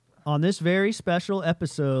On this very special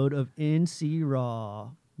episode of NC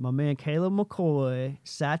Raw, my man Caleb McCoy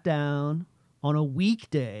sat down on a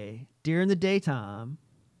weekday during the daytime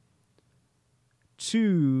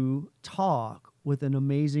to talk with an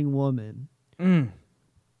amazing woman.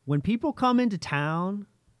 When people come into town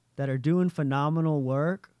that are doing phenomenal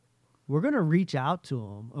work, we're going to reach out to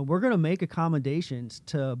them and we're going to make accommodations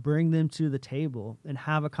to bring them to the table and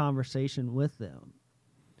have a conversation with them.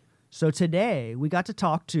 So today we got to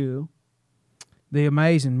talk to the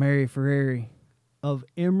amazing Mary Ferreri of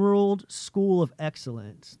Emerald School of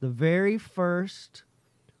Excellence, the very first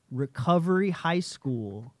recovery high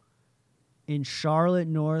school in Charlotte,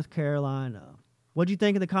 North Carolina. What'd you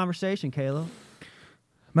think of the conversation, Caleb?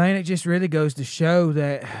 Man, it just really goes to show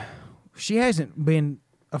that she hasn't been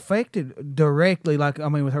affected directly,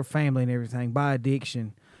 with her family and everything, by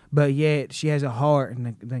addiction, but yet she has a heart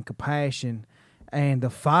and the compassion and the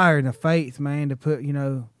fire and the faith, man, to put,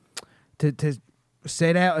 to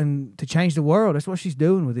set out and to change the world. That's what she's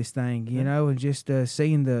doing with this thing, and just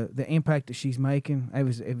seeing the impact that she's making. It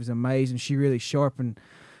was amazing. She really sharpened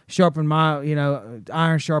my,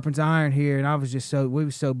 iron sharpens iron here, and we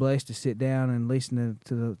were so blessed to sit down and listen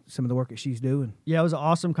to some of the work that she's doing. Yeah, it was an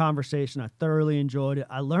awesome conversation. I thoroughly enjoyed it.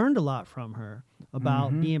 I learned a lot from her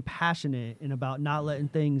about being passionate and about not letting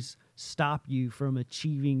things stop you from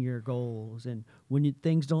achieving your goals. And when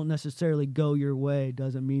things don't necessarily go your way,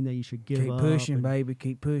 doesn't mean that you should give up. Keep pushing, baby.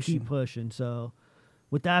 Keep pushing. Keep pushing. So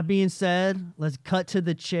with that being said, let's cut to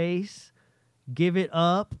the chase. Give it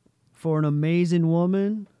up for an amazing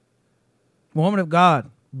woman. Woman of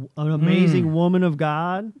God. An amazing woman of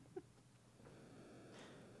God.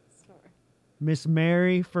 Miss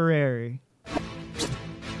Mary Ferreri.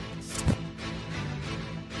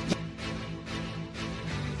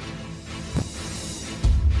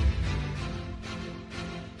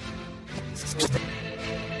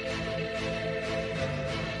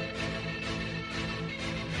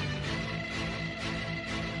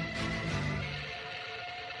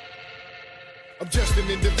 I'm just an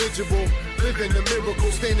individual, living a miracle,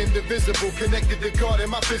 staying indivisible, connected to God and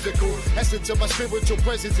my physical. Essence of my spiritual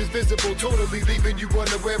presence is visible, totally leaving you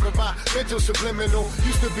unaware of my mental subliminal.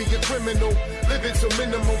 Used to be a criminal, living so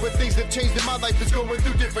minimal, but things have changed in my life, is going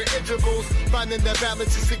through different intervals. Finding that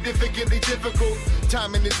balance is significantly difficult.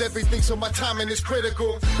 Timing is everything, so my timing is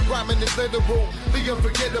critical. Rhyming is literal, the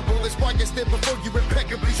unforgettable. That's why I stand before you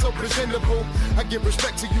impeccably, so presentable. I give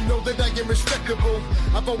respect to you, know that I am respectable.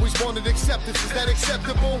 I've always wanted acceptance, is that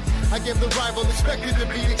acceptable? I am the rival, expected to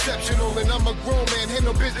be exceptional, and I'm a grown man,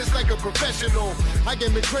 handle business like a professional. I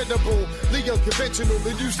am incredible, the unconventional,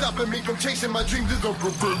 and you stopping me from chasing my dreams is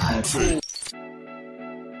unpreventable.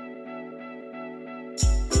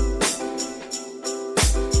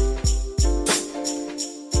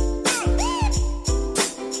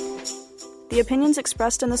 The opinions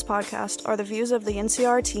expressed in this podcast are the views of the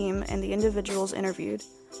NCR team and the individuals interviewed.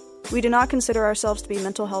 We do not consider ourselves to be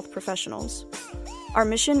mental health professionals. Our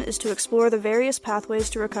mission is to explore the various pathways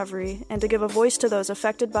to recovery and to give a voice to those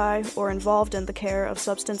affected by or involved in the care of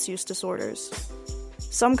substance use disorders.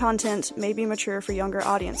 Some content may be mature for younger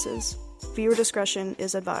audiences. Viewer discretion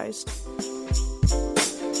is advised.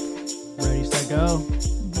 Ready, set, go.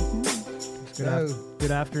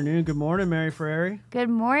 Good afternoon. Good morning, Mary Ferreri. Good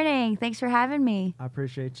morning. Thanks for having me. I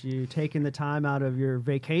appreciate you taking the time out of your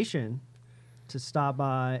vacation to stop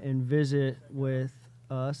by and visit with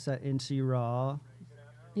us at NC Raw.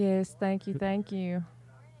 Yes, thank you.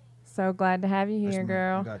 So glad to have you here,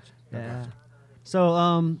 girl. Got you. Yeah.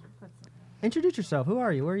 So, introduce yourself. Who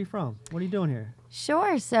are you? Where are you from? What are you doing here?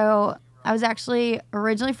 Sure. So I was actually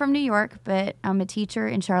originally from New York, but I'm a teacher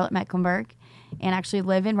in Charlotte-Mecklenburg and actually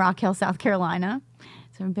live in Rock Hill, South Carolina.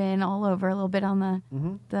 So I've been all over, a little bit on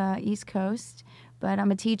the East Coast. But I'm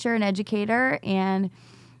a teacher and educator, and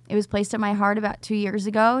it was placed at my heart about 2 years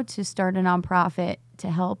ago to start a nonprofit to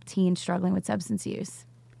help teens struggling with substance use.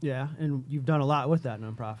 Yeah, and you've done a lot with that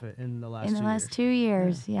nonprofit in the last 2 years. In the last 2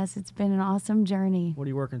 years, yes, it's been an awesome journey. What are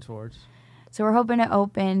you working towards? So we're hoping to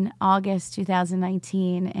open August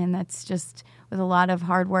 2019, and that's just with a lot of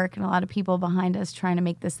hard work and a lot of people behind us trying to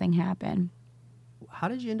make this thing happen. How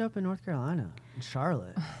did you end up in North Carolina, in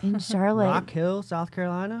Charlotte? In Charlotte. Rock Hill, South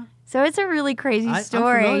Carolina? So it's a really crazy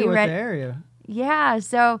story. I'm familiar with the area. Yeah,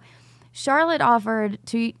 so Charlotte offered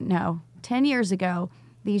 10 years ago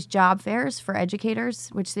these job fairs for educators,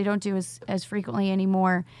 which they don't do as frequently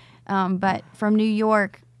anymore. But from New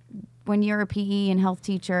York, when you're a PE and health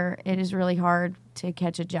teacher, it is really hard to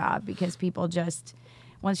catch a job because people just,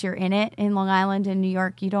 once you're in it in Long Island and New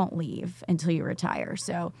York, you don't leave until you retire.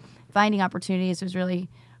 So finding opportunities was really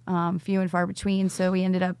few and far between. So we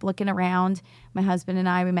ended up looking around. My husband and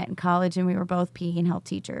I, we met in college, and we were both PE and health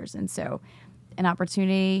teachers. And so an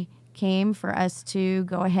opportunity came for us to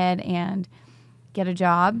go ahead and get a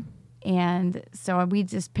job. And so we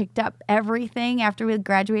just picked up everything after we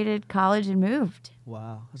graduated college and moved.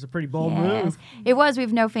 Wow. That's a pretty bold Yes. move. It was. We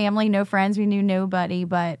have no family, no friends. We knew nobody.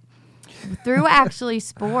 But through actually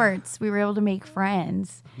sports, we were able to make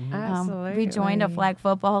friends. Absolutely. We joined a flag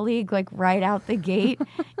football league like right out the gate.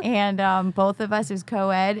 And both of us, it was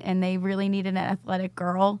co-ed, and they really needed an athletic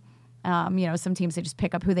girl. Some teams, they just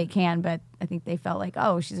pick up who they can, but I think they felt like,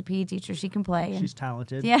 oh, she's a PE teacher, she can play. And She's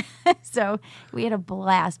talented. yeah. So we had a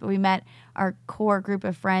blast, but we met our core group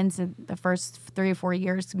of friends in the first 3 or 4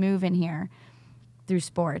 years to move in here through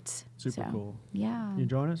sports. Super So, cool. Yeah. You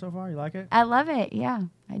enjoying it so far? You like it? I love it. Yeah,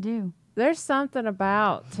 I do. There's something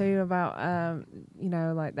about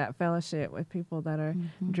like that fellowship with people that are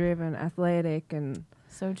driven, athletic, and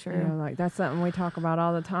So true. like that's something we talk about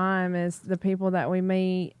all the time is the people that we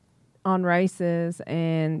meet on races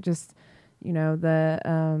and just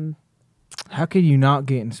How could you not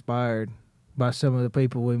get inspired by some of the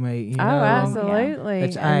people we meet? You know, absolutely.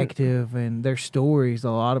 It's active, and their stories.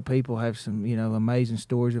 A lot of people have some, amazing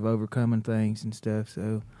stories of overcoming things and stuff.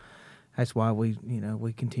 So that's why we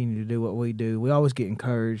continue to do what we do. We always get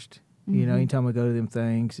encouraged. Anytime we go to them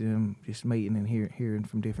things, just meeting and hearing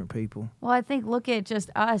from different people. Well, I think look at just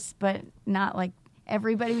us, but not like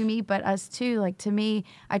everybody we meet, but us too. Like to me,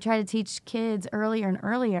 I try to teach kids earlier and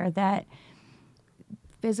earlier that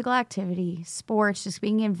physical activity, sports, just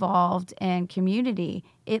being involved, and community,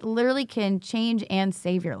 it literally can change and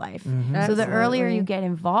save your life. So the earlier you get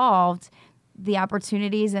involved, the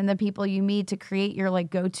opportunities and the people you meet to create your like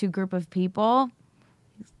go-to group of people,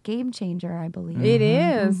 game changer, I believe. It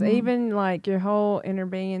is. Even like your whole inner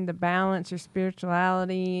being, the balance, your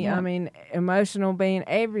spirituality, Yeah. I mean, emotional being,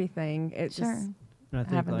 everything. It's Sure. just And I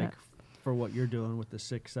think having like that. for what you're doing with the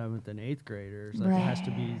 6th, 7th, and 8th graders, Right. it has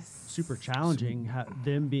to be super challenging.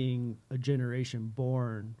 Them being a generation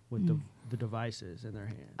born with the devices in their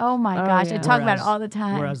hands. Oh my Oh, gosh, yeah. I talk about it Whereas- all the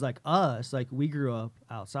time. Whereas like us, like we grew up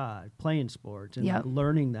outside playing sports and Yep. like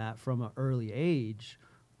learning that from an early age.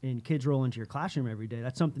 And kids roll into your classroom every day.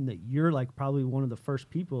 That's something that you're like probably one of the first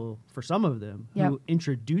people for some of them Yep. who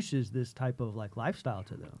introduces this type of like lifestyle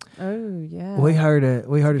to them. oh yeah. We heard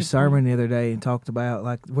a sermon the other day and talked about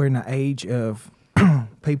like we're in the age of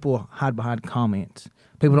people hide behind comments.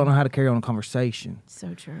 People don't know how to carry on a conversation.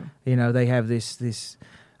 So true. They have this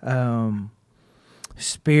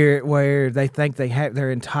spirit where they think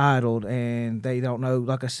they're entitled, and they don't know.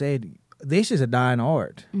 Like I said, this is a dying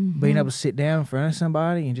art. Being able to sit down in front of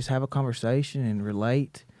somebody and just have a conversation and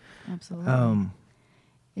relate. Absolutely.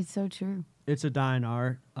 It's so true. It's a dying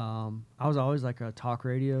art. I was always like a talk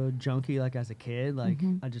radio junkie, like as a kid. Like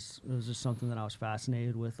it was just something that I was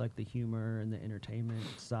fascinated with, like the humor and the entertainment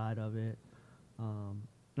side of it. And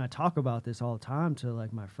I talk about this all the time to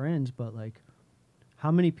like my friends, but like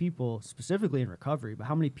how many people, specifically in recovery, but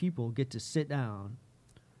how many people get to sit down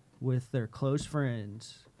with their close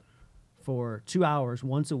friends for 2 hours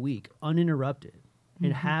once a week, uninterrupted,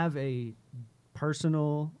 and have a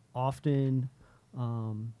personal, often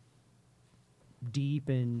deep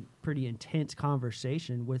and pretty intense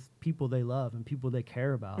conversation with people they love and people they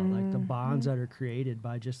care about, like the bonds that are created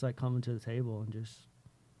by just like coming to the table and just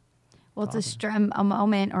Well, it's a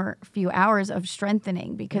moment or a few hours of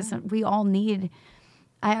strengthening because we all need.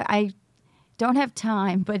 I don't have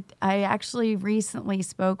time, but I actually recently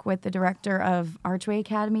spoke with the director of Archway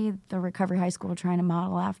Academy, the recovery high school we're trying to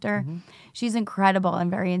model after. She's incredible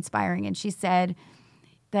and very inspiring, and she said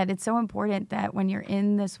that it's so important that when you're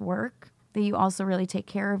in this work that you also really take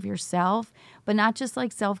care of yourself, but not just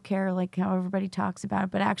like self-care, like how everybody talks about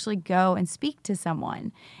it, but actually go and speak to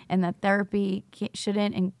someone, and that therapy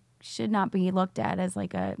shouldn't and should not be looked at as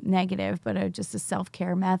like a negative, but just a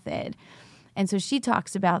self-care method. And so she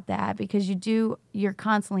talks about that because you're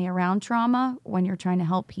constantly around trauma when you're trying to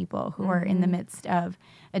help people who are in the midst of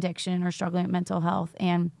addiction or struggling with mental health.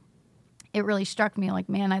 And it really struck me like,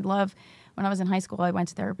 man, when I was in high school, I went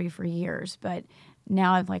to therapy for years, but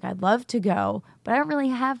now I'd love to go, but I don't really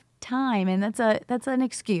have time. And that's an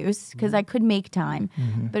excuse because I could make time,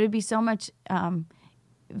 but it'd be so much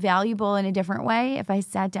valuable in a different way if I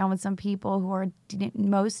sat down with some people who are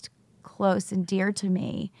most close and dear to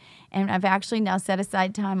me. And I've actually now set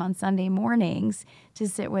aside time on Sunday mornings to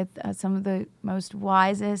sit with some of the most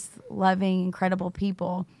wisest, loving, incredible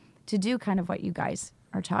people to do kind of what you guys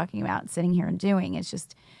are talking about, sitting here and doing. It's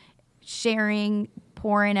just sharing,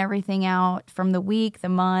 pouring everything out from the week, the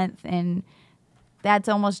month, and that's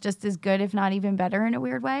almost just as good, if not even better in a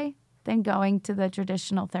weird way. than going to the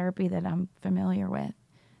traditional therapy that I'm familiar with.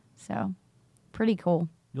 So, pretty cool.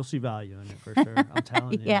 You'll see value in it for sure. I'm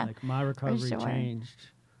telling you. Yeah, Like my recovery sure.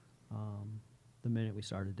 changed the minute we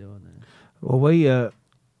started doing it. Well,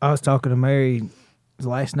 I was talking to Mary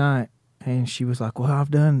last night, and she was like, "Well, I've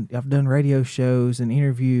done radio shows and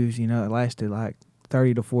interviews. You know, it lasted like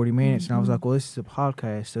 30 to 40 minutes." And I was like, "Well, this is a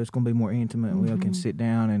podcast, so it's going to be more intimate. We can sit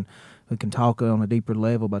down and we can talk on a deeper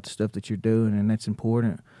level about the stuff that you're doing, and that's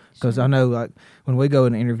important." Because I know, like, when we go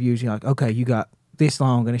into interviews, you're like, "Okay, you got this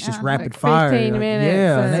long," and it's just rapid Like fire. 15 Like, minutes.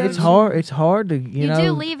 yeah, and it's hard. It's hard to You know.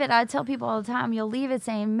 do leave it. I tell people all the time, you'll leave it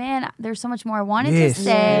saying, man, there's so much more I wanted Yes. to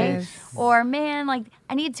say. Yes. Or, man, like,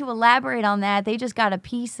 I need to elaborate on that. They just got a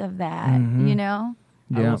piece of that, you know?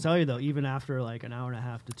 I Yeah. will tell you though, even after like an hour and a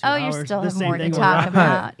half to 2 Oh, hours, you still the have same more to thing will talk happen.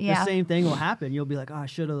 about. Yeah. The same thing will happen. You'll be like, "Oh, I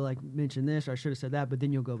should have like mentioned this, or I should have said that," but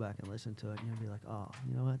then you'll go back and listen to it, and you'll be like, "Oh,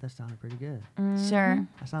 you know what? That sounded pretty good. Sure.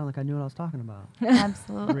 I sounded like I knew what I was talking about."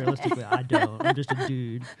 Absolutely. Realistically, I don't. I'm just a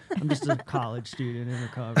dude. I'm just a college student in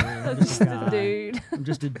recovery. I'm just a guy. Dude. I'm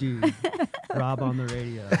just a dude. Rob on the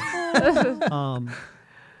radio.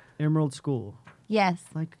 Emerald School. Yes.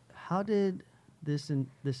 Like, how did this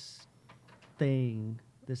thing,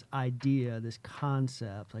 this idea, this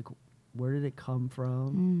concept, like, where did it come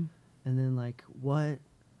from? And then, like, what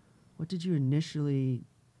did you initially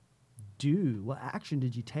do? What action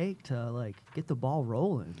did you take to like get the ball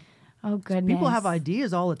rolling? Oh, goodness. People have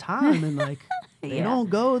ideas all the time, and like they Yeah. don't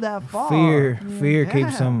go that far. Fear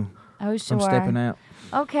keeps them Oh, sure. from stepping out.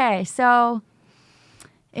 Okay, so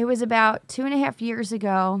it was about 2.5 years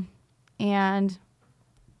ago, and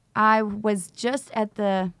I was just at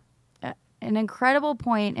an incredible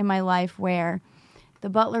point in my life where the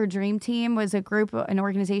Butler Dream Team was an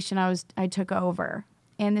organization I took over.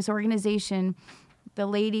 And this organization, the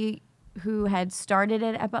lady who had started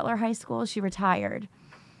it at Butler High School, she retired.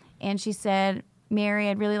 And she said, "Mary,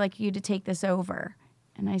 I'd really like you to take this over."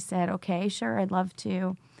 And I said, "Okay, sure, I'd love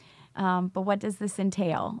to. But what does this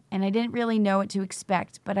entail?" And I didn't really know what to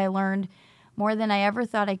expect, but I learned more than I ever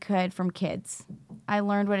thought I could from kids. I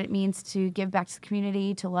learned what it means to give back to the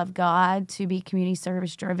community, to love God, to be community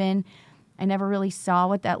service driven. I never really saw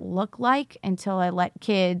what that looked like until I let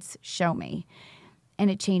kids show me,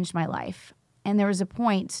 and it changed my life. And there was a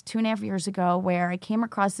point 2.5 years ago where I came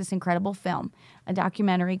across this incredible film, a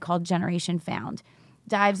documentary called Generation Found.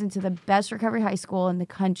 Dives into the best recovery high school in the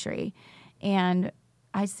country. And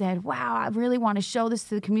I said, wow, I really want to show this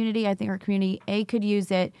to the community. I think our community, A, could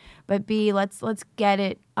use it, but B, let's get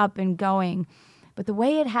it up and going. But the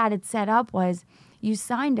way it had it set up was you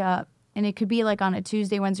signed up, and it could be like on a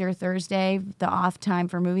Tuesday, Wednesday, or Thursday, the off time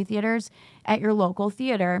for movie theaters at your local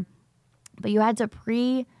theater. But you had to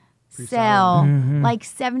pre-sell like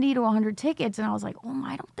 70 to 100 tickets. And I was like, oh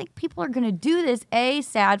my, I don't think people are going to do this. A,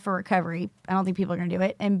 sad for recovery. I don't think people are going to do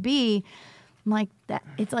it. And B, I'm like, that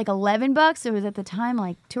it's like $11. It was at the time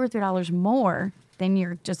like $2 or $3 more than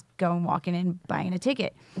you're just walking in, buying a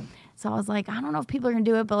ticket. So I was like, I don't know if people are going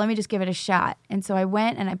to do it, but let me just give it a shot. And so I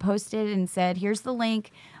went and I posted and said, here's the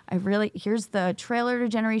link. Here's the trailer to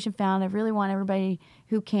Generation Found. I really want everybody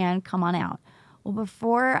who can come on out. Well,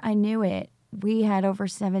 before I knew it, we had over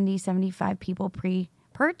 70, 75 people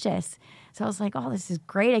pre-purchase. So I was like, oh, this is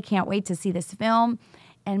great. I can't wait to see this film.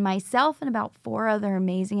 And myself and about 4 other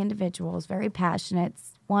amazing individuals, very passionate.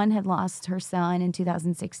 One had lost her son in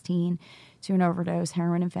 2016 to an overdose,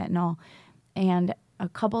 heroin and fentanyl. And a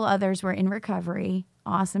couple others were in recovery,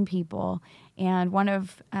 awesome people. And one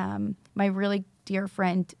of my really dear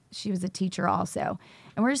friend, she was a teacher also.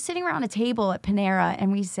 And we're just sitting around a table at Panera,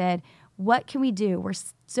 and we said, what can we do? We're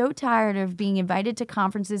so tired of being invited to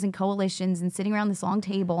conferences and coalitions and sitting around this long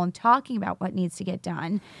table and talking about what needs to get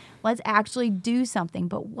done. Let's actually do something.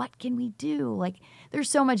 But what can we do? Like, there's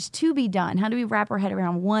so much to be done. How do we wrap our head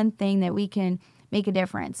around one thing that we can make a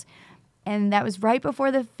difference? And that was right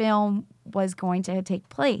before the film was going to take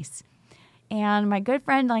place. And my good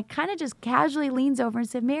friend, like, kind of just casually leans over and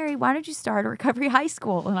said, Mary, why don't you start a recovery high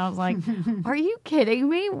school? And I was like, are you kidding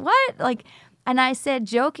me? What? Like, and I said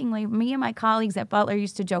jokingly, me and my colleagues at Butler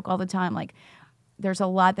used to joke all the time, like, there's a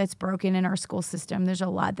lot that's broken in our school system. There's a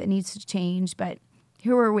lot that needs to change, but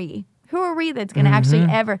who are we? Who are we that's going to actually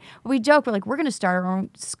ever? We joke, we're like, we're going to start our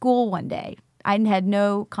own school one day. I had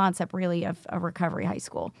no concept really of a recovery high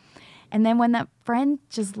school. And then when that friend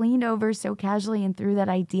just leaned over so casually and threw that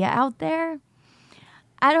idea out there,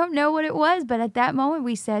 I don't know what it was, but at that moment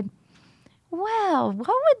we said, well, what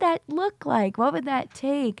would that look like? What would that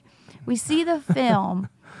take? We see the film,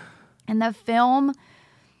 and the film,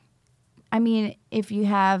 I mean, if you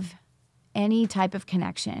have any type of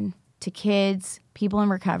connection to kids, people in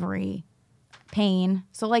recovery, pain.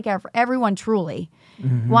 So like everyone truly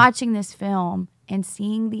watching this film and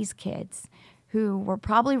seeing these kids who were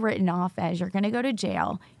probably written off as you're going to go to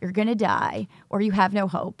jail, you're going to die, or you have no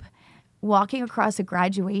hope, walking across a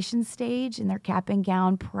graduation stage in their cap and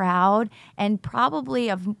gown, proud, and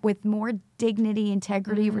probably with more dignity,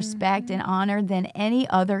 integrity, respect, and honor than any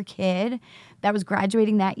other kid that was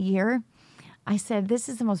graduating that year. I said, this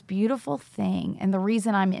is the most beautiful thing, and the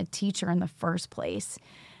reason I'm a teacher in the first place.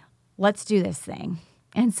 Let's do this thing.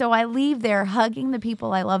 And so I leave there hugging the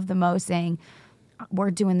people I love the most, saying,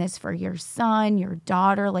 we're doing this for your son, your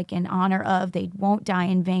daughter, like in honor of, they won't die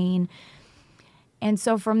in vain. And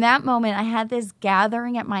so from that moment, I had this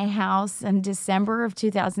gathering at my house in December of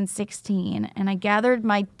 2016. And I gathered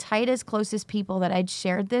my tightest, closest people that I'd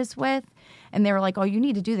shared this with. And they were like, oh, you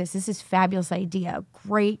need to do this. This is a fabulous idea.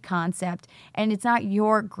 Great concept. And it's not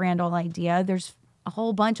your grand old idea. There's a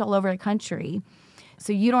whole bunch all over the country.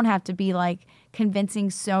 So you don't have to be like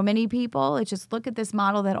convincing so many people. It's just look at this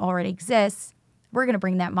model that already exists. We're going to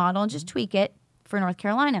bring that model and just tweak it for North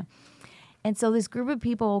Carolina. And so this group of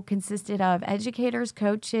people consisted of educators,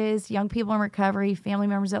 coaches, young people in recovery, family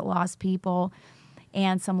members that lost people,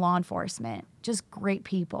 and some law enforcement. Just great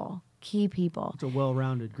people, key people. It's a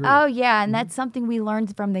well-rounded group. Oh, yeah, and that's something we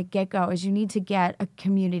learned from the get-go is you need to get a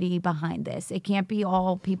community behind this. It can't be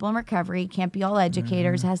all people in recovery. It can't be all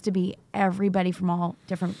educators. It has to be everybody from all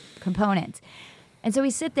different components. And so we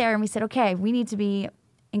sit there and we said, okay, we need to be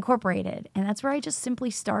incorporated. And that's where I just simply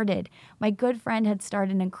started. My good friend had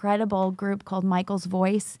started an incredible group called Michael's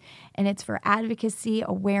Voice, and it's for advocacy,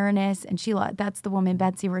 awareness, and that's the woman,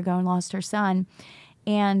 Betsy Ragone, lost her son.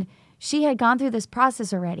 And she had gone through this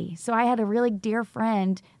process already. So I had a really dear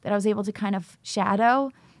friend that I was able to kind of shadow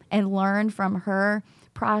and learn from her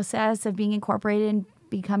process of being incorporated and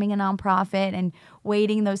becoming a nonprofit and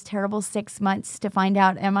waiting those terrible 6 months to find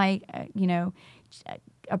out, am I,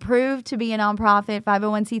 approved to be a nonprofit,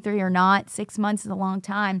 501c3 or not. 6 months is a long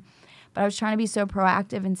time. But I was trying to be so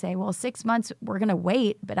proactive and say, well, 6 months, we're going to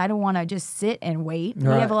wait, but I don't want to just sit and wait. We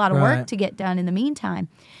have a lot of work to get done in the meantime.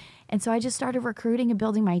 And so I just started recruiting and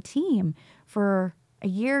building my team for a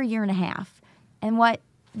year and a half. And what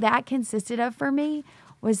that consisted of for me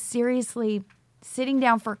was seriously sitting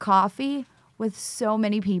down for coffee with so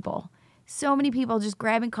many people. So many people just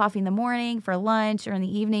grabbing coffee in the morning, for lunch, or in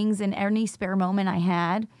the evenings, and any spare moment I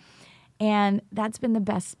had. And that's been the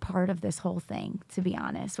best part of this whole thing, to be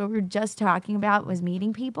honest. What we were just talking about was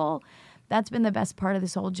meeting people. That's been the best part of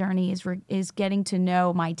this whole journey is getting to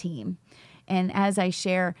know my team. And as I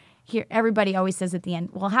share here, everybody always says at the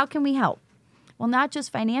end, well, how can we help? Well, not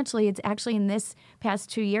just financially. It's actually in this past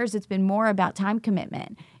 2 years, it's been more about time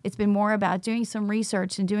commitment. It's been more about doing some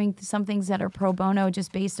research and doing some things that are pro bono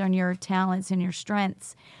just based on your talents and your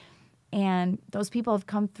strengths. And those people have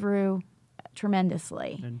come through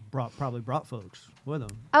tremendously. And probably brought folks with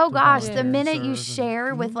them. Oh, gosh. The minute you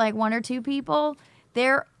share with like one or two people,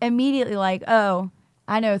 they're immediately like, oh,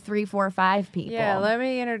 I know 3, 4, 5 people. Yeah, let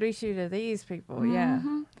me introduce you to these people. Yeah.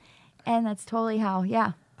 And that's totally how,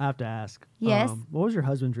 I have to ask. Yes. What was your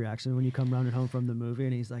husband's reaction when you come running home from the movie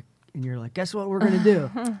and he's like, and you're like, guess what we're going to do?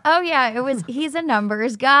 Oh, yeah. He's a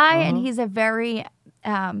numbers guy, and he's a very,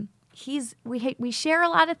 we share a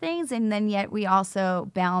lot of things, and then yet we also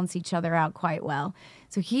balance each other out quite well.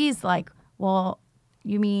 So he's like, well,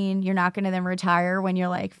 you mean you're not going to then retire when you're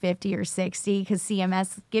like 50 or 60? Because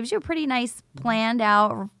CMS gives you a pretty nice planned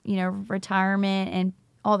out, retirement and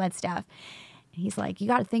all that stuff. And he's like, you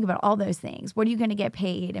got to think about all those things. What are you going to get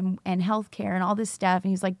paid and health care and all this stuff? And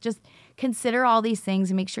he's like, just consider all these things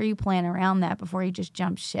and make sure you plan around that before you just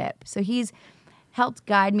jump ship. So he's helped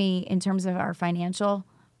guide me in terms of our financial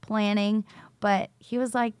planning. But he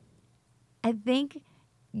was like, I think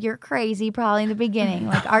you're crazy probably in the beginning.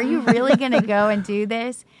 Like, are you really going to go and do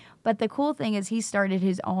this? But the cool thing is he started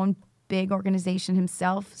his own big organization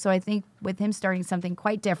himself. So I think with him starting something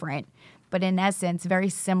quite different, but in essence, very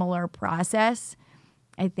similar process,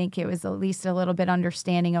 I think it was at least a little bit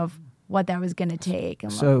understanding of what that was going to take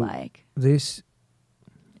and look like.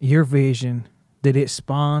 Your vision, did it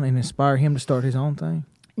spawn and inspire him to start his own thing?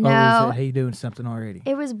 No. Or was he doing something already?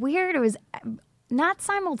 It was weird. It was not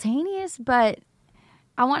simultaneous, but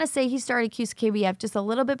I want to say he started QCKBF just a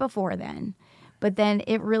little bit before then. But then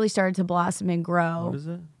it really started to blossom and grow. What is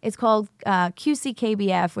it? It's called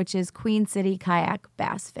QCKBF, which is Queen City Kayak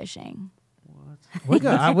Bass Fishing. We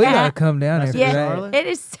got to come down there for that. Charlotte? It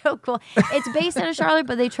is so cool. It's based out of Charlotte,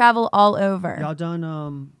 but they travel all over. Y'all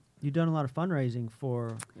done, you've done a lot of fundraising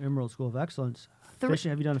for Emerald School of Excellence. Fishing,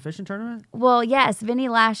 have you done a fishing tournament? Well, yes. Vinny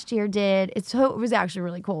last year did. It was actually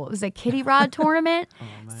really cool. It was a kiddie rod tournament. Oh,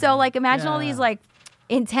 man. So, like, imagine all these, like,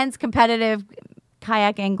 intense competitive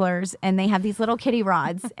kayak anglers, and they have these little kiddie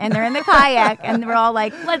rods, and they're in the kayak, and we're all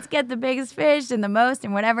like, let's get the biggest fish and the most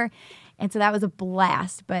and whatever. And so that was a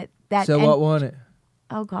blast. But that. So what won it?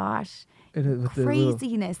 Oh gosh. With the little-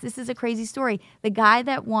 Craziness. This is a crazy story. The guy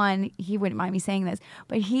that won, he wouldn't mind me saying this,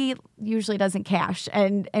 but he usually doesn't cash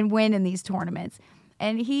and win in these tournaments.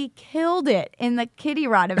 And he killed it in the kiddie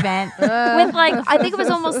rod event with like, I think it was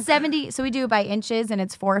almost 70. So we do it by inches and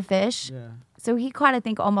it's 4 fish. Yeah. So he caught, I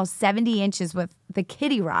think, almost 70 inches with the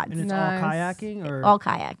kiddie rods. And it's Nice. all kayaking or All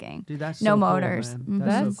kayaking. Dude, that's no so motors. Cool, Mhm. man.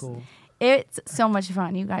 That's That's- so cool. It's so much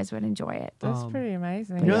fun. You guys would enjoy it. That's pretty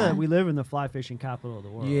amazing. You know Yeah. that we live in the fly fishing capital of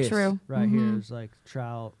the world. Yes. True. Right here is like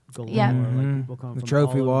trout galore. Yeah. Like people come The from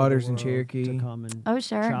trophy all over waters the in world Cherokee. to come and Oh,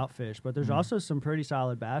 sure. trout fish. But there's also some pretty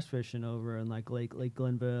solid bass fishing over in like Lake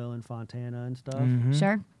Glenville and Fontana and stuff.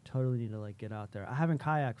 Sure. Totally need to like get out there. I haven't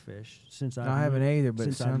kayak fished since I haven't either, but it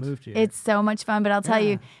since I sounds- moved here. It's so much fun, but I'll tell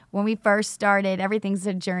Yeah. you, when we first started, everything's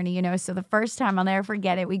a journey, you know. So the first time, I'll never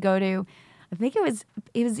forget it. We go to, I think it was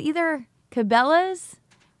either Cabela's.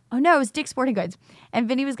 Oh no, it was Dick's Sporting Goods, and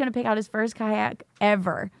Vinny was going to pick out his first kayak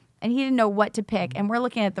ever, and he didn't know what to pick. And we're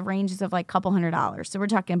looking at the ranges of like $200. So we're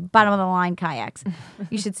talking bottom of the line kayaks.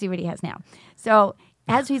 You should see what he has now. So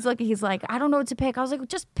as he's looking, he's like, I don't know what to pick. I was like,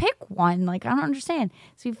 just pick one. Like, I don't understand.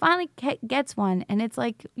 So he finally gets one, and it's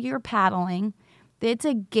like you're paddling. It's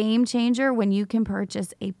a game changer when you can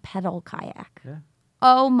purchase a pedal kayak. Yeah.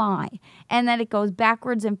 Oh my. And then it goes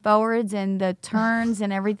backwards and forwards and the turns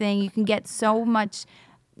and everything. You can get so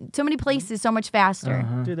many places so much faster.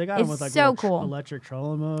 Dude, they got them It's with like so little cool. electric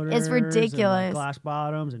trolling motors. It's and, like, ridiculous. glass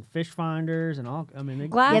bottoms and fish finders and all. I mean, they,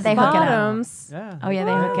 Glass Yeah, they hook it up. bottoms. Yeah. Oh yeah,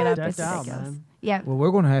 they hook it up. Decked It's out, ridiculous. man. Yeah. Well, we're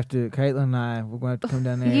going to have to, Caitlin and I, we're going to have to come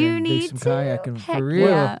down there You and do need some to. kayaking Heck for real.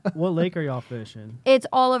 yeah. What lake are y'all fishing? It's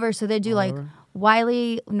all over. So they do All like over?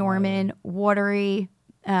 Wiley, Norman, Watery.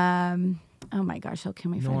 Oh my gosh, he'll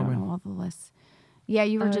kill me if I Norman. don't know all the lists. Yeah,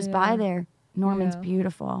 you were Oh, just yeah. by there. Norman's Yeah.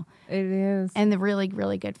 beautiful. It is. And the really,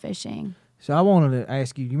 really good fishing. So I wanted to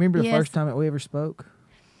ask you, you remember the Yes. first time that we ever spoke?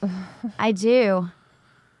 I do.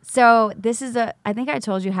 So this is I think I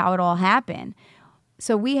told you how it all happened.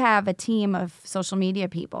 So we have a team of social media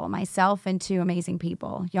people, myself and 2 amazing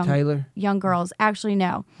people, Taylor? young girls. Actually,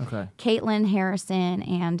 no. Okay. Caitlin Harrison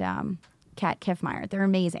and Kat Kiffmeyer. They're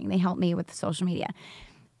amazing. They helped me with the social media.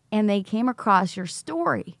 And they came across your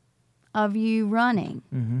story of you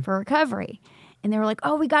running for recovery. And they were like,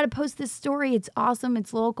 oh, we got to post this story. It's awesome.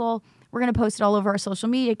 It's local. We're going to post it all over our social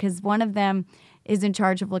media because one of them is in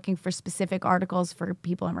charge of looking for specific articles for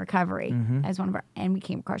people in recovery as one of our, and we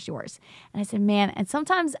came across yours. And I said, man, and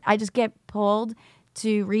sometimes I just get pulled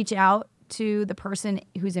to reach out to the person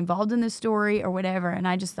who's involved in the story or whatever. And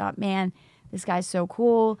I just thought, man, this guy's so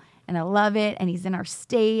cool and I love it. And he's in our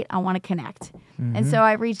state. I want to connect. And so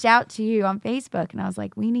I reached out to you on Facebook and I was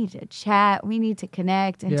like, we need to chat. We need to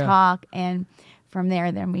connect and Yeah. talk. And from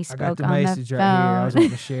there, then we I spoke got the on the message phone. right here. I was going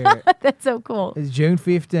to share it. That's so cool. It's June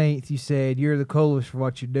 15th. You said, you're the coolest for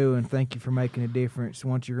what you're doing. Thank you for making a difference.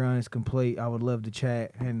 Once your run is complete, I would love to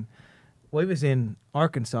chat. And we was in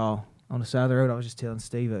Arkansas on the side of the road. I was just telling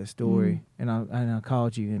Steve a story, and I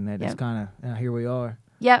called you, and that Yep. just kind of, here we are.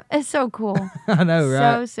 Yep, it's so cool. I know,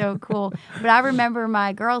 right? So cool. But I remember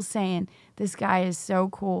my girls saying, this guy is so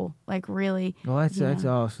cool. Like, really. Well, that's Yeah.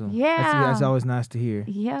 awesome. Yeah. That's always nice to hear.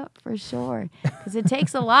 Yeah, for sure. Because it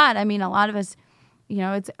takes a lot. I mean, a lot of us, you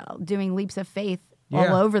know, it's doing leaps of faith Yeah.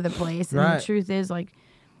 all over the place. And Right. the truth is, like,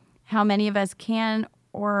 how many of us can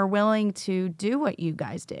or are willing to do what you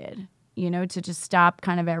guys did? You know, to just stop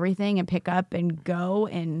kind of everything and pick up and go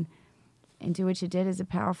and do what you did is a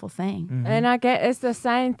powerful thing. And I get it's the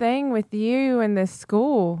same thing with you and this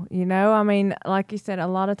school, you know? I mean, like you said, a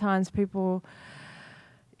lot of times people,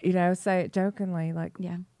 you know, say it jokingly, like,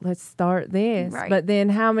 Yeah. let's start this. Right. But then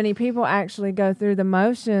how many people actually go through the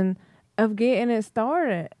motion of getting it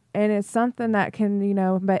started? And it's something that can, you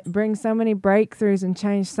know, bring so many breakthroughs and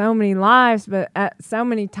change so many lives. But at so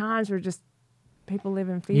many times we're just people live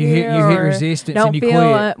in fear. You hit or resistance don't and you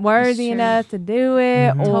feel quit. worthy Sure. enough to do it.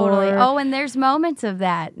 Or Totally. Oh, and there's moments of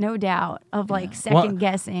that, no doubt, of like second What-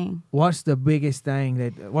 guessing. What's the biggest thing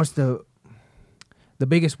what's the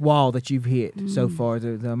biggest wall that you've hit so far,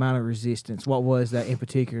 the amount of resistance? What was that in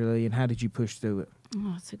particularly, and how did you push through it?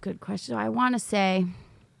 Oh, that's a good question. I want to say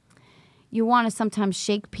you want to sometimes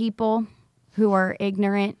shake people who are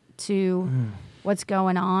ignorant to what's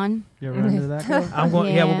going on. You ever run into that? Girl? I'm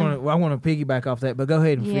going. Yeah. I want to piggyback off that, but go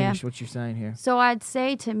ahead and Yeah. finish what you're saying here. So I'd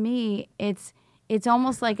say to me, it's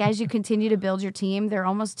almost like as you continue to build your team, they're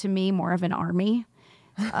almost to me more of an army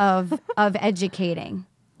of educating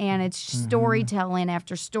And it's storytelling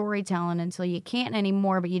after storytelling until you can't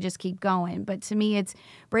anymore, but you just keep going. But to me, it's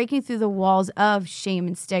breaking through the walls of shame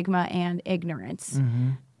and stigma and ignorance.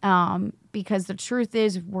 Because the truth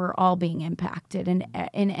is we're all being impacted in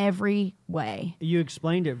every way. You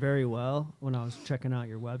explained it very well when I was checking out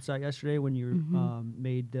your website yesterday when you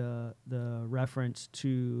made the reference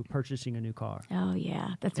to purchasing a new car. Oh,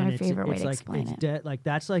 yeah. That's my favorite way to explain it. Like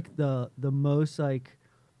that's like the most like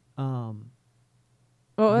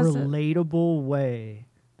What was relatable way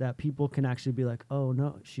that people can actually be like, oh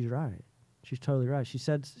no, she's right. She's totally right. She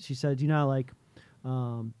said, you know, like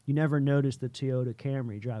you never notice the Toyota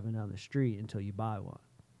Camry driving down the street until you buy one.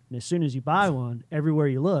 And as soon as you buy one, everywhere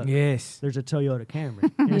you look, there's a Toyota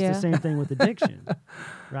Camry. And it's the same thing with addiction,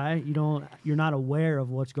 right? You're not aware of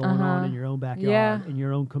what's going on in your own backyard, in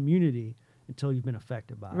your own community until you've been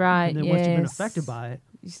affected by it. Right. And then once you've been affected by it,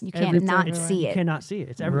 you can't not see it. You cannot see it.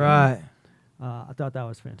 It's everywhere. Right. I thought that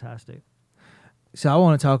was fantastic. So I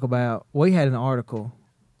want to talk about, we had an article,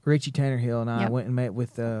 Richie Tannerhill and I went and met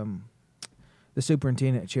with the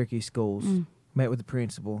superintendent at Cherokee Schools, met with the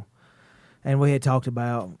principal, and we had talked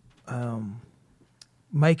about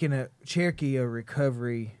making a Cherokee a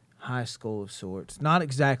recovery high school of sorts. Not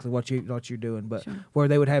exactly what you're doing, but where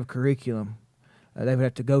they would have curriculum. They would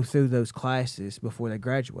have to go through those classes before they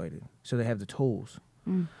graduated, so they have the tools.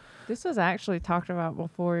 This was actually talked about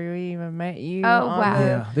before we even met you. Oh, wow.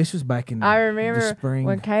 Yeah, this was back in I the remember spring.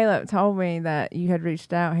 when Caleb told me that you had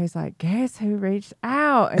reached out. He's like, guess who reached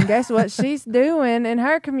out? And guess what she's doing in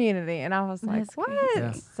her community? And I was like, That's what? great.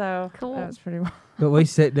 Yeah. So Cool. that was pretty well. But we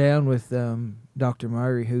sat down with Dr.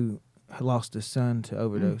 Murray, who lost his son to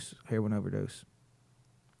overdose, heroin overdose.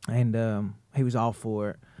 And he was all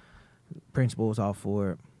for it. The principal was all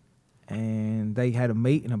for it. And they had a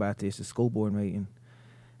meeting about this, a school board meeting.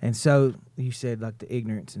 And so you said, like, the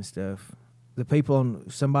ignorance and stuff. The people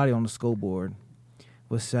somebody on the school board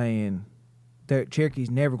was saying that Cherokee's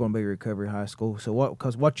never going to be a recovery high school. So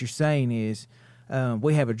because what you're saying is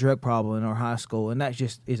we have a drug problem in our high school, and that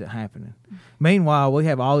just isn't happening. Meanwhile, we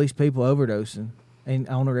have all these people overdosing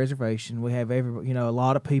on the reservation. We have a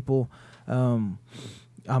lot of people,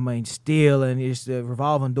 stealing. It's a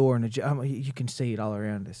revolving door, and you can see it all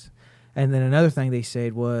around us. And then another thing they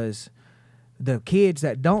said was, the kids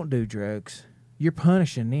that don't do drugs, you're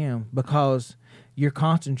punishing them because you're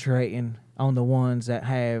concentrating on the ones that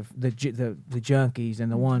have the junkies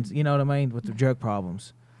and the ones, you know what I mean, with the drug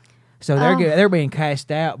problems. So they're being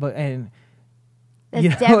cast out, That's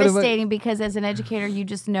devastating devastating because as an educator, you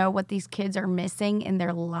just know what these kids are missing in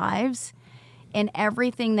their lives, and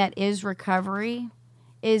everything that is recovery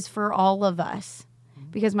is for all of us.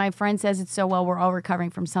 Because my friend says it so well, we're all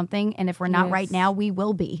recovering from something, and if we're not right now, we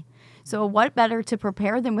will be. So what better to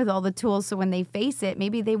prepare them with all the tools so when they face it,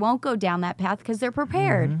 maybe they won't go down that path because they're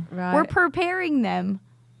prepared. Right. We're preparing them.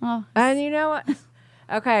 Oh. And you know what?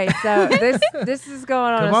 Okay, so this is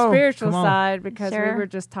going on a spiritual side because we were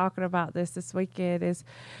just talking about this weekend is,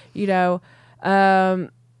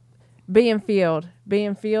 being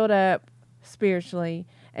filled up spiritually,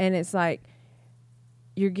 and it's like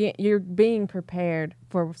you're being prepared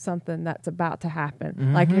for something that's about to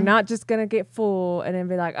happen. Like, you're not just gonna get full and then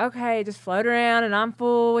be like, okay, just float around and I'm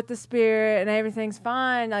full with the Spirit and everything's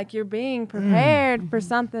fine. Like, you're being prepared for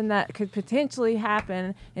something that could potentially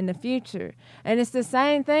happen in the future. And it's the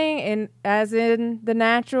same thing as in the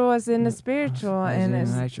natural as in the spiritual.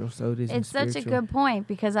 It's such a good point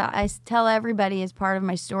because I tell everybody as part of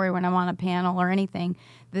my story when I'm on a panel or anything,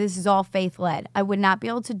 this is all faith-led. I would not be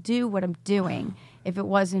able to do what I'm doing if it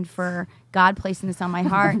wasn't for God placing this on my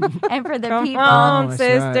heart and for the people,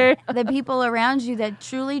 sister, the people around you that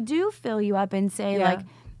truly do fill you up and say,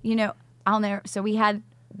 I'll never. So we had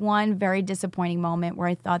one very disappointing moment where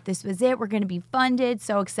I thought this was it. We're going to be funded.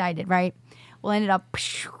 So excited, right? Well, ended up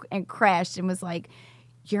and crashed and was like,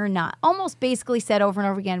 you're not. Almost basically said over and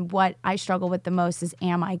over again, what I struggle with the most is,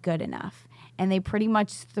 am I good enough? And they pretty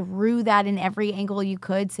much threw that in every angle you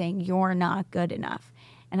could, saying, you're not good enough.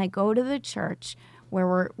 And I go to the church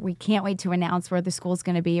where we can't wait to announce where the school's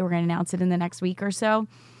going to be. We're going to announce it in the next week or so.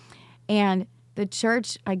 And the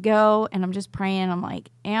church, I go and I'm just praying. I'm like,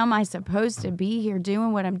 am I supposed to be here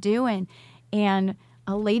doing what I'm doing? And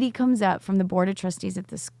a lady comes up from the board of trustees at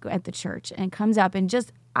the church and comes up and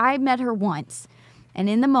I met her once. And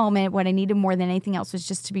in the moment, what I needed more than anything else was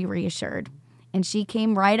just to be reassured. And she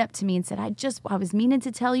came right up to me and said, I was meaning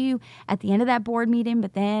to tell you at the end of that board meeting,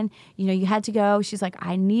 but then, you had to go. She's like,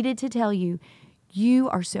 I needed to tell you, you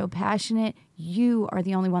are so passionate. You are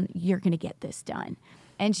the only one that you're going to get this done.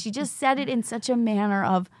 And she just said it in such a manner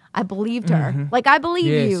of, I believed her. Like, I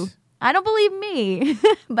believe you. I don't believe me,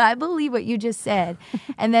 but I believe what you just said.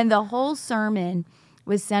 And then the whole sermon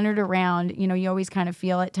was centered around, you know, you always kind of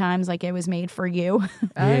feel at times like it was made for you.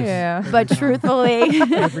 Oh, yeah. But truthfully,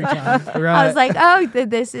 Every time. Right. I was like, oh,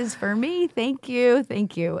 this is for me. Thank you.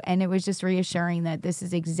 Thank you. And it was just reassuring that this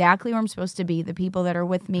is exactly where I'm supposed to be, the people that are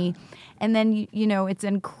with me. And then, you know, it's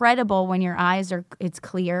incredible when your eyes it's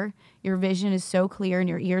clear, your vision is so clear and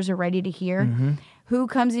your ears are ready to hear. Mm-hmm. Who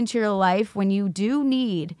comes into your life when you do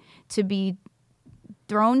need to be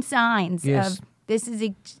thrown signs Yes. of this is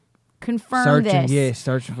confirm this.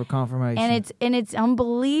 Searching for confirmation. And it's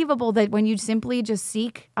unbelievable that when you simply just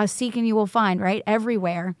seek and you will find, right?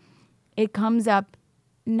 Everywhere. It comes up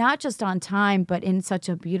not just on time, but in such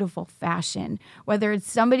a beautiful fashion. Whether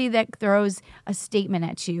it's somebody that throws a statement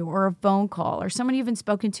at you or a phone call or someone you haven't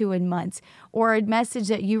spoken to in months or a message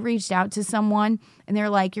that you reached out to someone and they're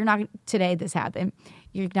like, you're not, today this happened.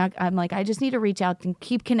 You're not, I'm like, I just need to reach out and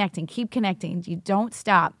keep connecting. You don't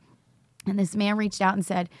stop. And this man reached out and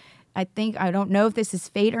said, I don't know if this is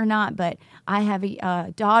fate or not, but I have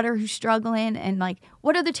a daughter who's struggling and like,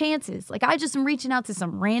 what are the chances? Like I just am reaching out to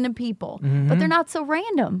some random people, but they're not so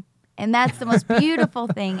random. And that's the most beautiful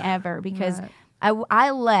thing ever because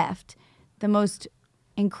I left the most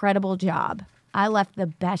incredible job. I left the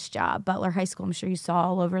best job. Butler High School, I'm sure you saw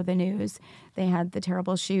all over the news. They had the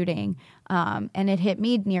terrible shooting. And it hit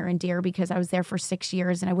me near and dear because I was there for 6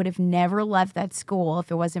 years and I would have never left that school if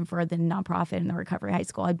it wasn't for the nonprofit and the Recovery High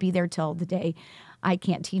School. I'd be there till the day I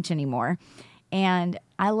can't teach anymore. And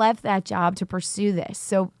I left that job to pursue this.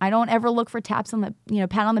 So I don't ever look for taps on the,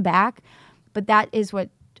 pat on the back, but that is what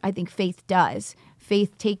I think faith does.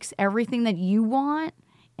 Faith takes everything that you want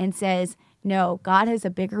and says, no, God has a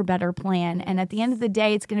bigger, better plan. And at the end of the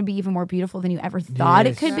day, it's going to be even more beautiful than you ever thought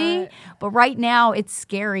it could be. But right now, it's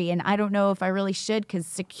scary. And I don't know if I really should because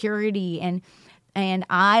security and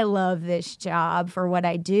I love this job for what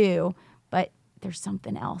I do. But there's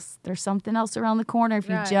something else. There's something else around the corner if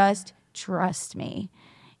you just trust me.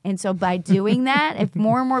 And so by doing that, if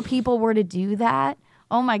more and more people were to do that,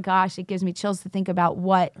 oh my gosh, it gives me chills to think about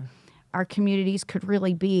what our communities could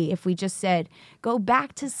really be if we just said, go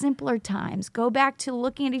back to simpler times, go back to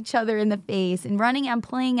looking at each other in the face and running and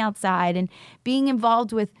playing outside and being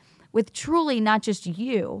involved with truly not just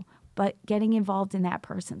you, but getting involved in that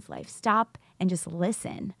person's life. Stop and just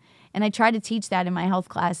listen. And I try to teach that in my health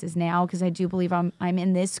classes now because I do believe I'm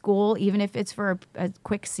in this school, even if it's for a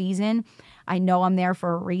quick season. I know I'm there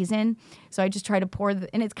for a reason. So I just try to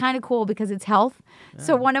and it's kind of cool because it's health. Yeah.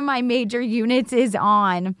 So one of my major units is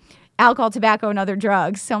on alcohol, tobacco, and other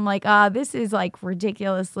drugs. So I'm like, this is like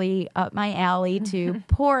ridiculously up my alley to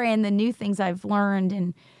pour in the new things I've learned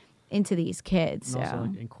and into these kids. And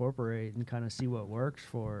also incorporate and kind of see what works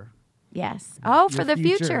for. Yes. Oh, for the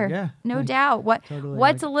future. Yeah. No doubt. Totally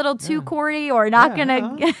what's a little too corny or not going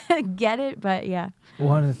to get it, but yeah.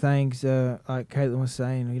 One of the things, like Caitlin was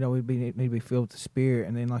saying, we need to be filled with the Spirit.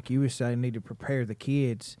 And then like you were saying, need to prepare the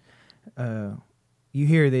kids. You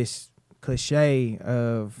hear this cliche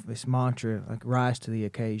of this mantra, like rise to the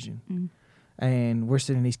occasion. Mm-hmm. And we're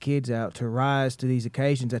sending these kids out to rise to these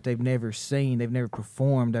occasions that they've never seen, they've never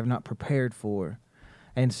performed, they've not prepared for.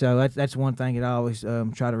 And so that's one thing that I always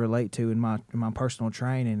try to relate to in my personal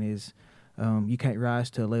training is you can't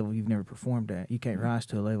rise to a level you've never performed at. You can't rise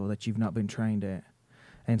to a level that you've not been trained at.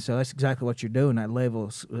 And so that's exactly what you're doing, that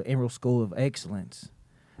level, Emerald School of Excellence.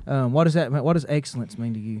 What does that mean? What does excellence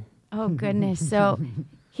mean to you? Oh, goodness. So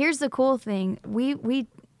here's the cool thing. We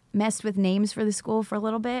messed with names for the school for a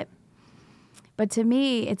little bit. But to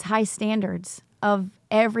me, it's high standards of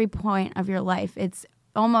every point of your life. It's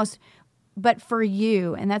almost, but for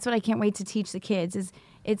you, and that's what I can't wait to teach the kids, is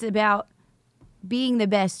it's about being the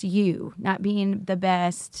best you, not being the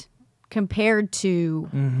best compared to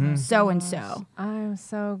so-and-so. I'm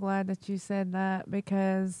so glad that you said that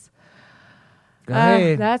because Go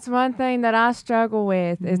ahead. That's one thing that I struggle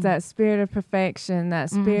with is that spirit of perfection, that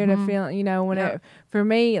spirit of feeling, for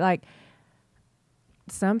me, like,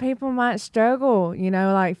 some people might struggle,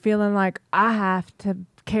 like feeling like I have to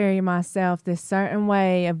carry myself this certain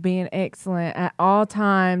way of being excellent at all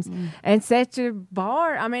times and set your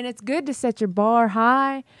bar. I mean, it's good to set your bar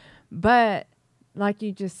high, but like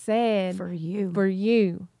you just said, for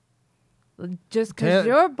you, just because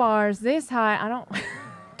your bar's this high, I don't.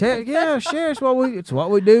 Share. It's what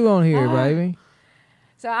we do on here, baby.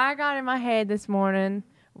 So I got in my head this morning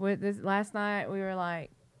with this. Last night we were like,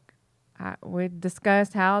 we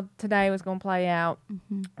discussed how today was going to play out.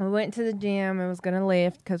 We went to the gym and was going to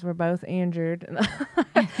lift because we're both injured.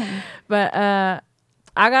 But I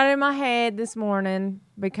got in my head this morning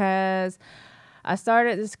because I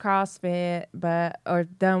started this CrossFit, or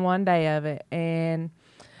done one day of it, and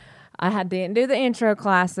didn't do the intro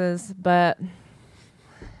classes, but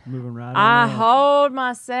Moving right I on. hold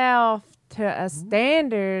myself to a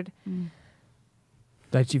standard.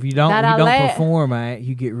 That if you don't That I let- perform at,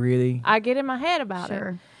 you get really. I get in my head about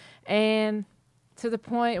Sure. it, and to the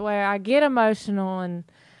point where I get emotional and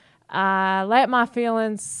I let my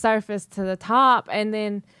feelings surface to the top, and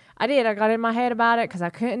then I got in my head about it because I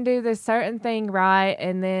couldn't do this certain thing right,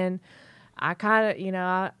 and then I kind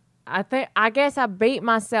of, I guess I beat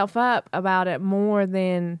myself up about it more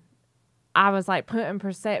than I was like putting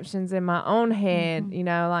perceptions in my own head,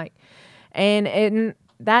 and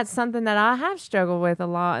that's something that I have struggled with a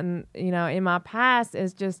lot, and in my past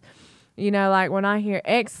is just, like when I hear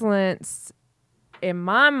excellence, in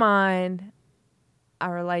my mind, I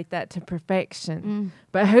relate that to perfection.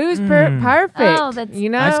 But who's perfect? Oh,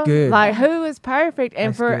 that's good. Like who is perfect? And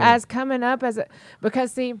That's for good. as coming up as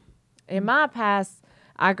because see, in my past,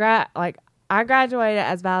 I graduated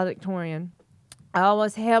as valedictorian. I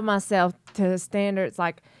always held myself to standards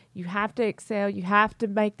like you have to excel, you have to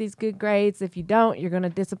make these good grades. If you don't, you're going to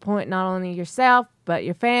disappoint not only yourself but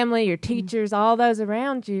your family, your teachers, all those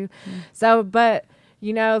around you. So, but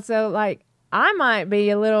so like I might be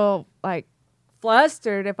a little like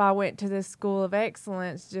flustered if I went to this school of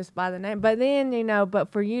excellence just by the name. But then,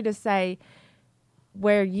 but for you to say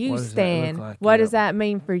where you What does that stand, look like? what Yep. does that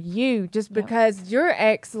mean for you? Just because your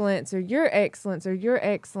excellence or your excellence or your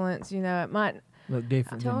excellence, it might. Look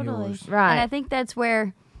different than Totally. yours. Right. And I think that's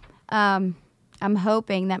where I'm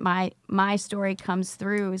hoping that my story comes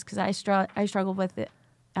through is because I struggled with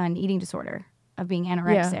an eating disorder of being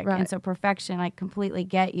anorexic. right. And so perfection, I completely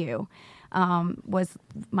get you, was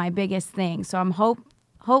my biggest thing. So I'm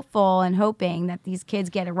hopeful and hoping that these kids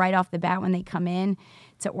get it right off the bat when they come in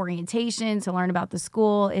to orientation, to learn about the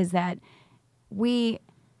school, is that we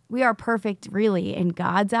are perfect really in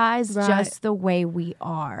God's eyes, Right. just the way we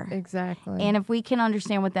are. Exactly. And if we can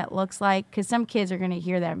understand what that looks like, because some kids are going to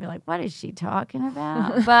hear that and be like, what is she talking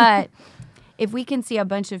about? But if we can see a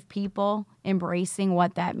bunch of people embracing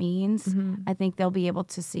what that means, I think they'll be able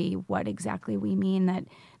to see what exactly we mean,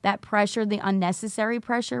 that pressure, the unnecessary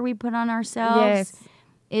pressure we put on ourselves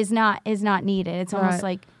is not needed. It's almost Right.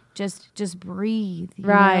 like just breathe. you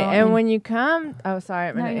Right. know? And when you come, sorry,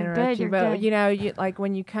 I'm No, going to you're interrupt good, you, you're but good. you like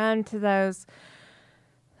when you come to those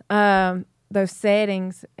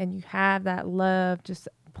settings and you have that love just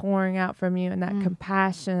pouring out from you and that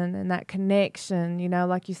compassion and that connection,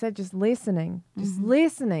 like you said, just listening,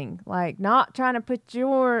 like not trying to put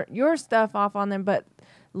your stuff off on them, but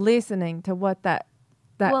listening to what that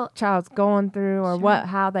Well, child's going through or sure.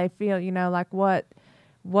 how they feel, like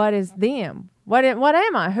what is them? What am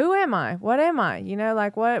I? Who am I? What am I?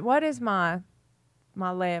 Like what is my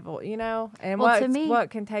level, and Well, to me- what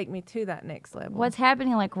can take me to that next level. What's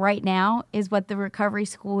happening like right now is what the recovery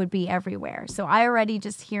school would be everywhere. So I already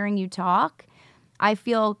just hearing you talk, I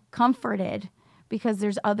feel comforted because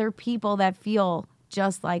there's other people that feel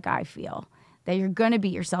just like I feel. That you're going to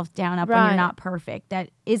beat yourself down up when Right. you're not perfect.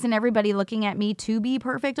 That isn't everybody looking at me to be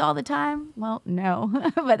perfect all the time? Well, no,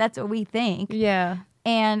 but that's what we think. Yeah.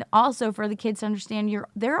 And also for the kids to understand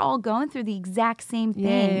they're all going through the exact same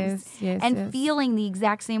things Yes, and yes. feeling the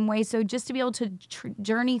exact same way. So just to be able to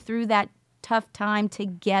journey through that tough time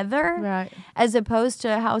together, Right. as opposed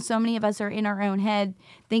to how so many of us are in our own head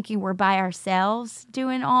thinking we're by ourselves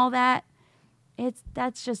doing all that.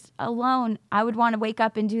 That's just alone. I would want to wake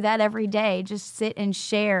up and do that every day. Just sit and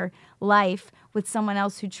share life with someone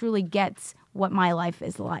else who truly gets what my life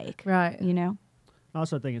is like. Right. I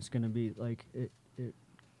Also, I think it's going to be like it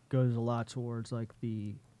goes a lot towards like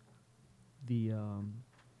the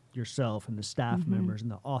yourself and the staff members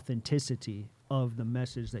and the authenticity of the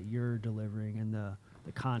message that you're delivering and the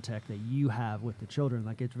contact that you have with the children.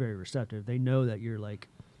 Like it's very receptive. They know that you're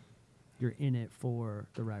in it for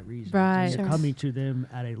the right reasons. Right. And you're Sure. coming to them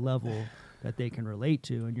at a level that they can relate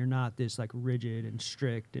to, and you're not this like rigid and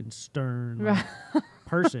strict and stern like,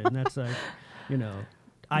 person. That's like,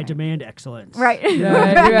 I demand excellence. Right.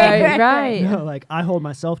 Right. No, like I hold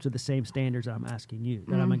myself to the same standards that I'm asking you,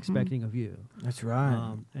 that I'm expecting of you, That's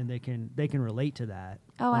right. and they can relate to that.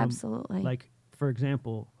 Oh, absolutely. Like for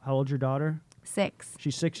example, how old's your daughter? 6.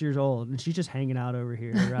 She's 6 years old, and she's just hanging out over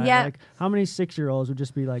here, right? Yeah. Like how many 6-year-olds would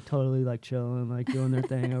just be like totally like chilling, like doing their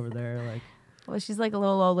thing over there, like Well, she's like a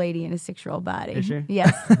little old lady in a 6-year-old body. Is she?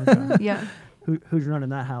 Yes. okay. Yeah. Who's running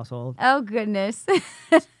that household? Oh goodness.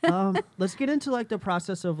 Let's get into like the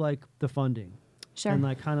process of like the funding. Sure. And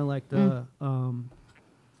like kind of like the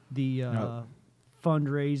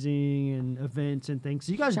fundraising and events and things.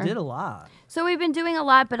 So you guys Sure. did a lot. So we've been doing a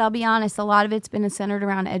lot, but I'll be honest, a lot of it's been centered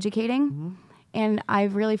around educating. And I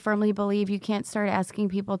really firmly believe you can't start asking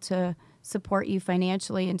people to support you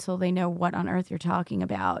financially until they know what on earth you're talking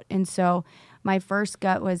about. And so my first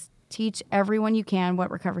gut was teach everyone you can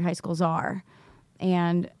what recovery high schools are.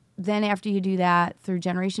 And then after you do that, through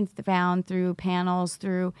Generation Found, through panels,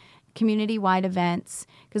 through community-wide events,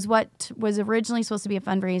 because what was originally supposed to be a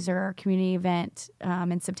fundraiser or community event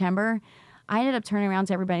in September, I ended up turning around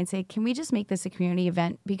to everybody and say, can we just make this a community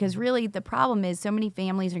event? Because really the problem is so many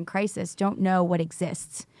families in crisis don't know what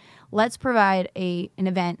exists. Let's provide an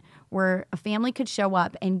event where a family could show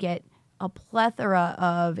up and get a plethora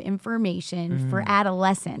of information for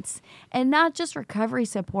adolescents, and not just recovery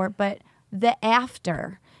support, but the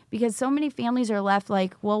after, because so many families are left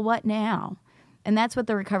like, well, what now? And that's what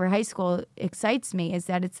the Recovery High School excites me, is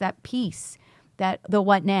that it's that piece, that the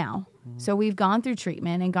what now. So we've gone through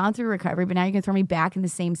treatment and gone through recovery, but now you're going to throw me back in the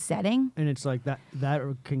same setting? And it's like that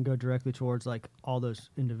can go directly towards like all those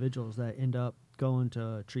individuals that end up going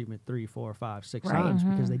to treatment 3, 4, 5, 6 Right. times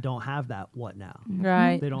because they don't have that what now.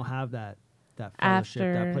 Right. They don't have that fellowship,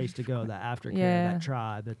 After. that place to go, that aftercare, Yeah. that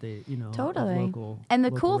tribe that they, of Totally. local, And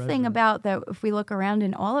the local cool thing residents. about that, if we look around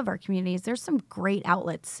in all of our communities, there's some great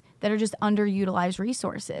outlets that are just underutilized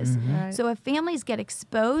resources. Right. So if families get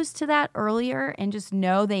exposed to that earlier and just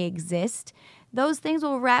know they exist, those things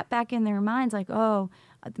will wrap back in their minds like, oh,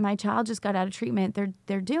 my child just got out of treatment.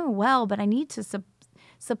 They're doing well, but I need to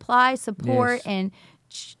supply support Yes. and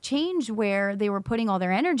change where they were putting all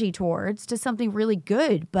their energy towards to something really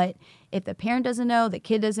good. But if the parent doesn't know, the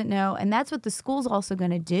kid doesn't know, and that's what the school's also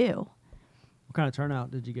going to do. What kind of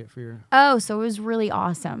turnout did you get for your? Oh, so it was really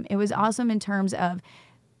awesome. It was awesome in terms of,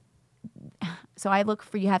 so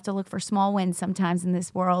you have to look for small wins sometimes in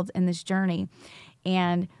this world, in this journey.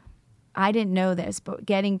 And I didn't know this, but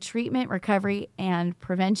getting treatment, recovery, and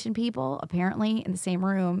prevention people apparently in the same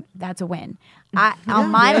room, that's a win. On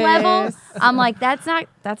my level, I'm like, that's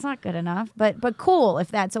not good enough, but cool if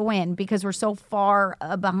that's a win, because we're so far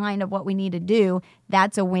behind of what we need to do.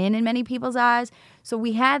 That's a win in many people's eyes. So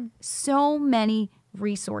we had so many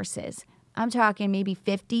resources. I'm talking maybe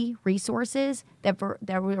 50 resources that were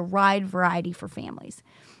a wide variety for families.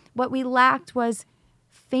 What we lacked was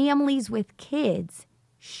families with kids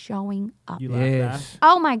showing up. You laughed Yes.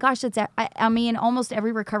 Oh my gosh, I mean, almost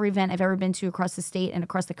every recovery event I've ever been to across the state and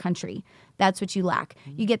across the country, that's what you lack.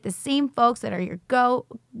 You get the same folks that are your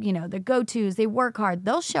the go-tos, they work hard,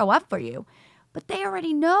 they'll show up for you, but they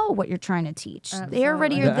already know what you're trying to teach. They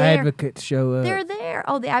already The are there. advocates show up. They're there.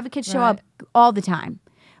 Oh, the advocates show Right. up all the time.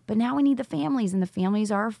 But now we need the families, and the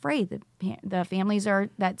families are afraid. The families are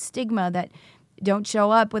that stigma that don't show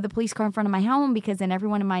up with a police car in front of my home, because then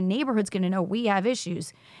everyone in my neighborhood's going to know we have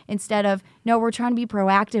issues, instead of, no, we're trying to be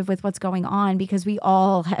proactive with what's going on because we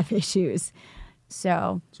all have issues.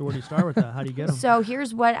 So So where do you start with that? How do you get them? so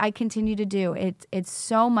here's what I continue to do. It's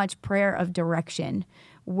so much prayer of direction.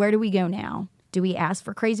 Where do we go now? Do we ask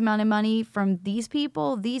for crazy amount of money from these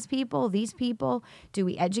people, these people, these people? Do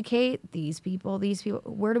we educate these people, these people?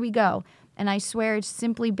 Where do we go? And I swear it's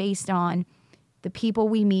simply based on the people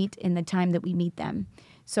we meet and the time that we meet them.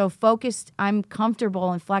 So focused, I'm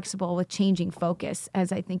comfortable and flexible with changing focus,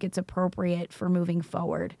 as I think it's appropriate for moving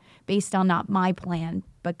forward based on not my plan,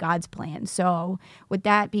 but God's plan. So with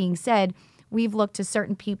that being said, we've looked to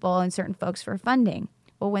certain people and certain folks for funding.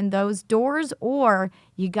 Well, when those doors, or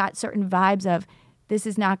you got certain vibes of, this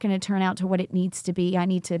is not going to turn out to what it needs to be, I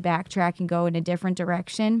need to backtrack and go in a different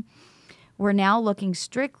direction, we're now looking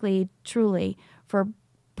strictly, truly, for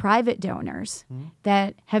private donors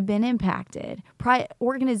that have been impacted,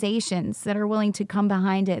 organizations that are willing to come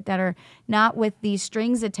behind it, that are not with these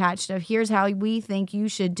strings attached of, here's how we think you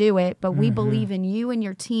should do it, but we believe in you and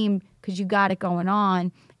your team because you got it going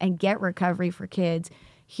on, and get recovery for kids.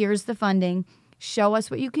 Here's the funding. Show us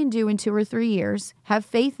what you can do in 2 or 3 years. Have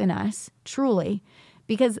faith in us, truly.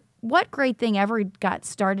 Because what great thing ever got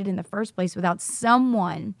started in the first place without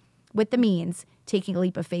someone with the means taking a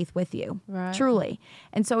leap of faith with you, Right. truly.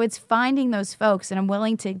 And so it's finding those folks, and I'm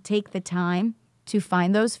willing to take the time to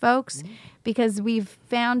find those folks, because we've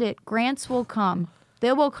found it. Grants will come.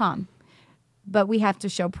 They will come. But we have to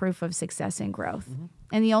show proof of success and growth.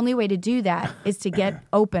 And the only way to do that is to get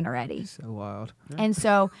open already. So wild. And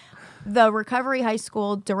so the Recovery High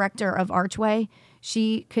School director of Archway,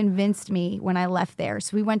 she convinced me when I left there.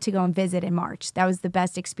 So we went to go and visit in March. That was the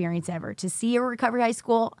best experience ever. To see a Recovery High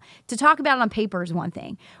School, to talk about it on paper is one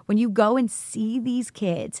thing. When you go and see these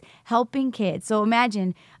kids, helping kids. So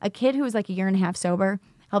imagine a kid who was like a year and a half sober,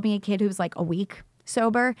 helping a kid who was like a week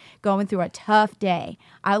sober, going through a tough day.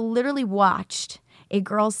 I literally watched a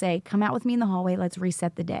girl say, come out with me in the hallway, let's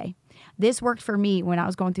reset the day. This worked for me when I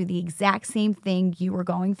was going through the exact same thing you were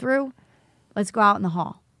going through. Let's go out in the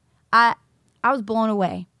hall. I was blown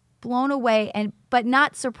away, but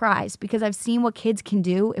not surprised, because I've seen what kids can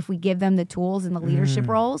do if we give them the tools and the leadership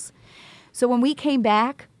roles. So when we came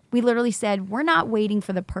back, we literally said, we're not waiting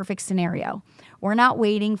for the perfect scenario. We're not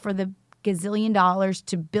waiting for the gazillion dollars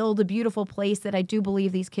to build a beautiful place that I do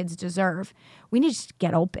believe these kids deserve. We need to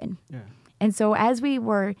get open. Yeah. And so as we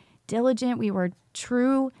were diligent, we were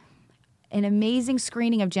true, an amazing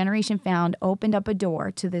screening of Generation Found opened up a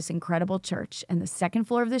door to this incredible church. And the second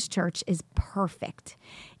floor of this church is perfect.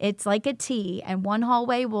 It's like a T, and one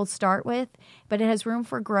hallway we'll start with, but it has room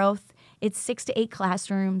for growth. It's 6 to 8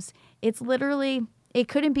 classrooms. It's literally, it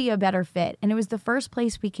couldn't be a better fit. And it was the first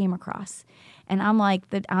place we came across. And I'm like,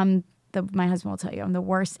 my husband will tell you, I'm the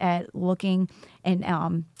worst at looking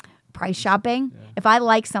and price shopping. Yeah. If I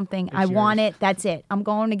like something, I want it. That's it. I'm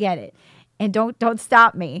going to get it. And don't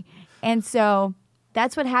stop me. And so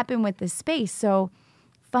that's what happened with this space. So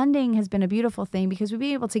funding has been a beautiful thing, because we've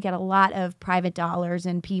been able to get a lot of private dollars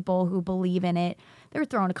and people who believe in it. They're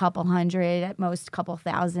throwing a couple hundred, at most a couple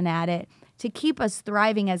thousand at it to keep us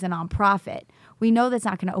thriving as a nonprofit. We know that's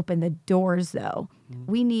not going to open the doors, though.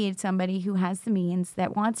 Mm-hmm. We need somebody who has the means,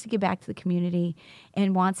 that wants to give back to the community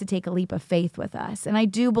and wants to take a leap of faith with us. And I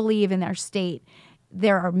do believe in our state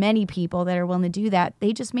there are many people that are willing to do that.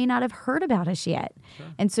 They just may not have heard about us yet. Sure.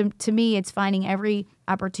 And so to me, it's finding every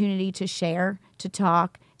opportunity to share, to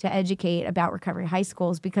talk, to educate about Recovery High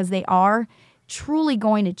Schools, because they are truly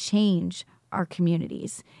going to change our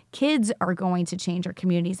communities. Kids are going to change our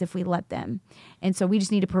communities if we let them. And so we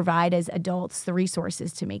just need to provide as adults the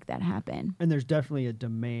resources to make that happen. And there's definitely a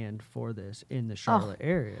demand for this in the Charlotte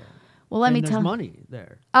area. Well, let me tell you. There's money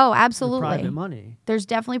there. Oh, absolutely. Private money. There's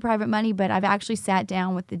definitely private money, but I've actually sat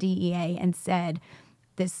down with the DEA and said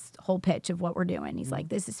this whole pitch of what we're doing. He's like,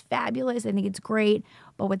 this is fabulous. I think it's great.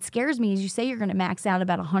 But what scares me is you say you're going to max out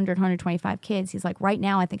about 100, 125 kids. He's like, right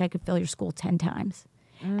now, I think I could fill your school 10 times.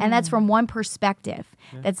 And that's from one perspective.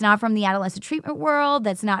 Yeah. That's not from the adolescent treatment world.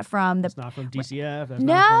 That's not from the... It's not from DCF. That's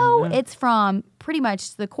no, not from, it's from pretty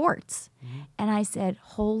much the courts. Mm-hmm. And I said,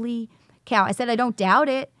 holy cow. I said, I don't doubt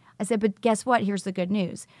it. I said, but guess what? Here's the good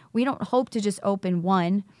news. We don't hope to just open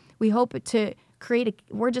one. We hope to create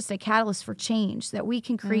we're just a catalyst for change, that we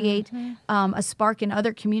can create a spark in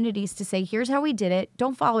other communities to say, here's how we did it.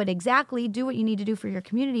 Don't follow it exactly. Do what you need to do for your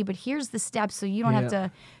community, but here's the steps so you don't have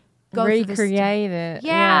to go recreate it.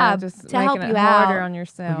 Yeah, just to help you harder out on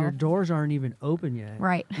yourself. But your doors aren't even open yet.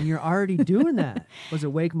 Right. And you're already doing that. Was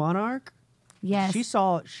it Wake Monarch? Yes. She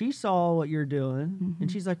saw what you're doing,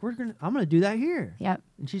 and she's like, I'm gonna do that here. Yep.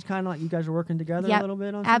 And she's kind of like, you guys are working together a little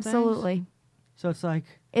bit on some absolutely. Things. So it's like,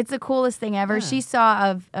 it's the coolest thing ever. Yeah. She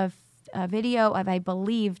saw a video of, I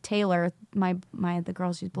believe, Taylor, the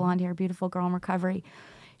girl, she's blonde hair, beautiful girl in recovery.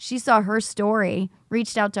 She saw her story,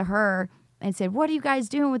 reached out to her, and said, what are you guys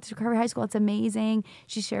doing with Recovery High School? It's amazing.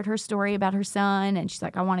 She shared her story about her son, and she's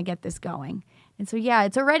like, I want to get this going. And so, yeah,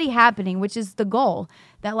 it's already happening, which is the goal.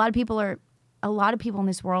 That a lot of people in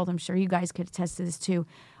this world, I'm sure you guys could attest to this too,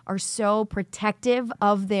 are so protective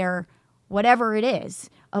of their whatever it is,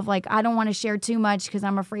 of like, I don't want to share too much because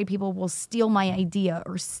I'm afraid people will steal my idea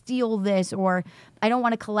or steal this, or I don't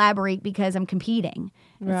want to collaborate because I'm competing.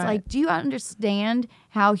 Right. It's like, do you understand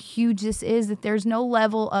how huge this is? That there's no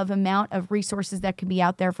level of amount of resources that can be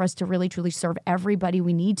out there for us to really, truly serve everybody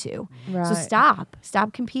we need to. Right. So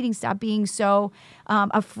stop competing. Stop being so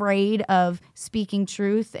afraid of speaking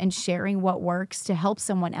truth and sharing what works to help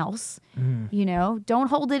someone else. Mm. You know, don't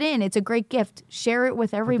hold it in. It's a great gift. Share it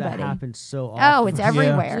with everybody. But that happens so often. Oh, it's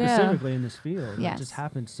everywhere. Yeah. Specifically in this field. Yes. It just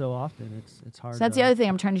happens so often. It's hard. So that's the other thing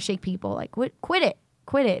I'm trying to shake people. Like, quit it.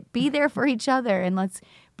 Quit it. Be there for each other, and let's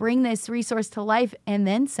bring this resource to life and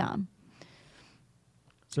then some.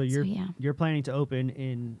 So you're planning to open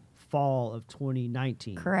in fall of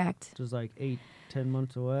 2019. Correct. Which is like 8-10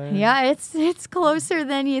 months away. Yeah, it's closer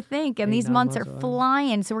than you think, and these months are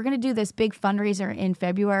flying. So we're going to do this big fundraiser in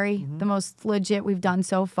February, the most legit we've done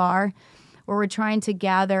so far, where we're trying to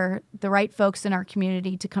gather the right folks in our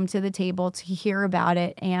community to come to the table to hear about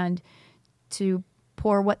it and to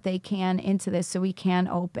pour what they can into this so we can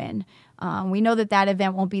open. We know that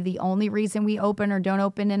event won't be the only reason we open or don't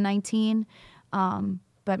open in 19,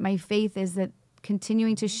 but my faith is that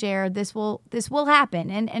continuing to share, this will happen.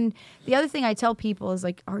 And the other thing I tell people is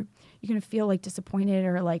like, are you going to feel like disappointed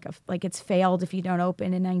or like it's failed if you don't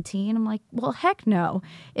open in 19? I'm like, well, heck no.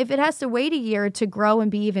 If it has to wait a year to grow and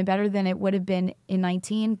be even better than it would have been in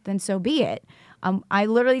 19, then so be it. I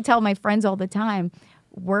literally tell my friends all the time,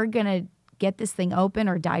 we're going to get this thing open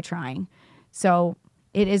or die trying. So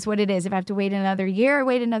it is what it is. If I have to wait another year, I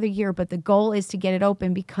wait another year. But the goal is to get it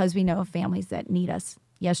open because we know of families that need us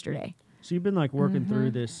yesterday. So you've been like working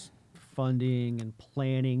through this funding and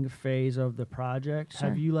planning phase of the project. Sure.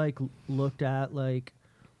 Have you like looked at like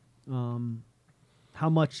how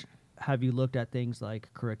much have you looked at things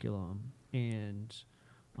like curriculum and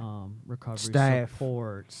recovery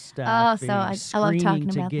support, staffing, so I love talking screening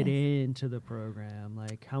to about get this. into the program?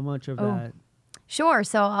 Like how much of that? Sure.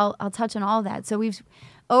 So I'll touch on all of that. So we've,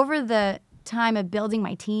 over the time of building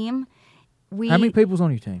my team, How many people's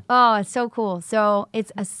on your team? Oh, it's so cool. So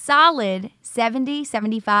it's a solid 70,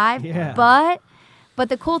 75. Yeah. But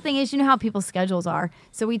the cool thing is, you know how people's schedules are.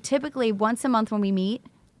 So we typically, once a month when we meet,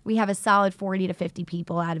 we have a solid 40 to 50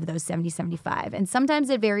 people out of those 70, 75. And sometimes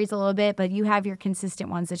it varies a little bit, but you have your consistent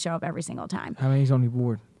ones that show up every single time. How many's on your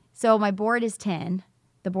board? So my board is 10.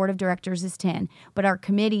 The board of directors is 10, but our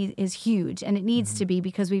committee is huge, and it needs to be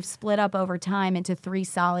because we've split up over time into 3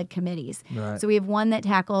 solid committees. Right. So we have one that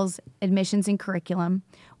tackles admissions and curriculum,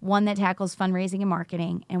 one that tackles fundraising and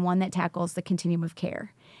marketing, and one that tackles the continuum of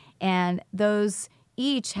care. And those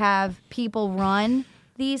each have people run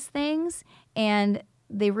these things, and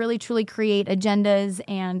they really truly create agendas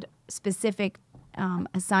and specific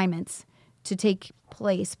assignments to take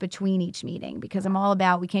place between each meeting, because I'm all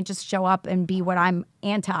about, we can't just show up and be what I'm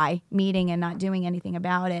anti-meeting and not doing anything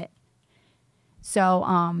about it.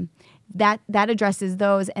 So that addresses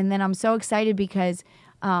those. And then I'm so excited because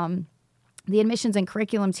the admissions and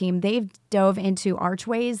curriculum team, they've dove into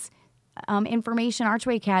Archway's information,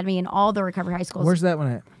 Archway Academy, and all the Recovery High Schools. Where's that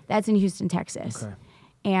one at? That's in Houston, Texas. Okay.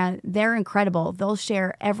 And they're incredible. They'll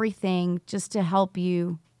share everything just to help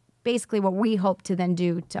you, basically what we hope to then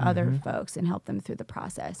do to other folks and help them through the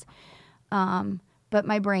process. But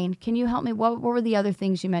my brain, can you help me? What were the other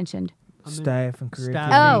things you mentioned? Staff and curriculum.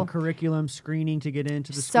 Staffing, Oh. curriculum, screening to get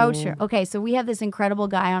into the So school. true. Okay, so we have this incredible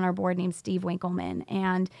guy on our board named Steve Winkleman,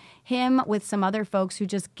 and him with some other folks who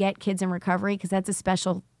just get kids in recovery, because that's a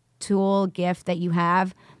special tool, gift that you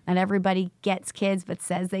have. Not everybody gets kids, but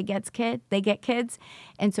says they get kids.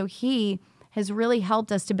 And so he has really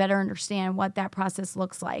helped us to better understand what that process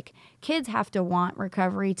looks like. Kids have to want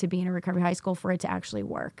recovery to be in a recovery high school for it to actually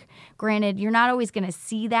work. Granted, you're not always going to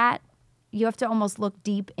see that. You have to almost look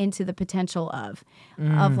deep into the potential of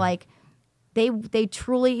like, they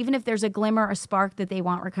truly, even if there's a glimmer, a spark that they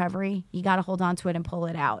want recovery, you got to hold on to it and pull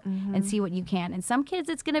it out and see what you can. And some kids,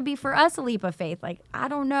 it's going to be for us a leap of faith. Like, I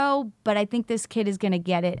don't know, but I think this kid is going to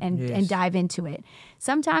get it and dive into it.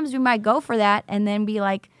 Sometimes we might go for that and then be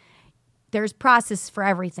like, there's process for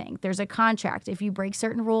everything. There's a contract. If you break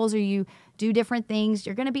certain rules or you do different things,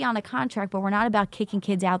 you're going to be on a contract, but we're not about kicking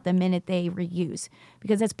kids out the minute they reuse,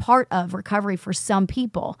 because that's part of recovery for some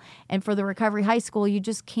people. And for the recovery high school, you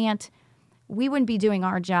just can't, we wouldn't be doing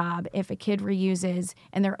our job if a kid reuses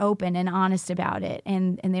and they're open and honest about it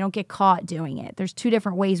and they don't get caught doing it. There's 2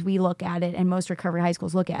 different ways we look at it, and most recovery high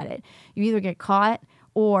schools look at it. You either get caught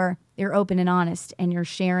or you're open and honest and you're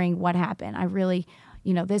sharing what happened. I really,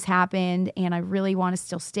 this happened and I really want to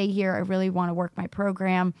still stay here. I really want to work my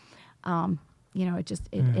program.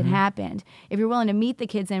 It happened. If you're willing to meet the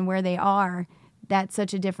kids and where they are, that's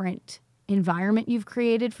such a different environment you've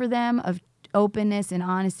created for them of openness and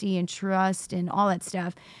honesty and trust and all that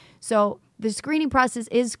stuff. So the screening process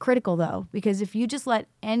is critical, though, because if you just let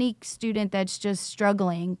any student that's just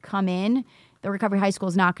struggling come in, the recovery high school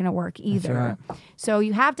is not going to work either. Right. So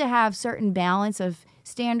you have to have certain balance of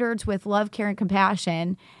standards with love, care, and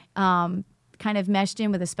compassion, kind of meshed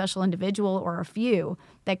in with a special individual or a few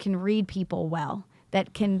that can read people well,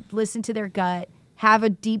 that can listen to their gut, have a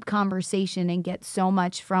deep conversation, and get so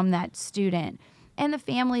much from that student and the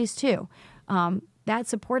families too. That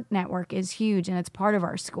support network is huge, and it's part of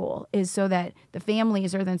our school, is so that the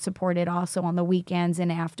families are then supported also on the weekends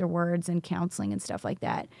and afterwards and counseling and stuff like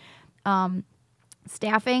that.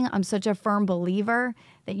 Staffing, I'm such a firm believer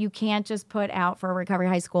that you can't just put out for a recovery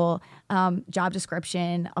high school job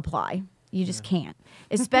description, apply. You just can't,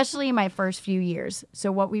 especially in my first few years.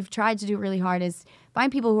 So what we've tried to do really hard is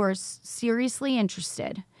find people who are seriously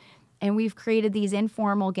interested. And we've created these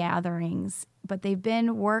informal gatherings, but they've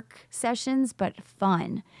been work sessions, but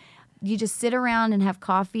fun. You just sit around and have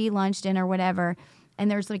coffee, lunch, dinner, whatever. And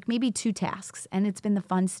there's like maybe 2 tasks. And it's been the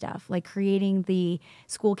fun stuff, like creating the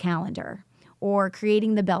school calendar or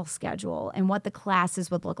creating the bell schedule and what the classes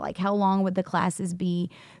would look like. How long would the classes be?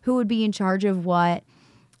 Who would be in charge of what?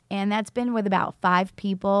 And that's been with about 5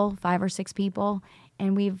 or 6 people.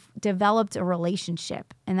 and we've developed a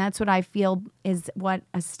relationship. And that's what I feel is what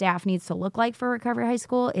a staff needs to look like for Recovery High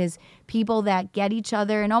School, is people that get each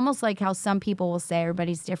other, and almost like how some people will say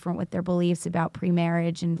everybody's different with their beliefs about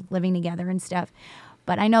pre-marriage and living together and stuff.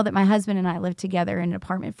 But I know that my husband and I lived together in an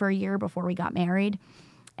apartment for a year before we got married.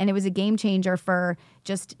 And it was a game changer for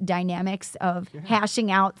just dynamics of hashing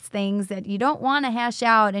out things that you don't want to hash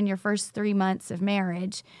out in your first 3 months of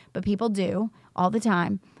marriage, but people do all the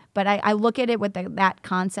time. But I look at it with that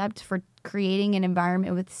concept for creating an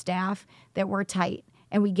environment with staff that we're tight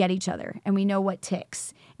and we get each other and we know what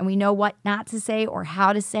ticks and we know what not to say or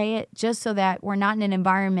how to say it, just so that we're not in an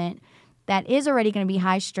environment that is already going to be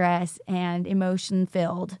high stress and emotion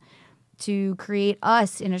filled, to create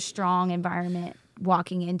us in a strong environment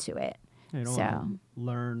walking into it. You don't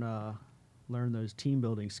learn those team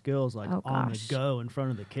building skills like on the go in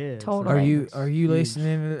front of the kids. Totally. Are you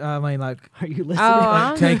listening? I mean, like, Are you listening?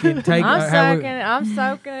 I'm I'm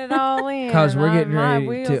soaking it all in. because we're getting My ready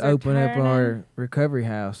wheels to are open up turning. our recovery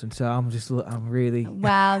house, and so I'm really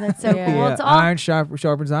Wow, that's so Yeah. cool. yeah, It's all iron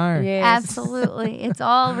sharpens iron. Yes. absolutely. It's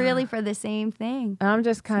all really for the same thing. I'm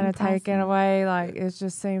just kind of taken impressive. away. Like, it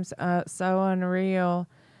just seems so unreal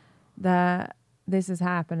that this is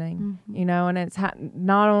happening, you know, and it's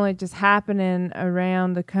not only just happening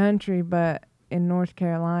around the country, but in North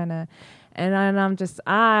Carolina. And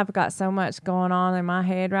I've got so much going on in my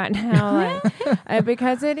head right now, like,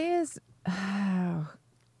 because it is,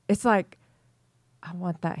 it's like, I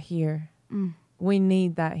want that here. We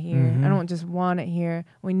need that here. I don't just want it here.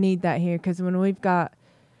 We need that here. Because when we've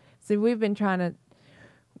been trying to,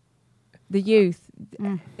 the youth,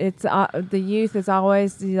 it's the youth is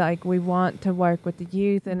always like, we want to work with the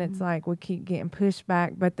youth, and it's like we keep getting pushed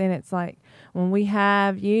back. But then it's like, when we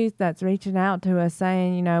have youth that's reaching out to us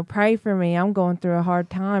saying, you know, pray for me, I'm going through a hard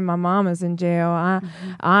time, my mama's in jail,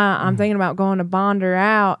 I'm thinking about going to bond her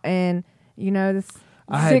out, and you know, this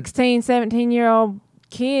 16, 17-year-old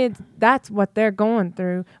kids, that's what they're going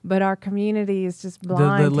through, but our community is just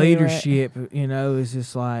blind The to it. leadership, you know, is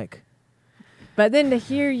just like. But then to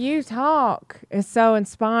hear you talk is so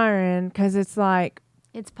inspiring, because it's like,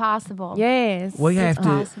 It's possible. yes, We have to,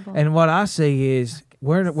 possible. and what I see is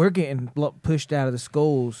we're getting pushed out of the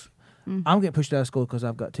schools. I'm getting pushed out of school because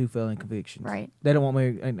I've got 2 felony convictions. Right. They don't want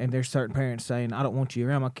me, and there's certain parents saying, I don't want you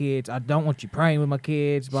around my kids. I don't want you praying with my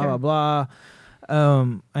kids. Blah Sure. blah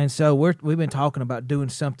blah. And so we've been talking about doing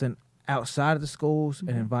something outside of the schools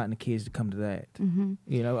and inviting the kids to come to that.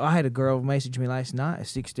 You know, I had a girl message me last night, a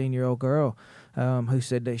 16-year-old girl, who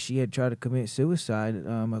said that she had tried to commit suicide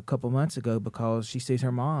a couple months ago because she sees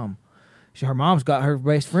her mom. Her mom's got her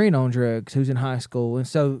best friend on drugs who's in high school. And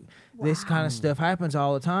so this kind of stuff happens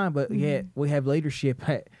all the time, but yet we have leadership.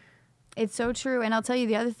 It's so true. And I'll tell you,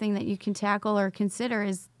 the other thing that you can tackle or consider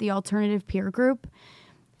is the alternative peer group.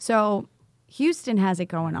 So Houston has it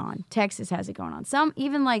going on. Texas has it going on. Some,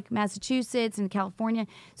 even like Massachusetts and California.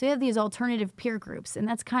 So you have these alternative peer groups. And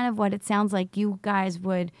that's kind of what it sounds like you guys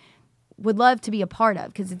would love to be a part of,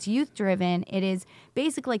 because it's youth driven. It is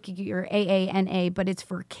basically like your AANA, but it's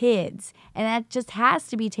for kids. And that just has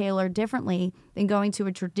to be tailored differently than going to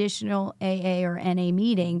a traditional AA or NA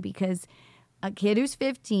meeting, because a kid who's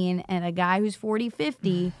 15 and a guy who's 40,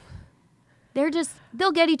 50,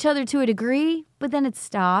 they'll get each other to a degree, but then it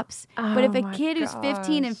stops. But if a my kid who's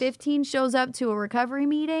 15 and gosh. 15 shows up to a recovery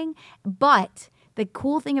meeting, but the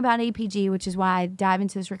cool thing about APG, which is why I dive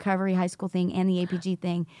into this recovery high school thing and the APG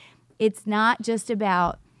thing, it's not just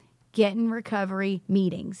about getting recovery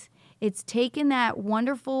meetings. It's taking that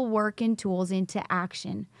wonderful work and tools into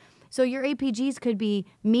action. So your APGs could be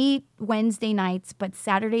meet Wednesday nights, but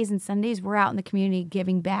Saturdays and Sundays we're out in the community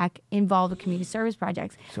giving back, involved with community service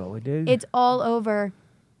projects. That's what we do. It's all over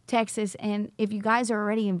Texas, and if you guys are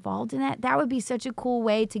already involved in that would be such a cool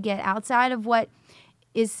way to get outside of what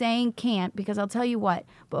is saying can't, because I'll tell you what,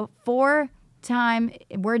 before time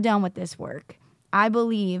we're done with this work, I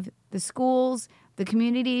believe the schools, the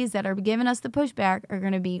communities that are giving us the pushback are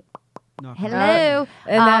going to be, hello,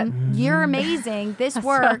 you're amazing. This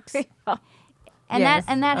works. And Yes,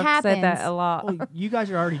 that I've happens. said that a lot. Well, you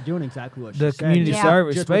guys are already doing exactly what she the said. community Yeah.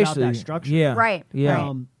 service, Just without especially. that structure. Yeah. Right, Yeah.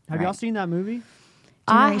 right. Have y'all seen that movie?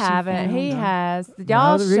 I Generation haven't. He Found. has.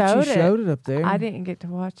 Y'all No, Richie showed it. up there. I didn't get to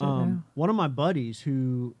watch it. No. One of my buddies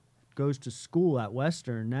who goes to school at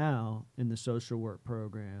Western now in the social work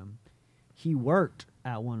program, he worked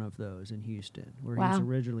at one of those in Houston, where he's Wow.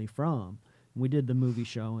 originally from. We did the movie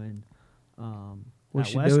showing. We at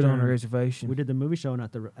should do it on a Western. reservation. We did the movie showing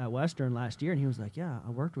at Western last year, and he was like, "Yeah, I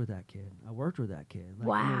worked with that kid. Like, and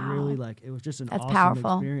Wow. it really, like, it was just an That's awesome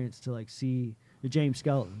powerful. experience to like see James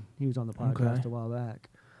Skelton. He was on the podcast Okay. a while back.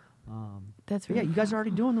 That's Yeah, really you guys are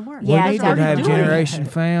already doing the work. Yeah, we You need guys are to already have doing it. Generation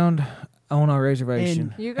Found on our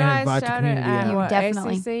reservation. You and guys invite the showed it community at out. what,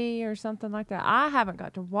 Definitely. ACC or something like that. I haven't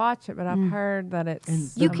got to watch it, but I've heard that it's And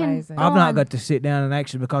You can- amazing. I've Go not on. got to sit down and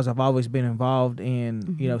actually, because I've always been involved in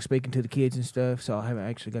Mm-hmm. speaking to the kids and stuff, so I haven't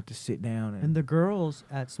actually got to sit down And the girls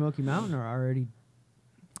at Smoky Mountain are already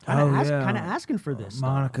kind Oh, of yeah. asking for this.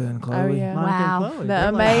 Monica and Chloe. Oh, yeah. Monica Wow. and Chloe. The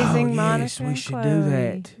They're like, amazing Oh, Monica yes, we and should do Chloe.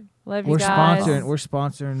 that. Love We're you guys.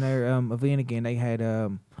 sponsoring their event again. They had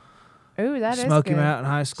Ooh, that is Smoky good. Mountain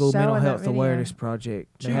High School Mental Showing that Health video. Awareness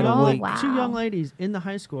Project. They Two had young, a Oh, week. wow. two young ladies in the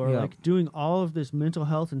high school are Yeah. like doing all of this mental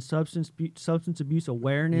health and substance abuse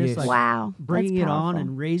awareness, Yes. like wow. bringing That's it on powerful.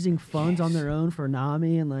 and raising funds on their own for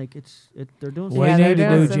NAMI, and like they're doing. We Yeah, need they're to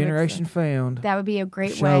doing do some Generation Found That would be a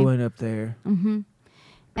great way. showing up there.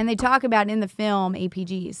 And they talk about in the film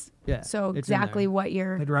APGs. Yeah, So it's in exactly there. what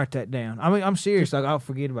you're. I'd write that down. I mean, I'm serious. Like, I'll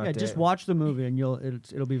forget about Yeah, that. just watch the movie and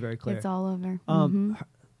it'll be very clear. It's all over.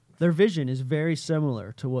 Their vision is very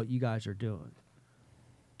similar to what you guys are doing.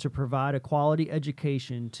 To provide a quality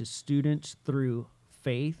education to students through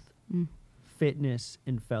faith, fitness,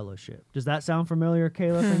 and fellowship. Does that sound familiar,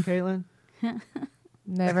 Caleb and Caitlin?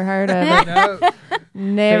 Never heard of it.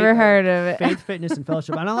 Never heard of it. Faith, fitness, and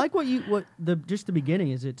fellowship. And I like just the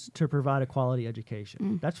beginning is it's to provide a quality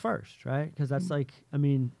education. That's first, right? Because that's like, I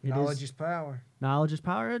mean, Knowledge is power. knowledge is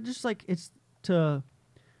power. Just like it's to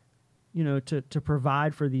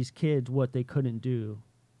provide for these kids what they couldn't do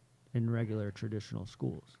in regular traditional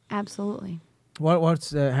schools. Absolutely.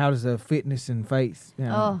 What's how does the fitness and faith?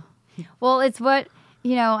 Oh, well, it's what,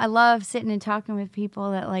 I love sitting and talking with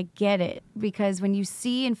people that like get it, because when you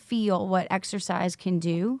see and feel what exercise can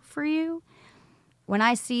do for you, when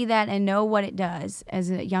I see that and know what it does as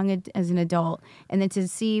an adult, and then to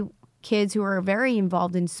see kids who are very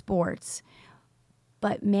involved in sports,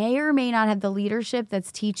 but may or may not have the leadership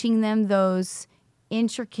that's teaching them those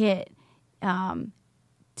intricate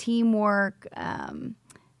teamwork,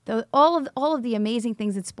 all of the amazing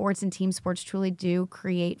things that sports and team sports truly do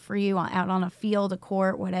create for you out on a field, a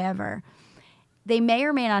court, whatever. They may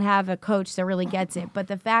or may not have a coach that really gets it, but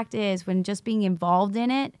the fact is, when just being involved in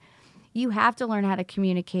it, you have to learn how to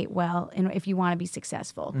communicate well, and if you want to be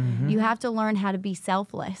successful, you have to learn how to be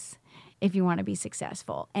selfless if you want to be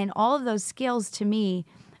successful. And all of those skills, to me,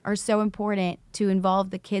 are so important to involve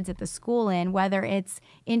the kids at the school in, whether it's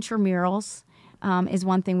intramurals is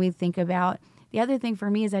one thing we think about. The other thing for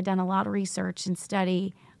me is I've done a lot of research and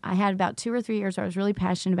study. I had about 2 or 3 years where I was really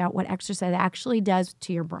passionate about what exercise actually does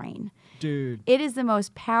to your brain. Dude. It is the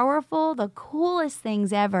most powerful, the coolest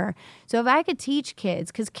things ever. So if I could teach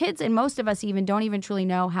kids, because kids and most of us even don't even truly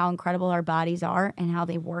know how incredible our bodies are and how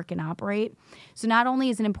they work and operate. So not only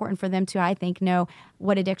is it important for them to, I think, know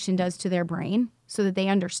what addiction does to their brain so that they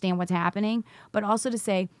understand what's happening, but also to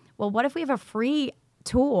say, well, what if we have a free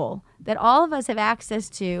tool that all of us have access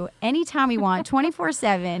to anytime we want,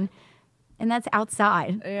 24/7, and that's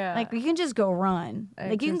outside. Yeah. Like, you can just go run.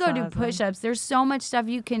 Like, you can go do Exercising. push-ups. There's so much stuff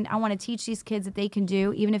I want to teach these kids that they can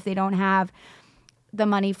do, even if they don't have the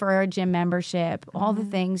money for a gym membership, all the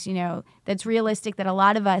things, that's realistic that a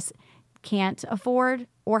lot of us can't afford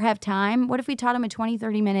or have time. What if we taught them a 20,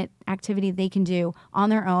 30-minute activity they can do on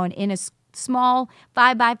their own in a small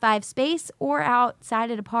 5x5 space or outside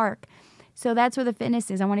at a park? So that's where the fitness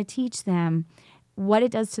is. I want to teach them what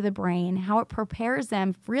it does to the brain, how it prepares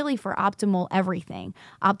them really for optimal everything,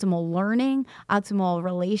 optimal learning, optimal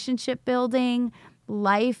relationship building,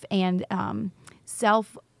 life, and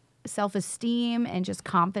self-esteem, and just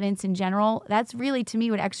confidence in general. That's really, to me,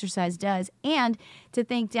 what exercise does. And to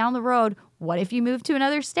think down the road, what if you move to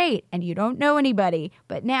another state and you don't know anybody,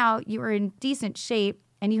 but now you are in decent shape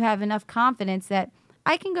and you have enough confidence that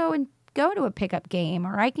I can go to a pickup game,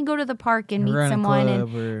 or I can go to the park and meet Run a someone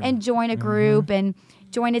club and join a group and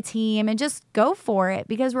join a team and just go for it,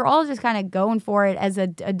 because we're all just kind of going for it as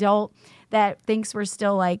an adult that thinks we're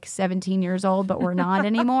still like 17 years old, but we're not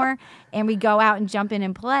anymore. And we go out and jump in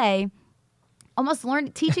and play, almost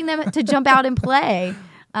teaching them to jump out and play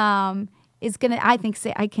is going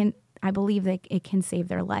to, I believe that it can save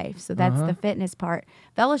their life. So that's the fitness part.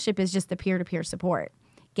 Fellowship is just the peer-to-peer support,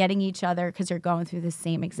 getting each other because you're going through the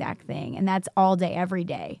same exact thing. And that's all day, every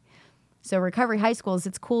day. So Recovery High Schools,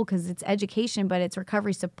 it's cool because it's education, but it's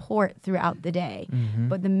recovery support throughout the day.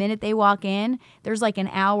 But the minute they walk in, there's like an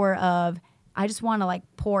hour of, I just want to like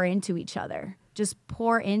pour into each other. Just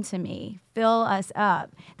pour into me. Fill us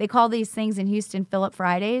up. They call these things in Houston Fill Up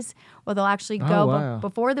Fridays. Well, they'll actually go wow.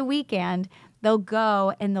 before the weekend. They'll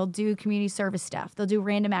go and they'll do community service stuff. They'll do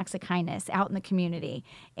random acts of kindness out in the community.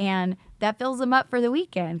 And that fills them up for the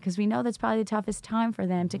weekend, because we know that's probably the toughest time for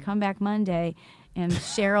them to come back Monday and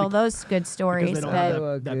share all those good stories. Because they don't But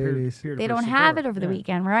have that peer-to-peer they don't have it over the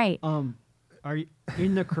weekend, right? Are you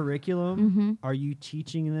in the curriculum? Are you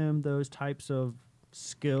teaching them those types of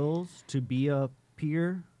skills to be a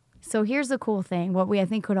peer? So here's the cool thing. What I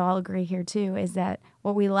think could all agree here too is that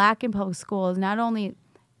what we lack in public school is not only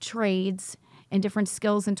trades and different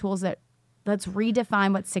skills and tools that let's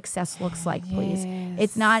redefine what success looks like, please. Yes.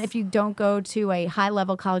 It's not if you don't go to a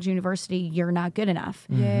high-level college university, you're not good enough.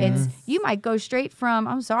 Yes. It's you might go straight from,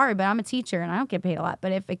 I'm sorry, but I'm a teacher and I don't get paid a lot.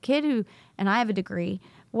 But if a kid and I have a degree,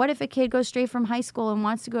 what if a kid goes straight from high school and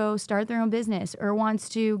wants to go start their own business or wants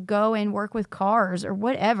to go and work with cars or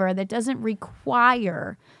whatever that doesn't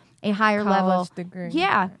require a higher level College degree.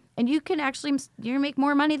 Yeah. And you can actually make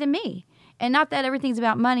more money than me. And not that everything's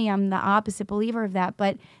about money. I'm the opposite believer of that.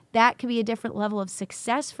 But that could be a different level of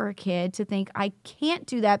success for a kid to think, I can't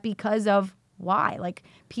do that because of why? Like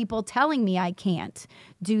people telling me I can't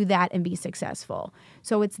do that and be successful.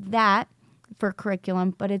 So it's that for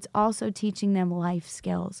curriculum, but it's also teaching them life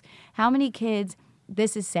skills. How many kids,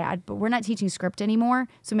 this is sad, but we're not teaching script anymore.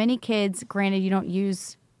 So many kids, granted, you don't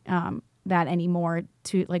use that anymore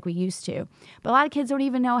to like we used to. But a lot of kids don't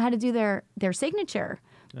even know how to do their signature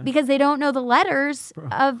because they don't know the letters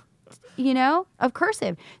of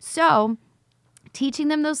cursive. So teaching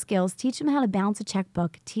them those skills, teaching them how to balance a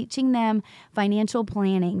checkbook, teaching them financial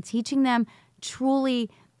planning, teaching them truly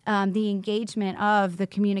the engagement of the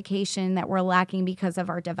communication that we're lacking because of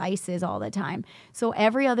our devices all the time. So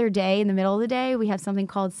every other day in the middle of the day, we have something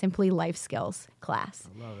called Simply Life Skills class.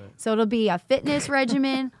 I love it. So it'll be a fitness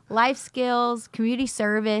regimen, life skills, community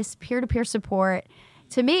service, peer-to-peer support.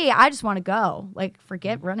 To me, I just want to go. Like,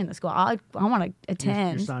 forget running the school. I want to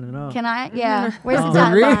attend. You're signing up. Can I? Yeah. Where's the For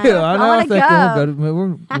timeline? real, I know. want I to think go.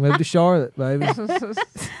 we'll move to Charlotte, baby.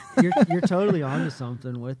 You're totally onto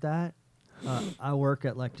something with that. I work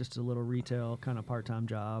at like just a little retail kind of part-time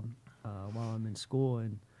job while I'm in school,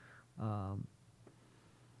 and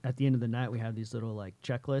at the end of the night we have these little like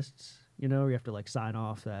checklists. You know, you have to like sign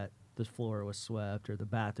off that the floor was swept or the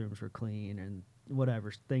bathrooms were clean and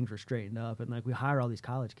whatever things were straightened up. And like we hire all these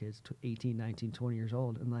college kids, 18, 19, 20 years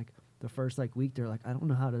old, and like the first like week they're like, I don't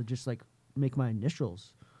know how to just like make my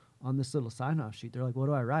initials on this little sign-off sheet. They're like, what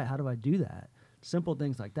do I write? How do I do that? Simple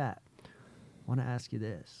things like that. I want to ask you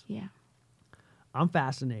this. Yeah. I'm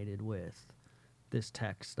fascinated with this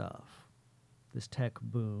tech stuff, this tech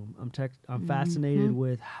boom. I'm fascinated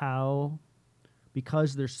with how,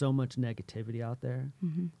 because there's so much negativity out there,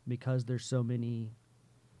 because there's so many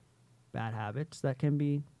bad habits that can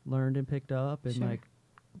be learned and picked up, and like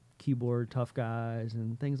keyboard tough guys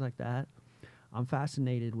and things like that. I'm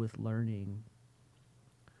fascinated with learning,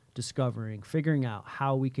 discovering, figuring out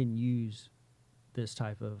how we can use this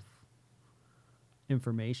type of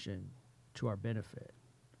information to our benefit,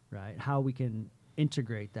 right? How we can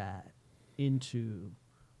integrate that into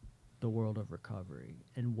the world of recovery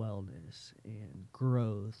and wellness and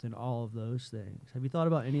growth and all of those things. Have you thought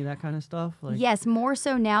about any of that kind of stuff? Like, yes, more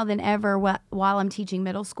so now than ever while I'm teaching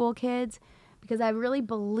middle school kids, because I really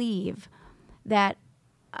believe that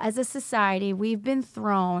as a society, we've been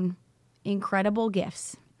thrown incredible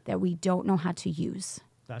gifts that we don't know how to use.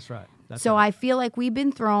 That's right. So I feel like we've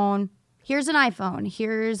been thrown, here's an iPhone,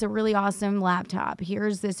 here's a really awesome laptop,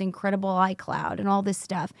 here's this incredible iCloud and all this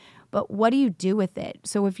stuff. But what do you do with it?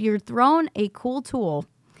 So if you're thrown a cool tool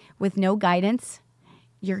with no guidance,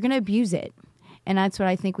 you're going to abuse it. And that's what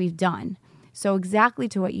I think we've done. So exactly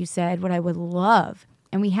to what you said, what I would love,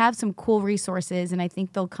 and we have some cool resources, and I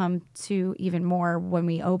think they'll come to even more when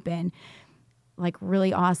we open, like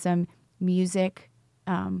really awesome music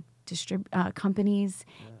companies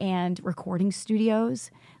and recording studios.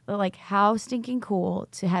 Like, how stinking cool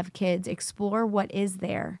to have kids explore what is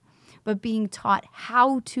there, but being taught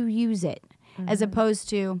how to use it, as opposed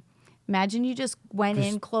to, imagine you just went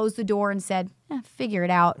in, closed the door, and said, figure it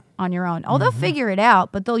out on your own. Oh, they'll figure it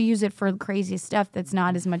out, but they'll use it for the craziest stuff that's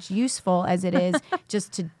not as much useful as it is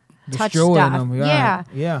just to touch Destroying stuff. them, right.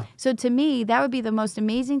 Yeah. So to me, that would be the most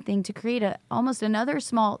amazing thing, to create almost another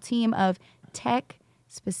small team of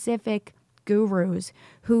tech-specific gurus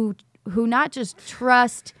who not just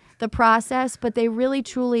trust the process, but they really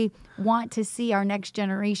truly want to see our next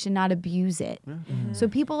generation not abuse it. So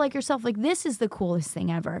people like yourself, like, this is the coolest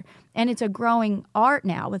thing ever. And it's a growing art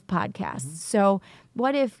now with podcasts. So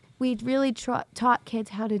what if we really taught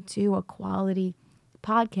kids how to do a quality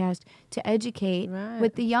podcast to educate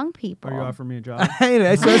with the young people? Are you offering me a job? Hey,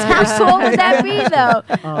 that's How cool would that be,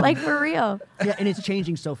 though? Like, for real. Yeah, and it's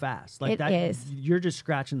changing so fast. Like, It that is. You're just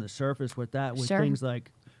scratching the surface with that, with Sure. things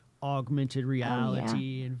like augmented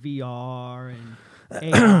reality and VR and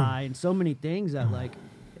AI and so many things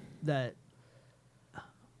that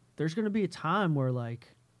there's going to be a time where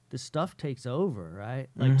like this stuff takes over, right?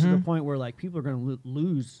 Like to the point where like people are going to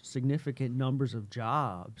lose significant numbers of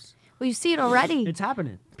jobs. Well, you see it already. It's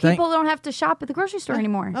happening. People don't have to shop at the grocery store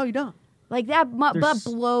anymore. No, you don't. Like that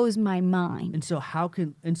blows my mind. And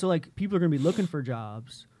so like people are going to be looking for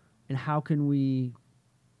jobs, and how can we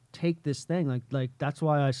take this thing like that's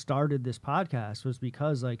why I started this podcast, was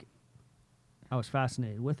because like I was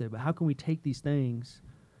fascinated with it. But how can we take these things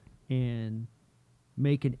and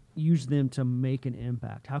use them to make an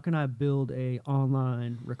impact? How can I build a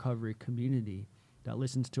online recovery community that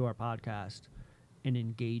listens to our podcast and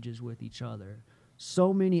engages with each other?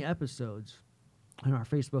 So many episodes on our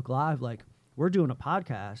Facebook Live, like we're doing a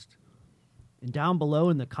podcast, and down below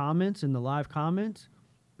in the comments, in the live comments,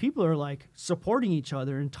 people are like supporting each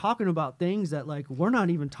other and talking about things that like we're not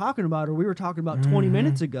even talking about, or we were talking about 20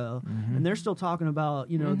 minutes ago, and they're still talking about,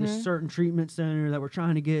 you know, this certain treatment center that we're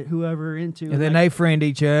trying to get whoever into. And then they friend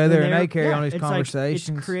each other, and they carry on these it's conversations.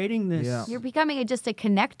 Like, it's creating this. Yeah. You're becoming just a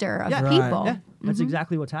connector of Yeah. people. Yeah, that's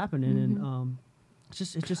exactly what's happening, and it's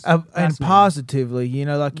just and fascinating. positively, you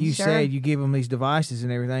know, like you Sure. said, you give them these devices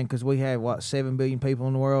and everything, because we have 7 billion people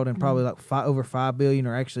in the world, and probably like over 5 billion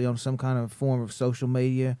are actually on some kind of form of social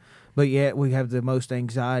media. But yet we have the most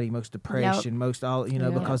anxiety, most depression, most all, you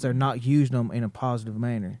know, Yep. because they're not using them in a positive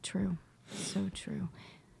manner. True. So true.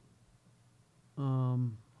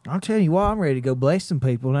 I'm telling you what, I'm ready to go bless some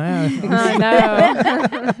people now. I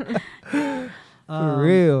know. For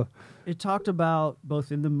real. It talked about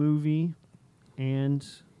both in the movie and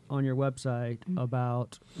on your website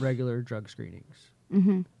about regular drug screenings.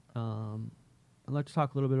 Mm-hmm. I'd like to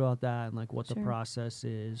talk a little bit about that and like what the Sure. process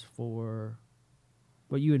is for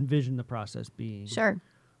what you envision the process being. Sure.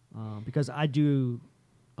 Because I do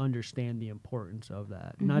understand the importance of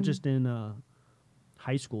that, not just in a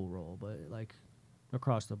high school role, but like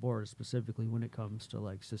across the board, specifically when it comes to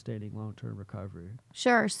like sustaining long-term recovery.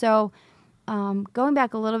 Sure. So, going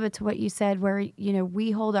back a little bit to what you said, where, you know,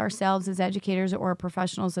 we hold ourselves as educators or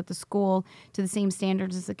professionals at the school to the same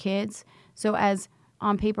standards as the kids. So as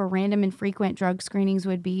on paper, random and frequent drug screenings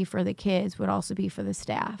would be for the kids, would also be for the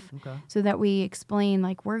staff. Okay. So that we explain,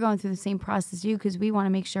 like, we're going through the same process as you, because we want to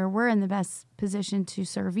make sure we're in the best position to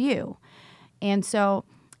serve you. And so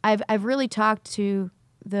I've really talked to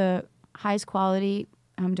the highest quality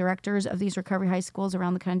directors of these recovery high schools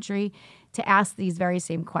around the country to ask these very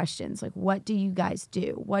same questions. Like, what do you guys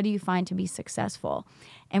do? What do you find to be successful?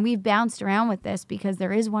 And we've bounced around with this because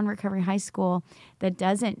there is one recovery high school that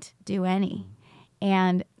doesn't do any.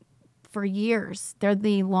 And for years, they're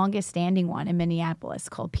the longest standing one in Minneapolis,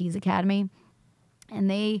 called Pease Academy. And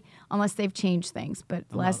they, unless they've changed things, but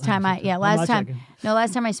last time I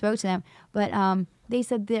spoke to them, but they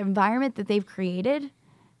said the environment that they've created,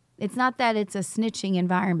 it's not that it's a snitching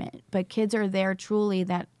environment, but kids are there truly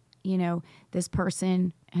that, you know, this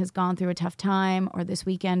person has gone through a tough time, or this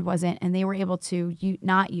weekend wasn't, and they were able to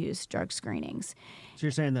not use drug screenings. So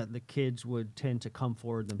you're saying that the kids would tend to come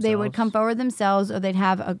forward themselves? They would come forward themselves, or they'd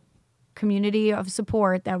have a community of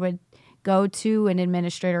support that would go to an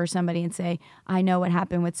administrator or somebody and say, I know what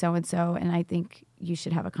happened with so-and-so, and I think you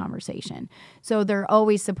should have a conversation. So they're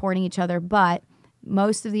always supporting each other, but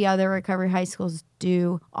most of the other recovery high schools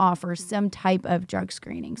do offer some type of drug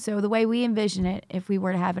screening. So the way we envision it, if we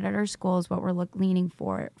were to have it at our schools, what we're leaning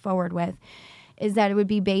forward with, is that it would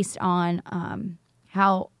be based on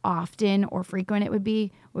how often or frequent it would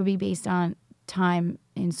be based on time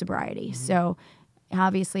in sobriety. Mm-hmm. So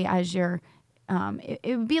obviously, as you're,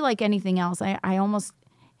 it would be like anything else. I almost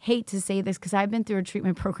hate to say this because I've been through a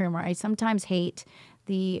treatment program where I sometimes hate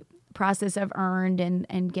the process of earned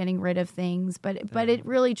and getting rid of things, but it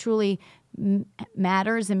really truly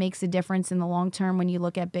matters and makes a difference in the long term when you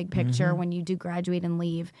look at big picture, when you do graduate and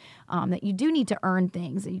leave, that you do need to earn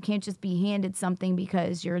things, that you can't just be handed something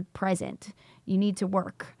because you're present. You need to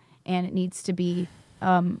work, and it needs to be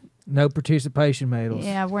no participation medals.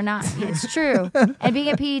 Yeah, we're not. It's true. And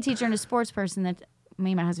being a PE teacher and a sports person, that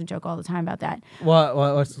me and my husband joke all the time about that.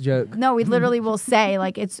 What's the joke? No, we literally will say,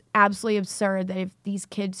 like, it's absolutely absurd that if these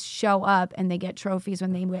kids show up and they get trophies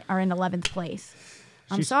when they are in 11th place.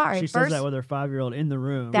 I'm sorry. She says that with her 5-year-old in the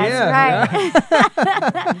room. That's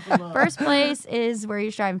right. First place is where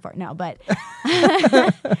you're striving for. No, but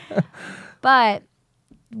but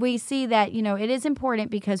we see that, you know, it is important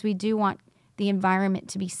because we do want the environment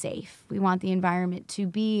to be safe. We want the environment to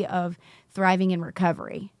be of thriving in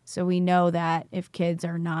recovery. So we know that if kids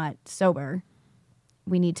are not sober,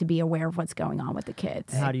 we need to be aware of what's going on with the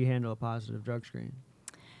kids. And how do you handle a positive drug screen?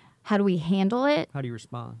 How do we handle it? How do you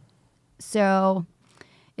respond? So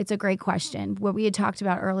it's a great question. What we had talked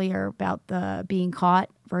about earlier about the being caught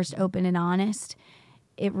versus open and honest,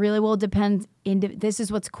 it really will depend. This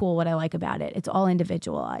is what's cool, what I like about it. It's all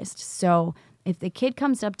individualized. So if the kid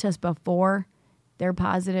comes up to us before their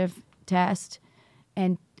positive test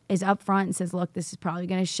and is upfront and says, look, this is probably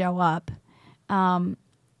going to show up,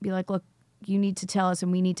 be like, look, you need to tell us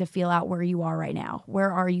and we need to feel out where you are right now.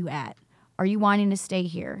 Where are you at? Are you wanting to stay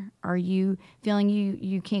here? Are you feeling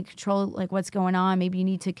you can't control like what's going on? Maybe you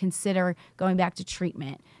need to consider going back to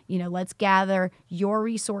treatment. Let's gather your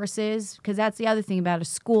resources, because that's the other thing about a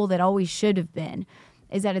school that always should have been,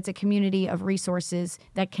 is that it's a community of resources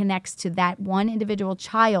that connects to that one individual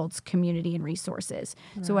child's community and resources.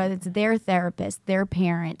 Right. So whether it's their therapist, their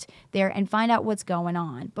parent, and find out what's going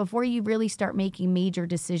on before you really start making major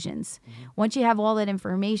decisions. Mm-hmm. Once you have all that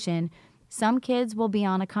information, some kids will be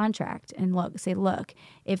on a contract and look,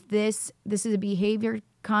 if this is a behavior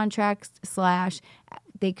contract /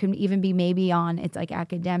 they could even be maybe on, it's like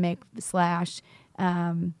academic / a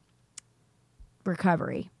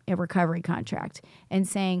recovery contract, and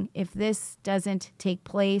saying if this doesn't take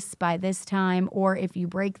place by this time, or if you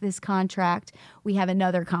break this contract, we have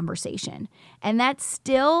another conversation. And that's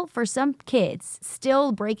still, for some kids,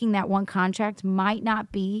 still breaking that one contract might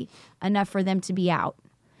not be enough for them to be out.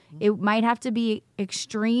 It might have to be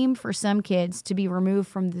extreme for some kids to be removed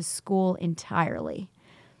from the school entirely.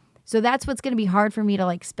 So that's what's going to be hard for me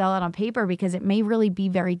to spell out on paper, because it may really be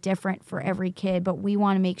very different for every kid. But we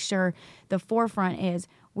want to make sure the forefront is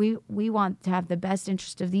we want to have the best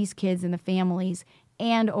interest of these kids and the families,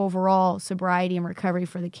 and overall sobriety and recovery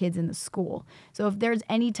for the kids in the school. So if there's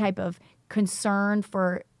any type of concern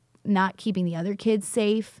for not keeping the other kids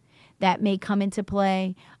safe, that may come into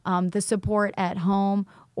play. The support at home,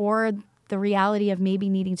 or the reality of maybe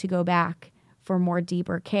needing to go back for more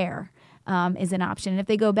deeper care is an option. And if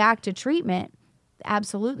they go back to treatment,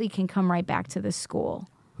 absolutely can come right back to the school.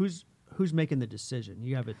 Who's making the decision?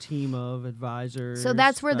 You have a team of advisors. So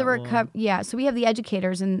that's where so we have the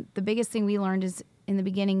educators, and the biggest thing we learned is in the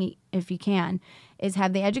beginning, if you can, is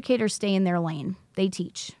have the educators stay in their lane. They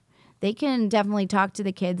teach. They can definitely talk to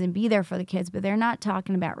the kids and be there for the kids, but they're not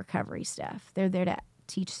talking about recovery stuff. They're there to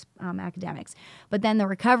teach academics. But then the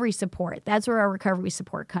recovery support, that's where our recovery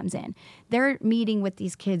support comes in. They're meeting with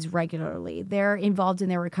these kids regularly. They're involved in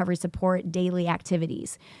their recovery support daily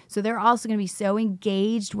activities. So they're also going to be so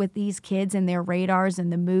engaged with these kids and their radars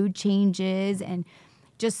and the mood changes, and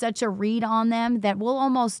just such a read on them that we'll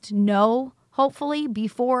almost know, hopefully,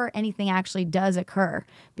 before anything actually does occur,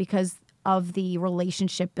 because of the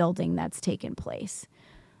relationship building that's taken place.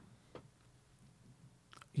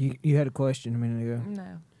 You had a question a minute ago?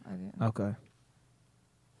 No, I didn't. Okay.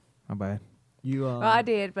 My bad. Well, I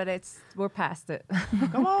did, but we're past it.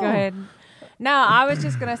 Come on. Go ahead. No, I was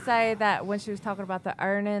just going to say that when she was talking about the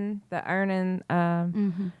earning,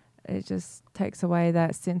 it just takes away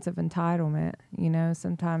that sense of entitlement.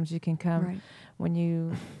 Sometimes you can come when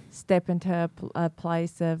you step into a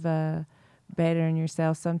place of bettering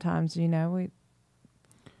yourself. Sometimes,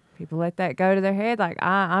 people let that go to their head, like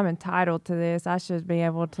I'm entitled to this. I should be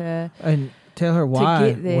able to. And tell her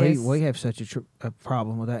why we have such a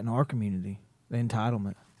problem with that in our community. The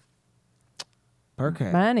entitlement, per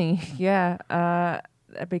cap, money, yeah,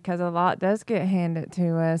 because a lot does get handed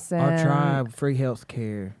to us. Our tribe, free health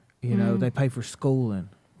care. They pay for schooling.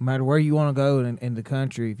 No matter where you want to go in the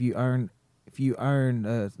country, if you earn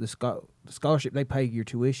the scholarship, they pay your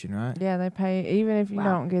tuition, right? Yeah, they pay even if you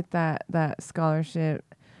don't get that scholarship.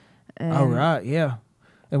 Oh, right, yeah.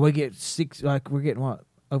 And we get we're getting what,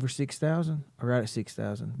 over $6,000, or right at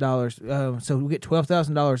 $6,000. So we get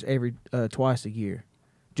 $12,000 every twice a year,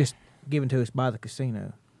 just given to us by the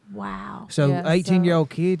casino. Wow. So 18-year-old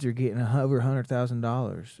kids are getting over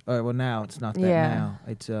 $100,000. Well, now it's not that now.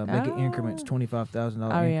 It's they get increments, $25,000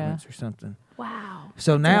 increments or something. Wow.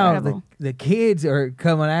 So that's now the kids are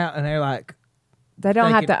coming out and they're like, they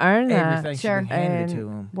don't have to earn that. Everything should be handed to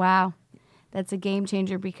them. Wow. That's a game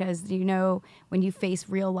changer, because when you face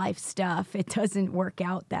real life stuff, it doesn't work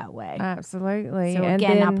out that way. Absolutely. So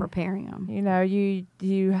again, not preparing them. You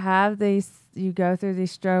have you go through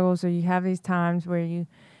these struggles, or you have these times where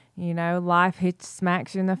life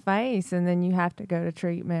smacks you in the face, and then you have to go to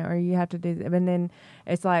treatment, or you have to do that. And then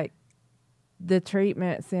it's like the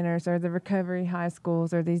treatment centers or the recovery high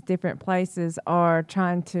schools or these different places are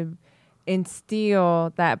trying to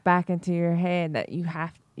instill that back into your head that you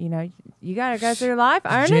have you got to go through life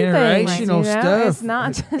earning generational things. Stuff. It's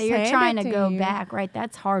not just you're trying to go back, right?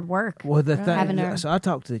 That's hard work. Well, the thing, so I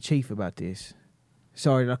talked to the chief about this.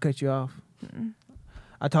 Sorry, did I cut you off? Mm-mm.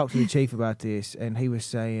 I talked to the chief about this, and he was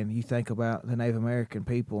saying, you think about the Native American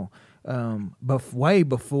people, way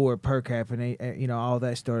before per cap and all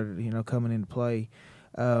that started, coming into play.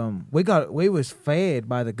 we was fed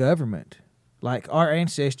by the government. Like our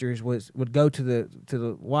ancestors would go to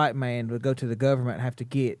the white man, would go to the government, and have to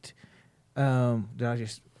get. Did I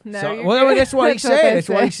just? No, Well, that's what he said. That's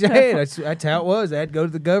what he said. said. That's how it was. They had to go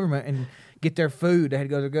to the government and get their food. They had to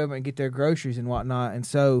go to the government and get their groceries and whatnot. And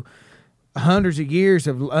so, hundreds of years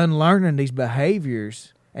of unlearning these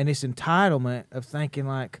behaviors and this entitlement of thinking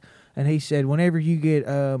like. And he said, whenever you get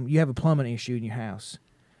you have a plumbing issue in your house,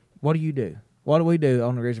 what do? What do we do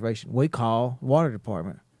on the reservation? We call the water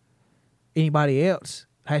department. Anybody else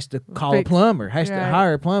has to call a plumber, has to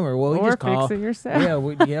hire a plumber. Well, we or just call. fix it yourself.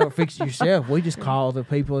 Yeah, or fix it yourself. We just call the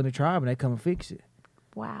people in the tribe and they come and fix it.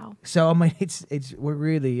 Wow. So I mean, it's we're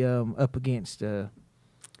really up against. You're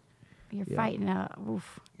fighting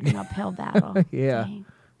an uphill battle. Yeah, Dang.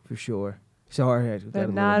 for sure. Sorry,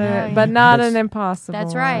 But not an impossible.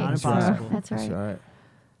 That's right. Not impossible. That's right. That's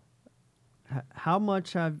right. How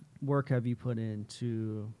much work have you put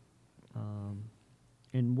into,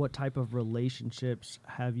 and what type of relationships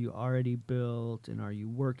have you already built, and are you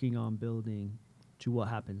working on building to what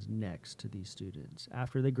happens next to these students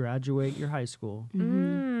after they graduate your high school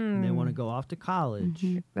and they want to go off to college?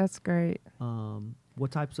 That's great.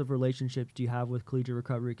 What types of relationships do you have with collegiate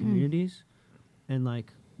recovery communities, and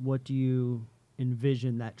like what do you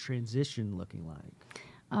envision that transition looking like?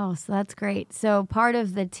 Oh, so that's great. So part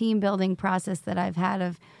of the team building process that I've had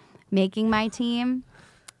of making my team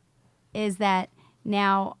is that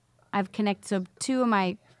now I've connected. So two of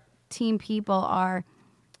my team people are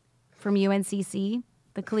from UNCC,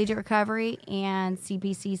 the Collegiate Recovery, and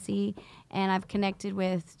CPCC, and I've connected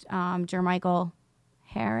with Jermichael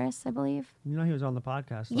Harris, I believe. You know, he was on the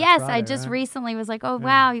podcast. Yes, Friday, I just right? recently was like, oh,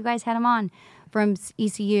 wow, you guys had him on from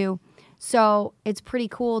ECU. So it's pretty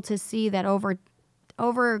cool to see that over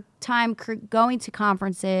time going to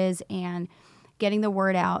conferences and getting the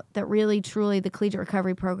word out that really, truly the collegiate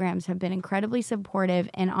recovery programs have been incredibly supportive.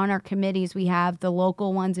 And on our committees, we have the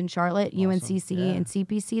local ones in Charlotte, UNCC and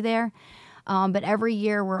CPC there. But every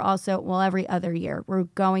year we're also, every other year, we're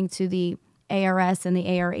going to the ARS and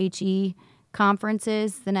the ARHE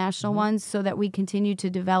conferences, the national ones, so that we continue to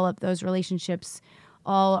develop those relationships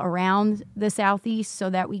all around the Southeast so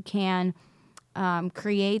that we can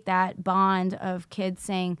create that bond of kids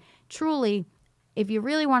saying, truly, if you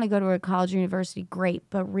really want to go to a college or university, great,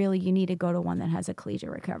 but really you need to go to one that has a collegiate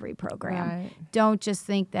recovery program. Right. Don't just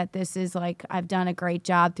think that this is like, I've done a great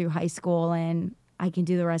job through high school and I can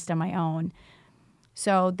do the rest on my own.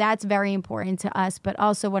 So that's very important to us. But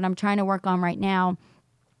also what I'm trying to work on right now,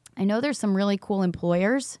 I know there's some really cool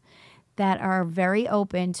employers that are very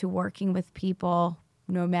open to working with people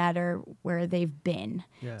no matter where they've been.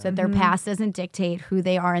 Yeah. So that their past doesn't dictate who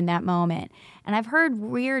they are in that moment. And I've heard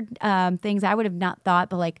weird things I would have not thought,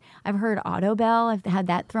 but like I've heard Autobell, I've had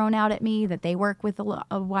that thrown out at me, that they work with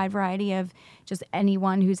a wide variety of just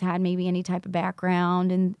anyone who's had maybe any type of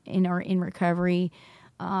background in recovery.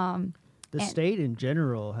 The state in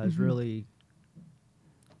general has really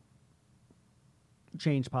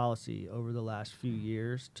changed policy over the last few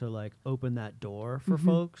years to like open that door for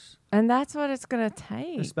folks, And that's what it's going to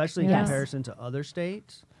take. especially in Yes. comparison to other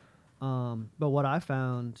states. But what I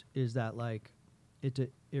found is that like it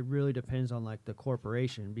really depends on like the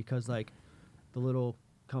corporation, because like the little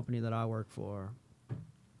company that I work for,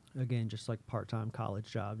 again, just like part-time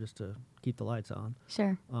college job just to keep the lights on.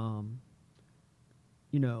 Sure.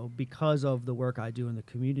 You know, because of the work I do in the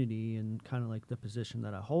community and kind of like the position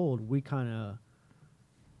that I hold, we kind of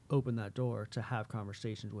open that door to have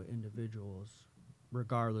conversations with individuals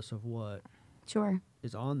regardless of what Sure.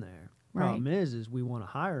 is on there. Right. Problem is we want to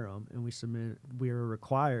hire them, and we are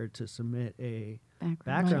required to submit a background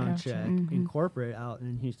Background check in corporate out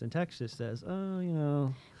in Houston, Texas, says, oh, you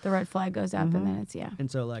know, The red flag goes up and then it's,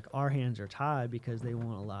 and so like our hands are tied because they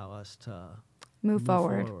won't allow us to move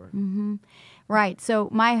forward. Right. So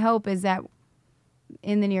my hope is that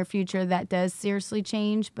in the near future that does seriously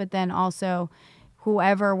change, but then also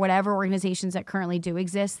whatever organizations that currently do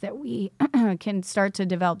exist, that we can start to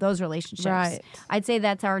develop those relationships. Right. I'd say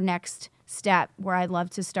that's our next step where I'd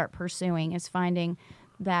love to start pursuing, is finding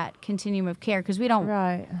that continuum of care, because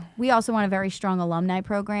we also want a very strong alumni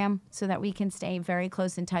program so that we can stay very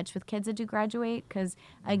close in touch with kids that do graduate, because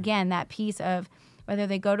again, that piece of whether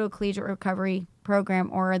they go to a collegiate recovery program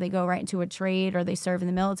or they go right into a trade or they serve in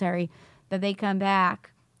the military, that they come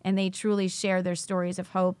back and they truly share their stories of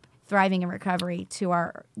hope, thriving in recovery to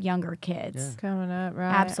our younger kids. Coming up,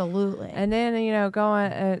 right? Absolutely. And then,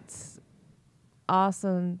 it's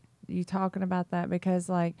awesome you talking about that, because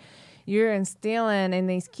like you're instilling in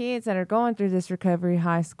these kids that are going through this recovery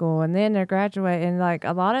high school, and then they're graduating. Like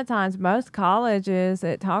a lot of times, most colleges,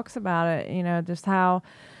 it talks about it, you know, just how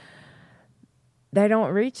they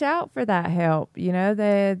don't reach out for that help. You know,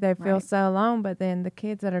 they feel Right. so alone. But then the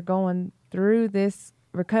kids that are going through this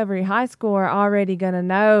recovery high school are already going to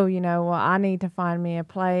know, you know, well, I need to find me a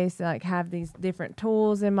place, like have these different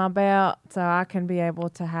tools in my belt so I can be able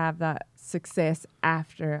to have that success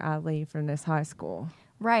after I leave from this high school.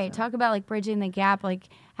 Right. Talk about like bridging the gap, like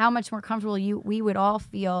how much more comfortable we would all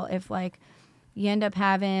feel if like you end up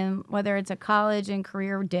having, whether it's a college and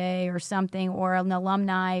career day or something, or an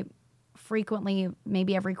alumni frequently,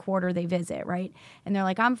 maybe every quarter they visit, right? And they're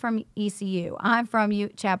like, I'm from ECU, I'm from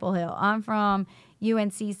Chapel Hill, I'm from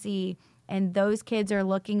UNCC. And those kids are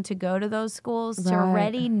looking to go to those schools to Right.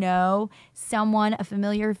 already know someone, a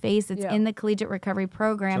familiar face that's Yeah. in the collegiate recovery To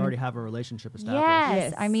program. already have a relationship established.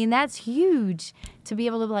 Yes. Yes. I mean, that's huge to be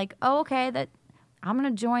able to be like, oh, okay, that I'm going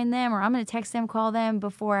to join them, or I'm going to text them, call them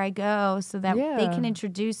before I go so that they Yeah. can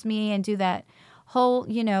introduce me and do that whole,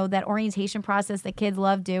 you know, that orientation process that kids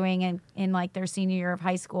love doing in like their senior year of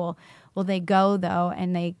high school. Well, they go though,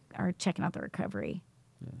 and they are checking out the recovery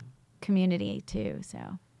community too.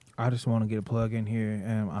 So I just want to get a plug in here.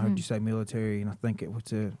 I heard you say military, and I think it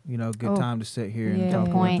was a good time to sit here and Yeah. talk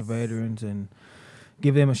Good about the point. veterans and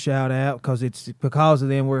give them a shout out, because it's because of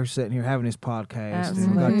them we're sitting here having this podcast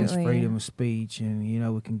and we got this Absolutely. freedom of speech, and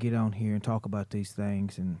we can get on here and talk about these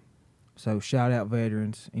things. And so shout out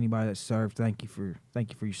veterans, anybody that served. Thank you for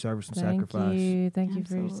your service and sacrifice. Thank you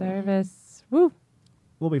for your Absolutely. service. Woo!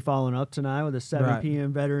 We'll be following up tonight with a 7 Right.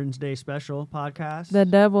 p.m. Veterans Day special podcast. The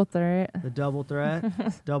double threat. The double threat.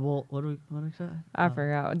 What do we say? I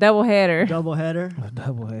forgot. Double header. Double header. A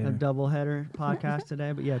double A header. double header podcast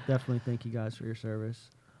today. But yeah, definitely thank you guys for your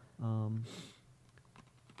service.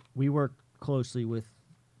 We work closely with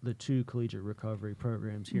the 2 collegiate recovery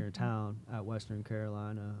programs here in town at Western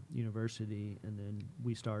Carolina University, and then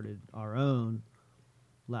we started our own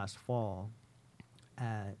last fall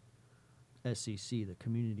at SCC, the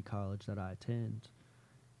community college that I attend,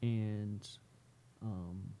 and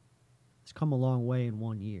it's come a long way in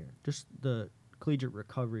 1 year. Just the collegiate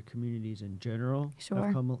recovery communities in general Sure.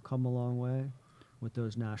 have come a long way with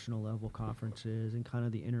those national level conferences and kind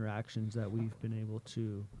of the interactions that we've been able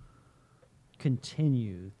to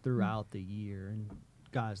continue throughout the year, and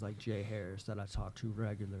guys like Jay Harris that I talk to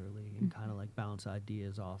regularly and kind of like bounce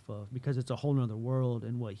ideas off of, because it's a whole nother world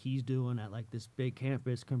in what he's doing at like this big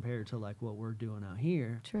campus compared to like what we're doing out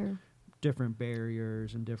here. true. Different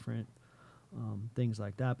barriers and different things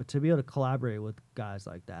like that. But to be able to collaborate with guys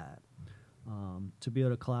like that, to be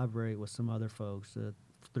able to collaborate with some other folks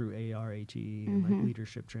through ARHE and like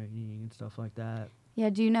leadership training and stuff like that. Yeah,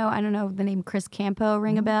 do you know, I don't know, the name Chris Campo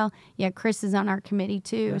ring a bell? Yeah, Chris is on our committee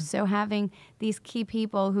too. Yeah. So having these key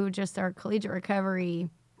people who just are collegiate recovery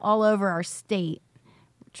all over our state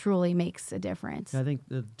truly makes a difference. And I think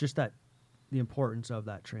the importance of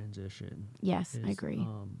that transition. Yes, I is, agree.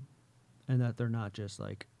 And that they're not just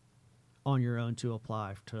like on your own to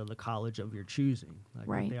apply to the college of your choosing. Like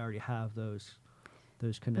Right. they already have those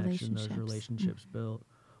connections, those Relationships. relationships built.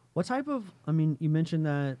 What type of, I mean, you mentioned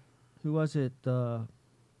that, who was it?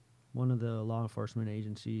 One of the law enforcement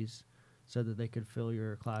agencies said that they could fill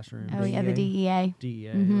your classroom. Oh, yeah, the DEA.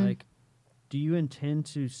 DEA. Mhm. Like, do you intend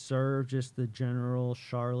to serve just the general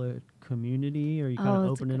Charlotte community, or are you kind Oh, of that's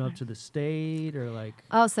a open it good up one. to the state, or like?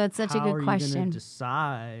 Oh, so it's such a how good are you gonna question.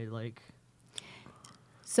 decide, like,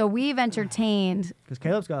 So we've entertained, because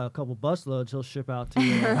Caleb's got a couple bus loads he'll ship out to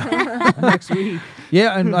you next week.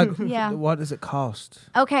 Yeah, and like, Yeah. what does it cost?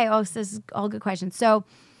 okay, so this is all good questions. So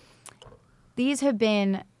these have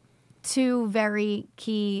been 2 very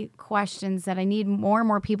key questions that I need more and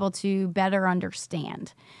more people to better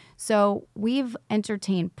understand. So we've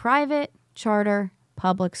entertained private, charter,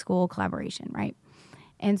 public school collaboration, right?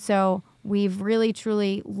 And so we've really,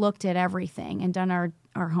 truly looked at everything and done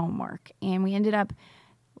our homework. And we ended up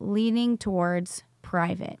leaning towards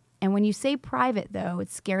private. And when you say private, though, it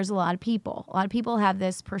scares a lot of people. A lot of people have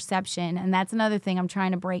this perception, and that's another thing I'm trying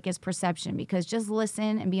to break is perception, because just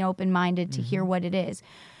listen and be open-minded to hear what it is.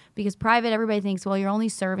 Because private, everybody thinks, well, you're only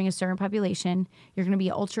serving a certain population. You're going to be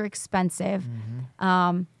ultra expensive.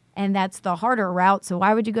 And that's the harder route, so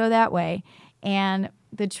why would you go that way? And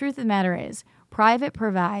the truth of the matter is, private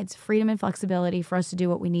provides freedom and flexibility for us to do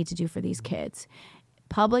what we need to do for these kids.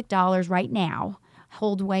 Public dollars right now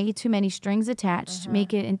hold way too many strings attached,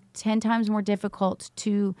 make it 10 times more difficult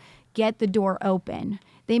to get the door open.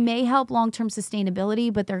 They may help long-term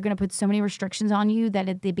sustainability, but they're going to put so many restrictions on you that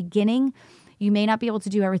at the beginning, you may not be able to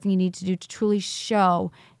do everything you need to do to truly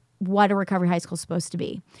show what a recovery high school is supposed to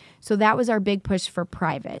be. So that was our big push for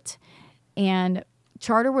private. And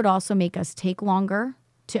charter would also make us take longer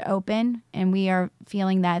to open, and we are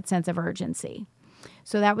feeling that sense of urgency.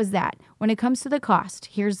 So that was that. When it comes to the cost,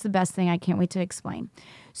 here's the best thing I can't wait to explain.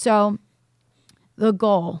 So the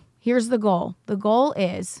goal, here's the goal. The goal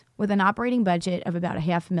is, with an operating budget of about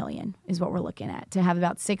 $500,000 is what we're looking at, to have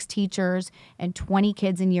about 6 teachers and 20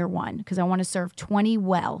 kids in year 1, because I want to serve 20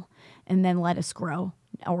 well and then let us grow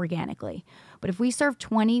organically. But if we serve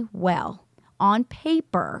 20 well, on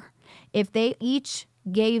paper, if they each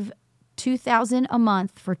gave $2,000 a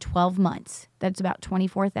month for 12 months, that's about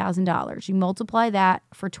 $24,000. You multiply that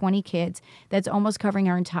for 20 kids, that's almost covering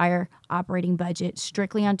our entire operating budget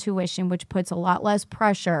strictly on tuition, which puts a lot less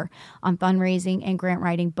pressure on fundraising and grant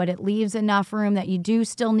writing, but it leaves enough room that you do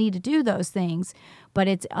still need to do those things, but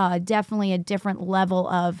it's definitely a different level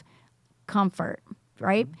of comfort,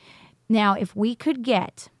 right? Now, if we could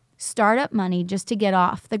get startup money just to get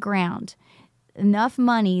off the ground, enough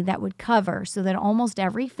money that would cover so that almost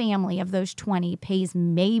every family of those 20 pays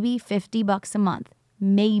maybe $50 a month,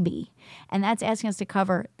 maybe. And that's asking us to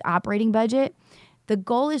cover the operating budget. The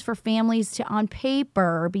goal is for families to, on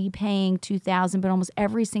paper, be paying $2,000, but almost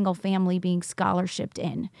every single family being scholarshiped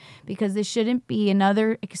in, because this shouldn't be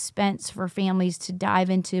another expense for families to dive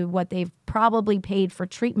into what they've probably paid for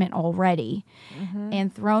treatment already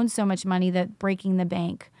and thrown so much money that breaking the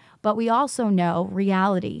bank. But we also know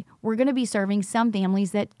reality. We're going to be serving some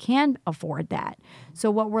families that can afford that.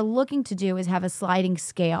 So what we're looking to do is have a sliding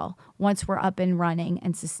scale once we're up and running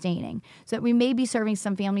and sustaining. So that we may be serving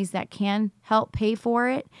some families that can help pay for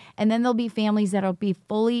it. And then there'll be families that'll be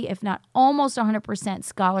fully, if not almost 100%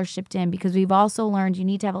 scholarshiped in, because we've also learned you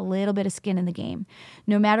need to have a little bit of skin in the game,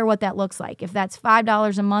 no matter what that looks like. If that's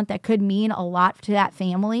 $5 a month, that could mean a lot to that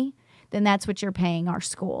family, then that's what you're paying our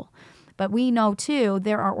school. But we know, too,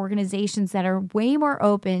 there are organizations that are way more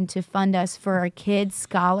open to fund us for a kid's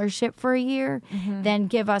scholarship for a year than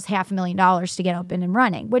give us $500,000 to get open and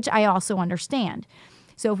running, which I also understand.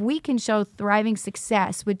 So if we can show thriving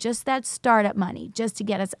success with just that startup money, just to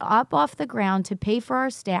get us up off the ground, to pay for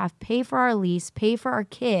our staff, pay for our lease, pay for our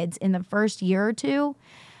kids in the first year or two,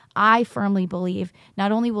 I firmly believe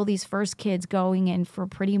not only will these first kids going in for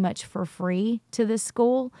pretty much for free to this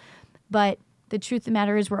school, but the truth of the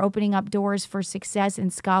matter is we're opening up doors for success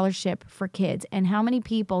and scholarship for kids. And how many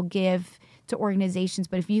people give to organizations,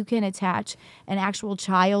 but if you can attach an actual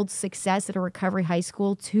child's success at a recovery high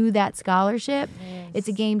school to that scholarship, it's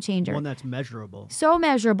a game changer. One that's measurable. So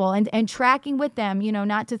measurable, and tracking with them,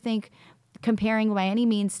 not to think comparing by any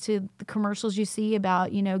means to the commercials you see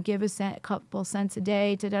about, give a couple cents a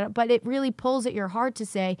day, but it really pulls at your heart to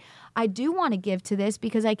say, I do want to give to this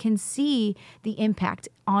because I can see the impact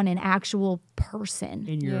on an actual person.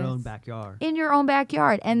 In your own backyard. In your own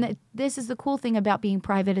backyard. And this is the cool thing about being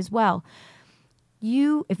private as well.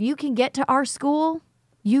 If you can get to our school,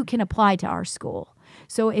 you can apply to our school.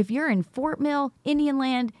 So if you're in Fort Mill, Indian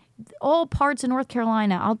Land, all parts of North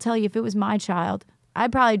Carolina, I'll tell you, if it was my child,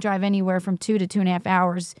 I'd probably drive anywhere from 2 to 2.5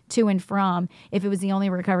 hours to and from if it was the only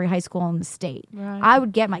recovery high school in the state. Right. I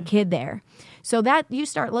would get my kid there. So that you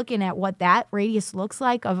start looking at what that radius looks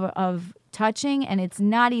like of touching, and it's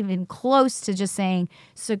not even close to just saying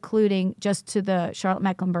secluding just to the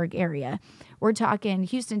Charlotte-Mecklenburg area. We're talking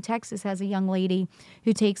Houston, Texas has a young lady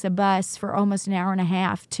who takes a bus for almost an hour and a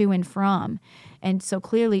half to and from. And so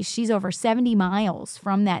clearly she's over 70 miles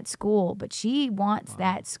from that school, but she wants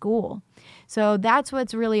that school. So that's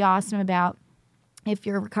what's really awesome about if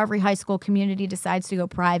your recovery high school community decides to go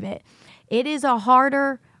private. It is a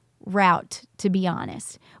harder route, to be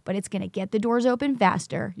honest, but it's going to get the doors open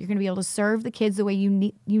faster. You're going to be able to serve the kids the way you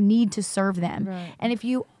need to serve them. Right. And if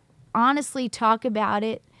you honestly talk about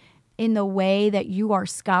it in the way that you are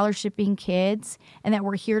scholarshiping kids and that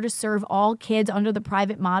we're here to serve all kids under the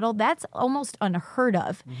private model, that's almost unheard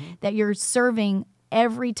of, that you're serving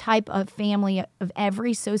every type of family of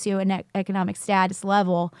every socioeconomic status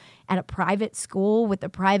level at a private school with a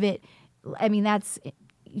private, that's,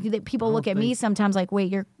 people look at me sometimes like,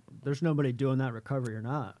 wait, there's nobody doing that recovery or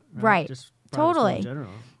not. Right. Just private school Totally. in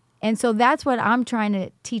general. And so that's what I'm trying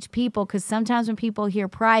to teach people, because sometimes when people hear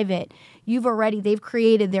private, they've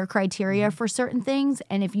created their criteria for certain things.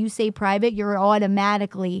 And if you say private, you're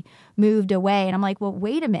automatically moved away. And I'm like, well,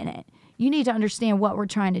 wait a minute. You need to understand what we're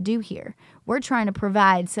trying to do here. We're trying to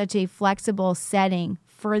provide such a flexible setting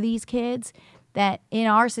for these kids that in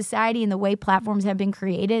our society and the way platforms have been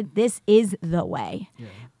created, this is the way. Yeah.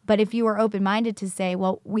 But if you are open-minded to say,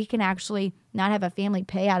 well, we can actually not have a family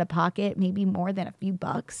pay out of pocket maybe more than a few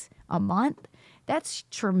bucks a month, that's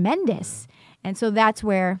tremendous. And so that's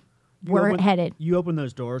where we're headed. You open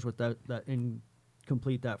those doors with that and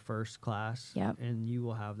complete that first class, Yep. and you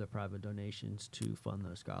will have the private donations to fund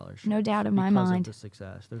those scholarships. No doubt in my because mind. of the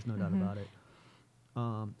success. There's no doubt about it.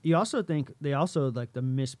 You also think they also like the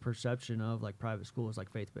misperception of like private schools like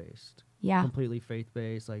faith-based. Yeah. Completely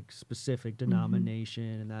faith-based, like specific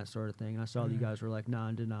denomination and that sort of thing. I saw you guys were like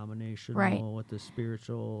non-denominational Right. with the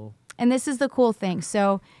spiritual. And this is the cool thing.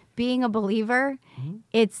 So being a believer,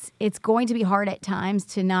 it's going to be hard at times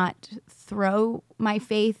to not throw my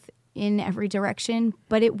faith in every direction,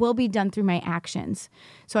 but it will be done through my actions.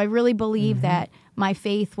 So I really believe that my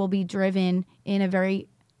faith will be driven in a very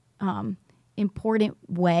important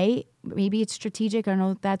way. Maybe it's strategic. I don't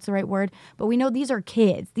know if that's the right word, but we know these are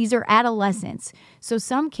kids. These are adolescents. So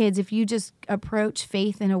some kids, if you just approach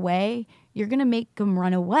faith in a way, you're going to make them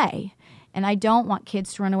run away. And I don't want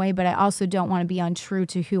kids to run away, but I also don't want to be untrue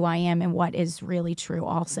to who I am and what is really true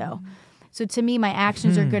also. So to me, my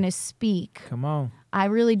actions are going to speak. Come on. I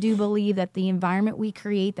really do believe that the environment we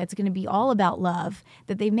create that's going to be all about love,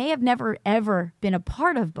 that they may have never, ever been a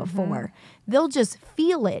part of before, they'll just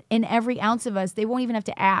feel it in every ounce of us. They won't even have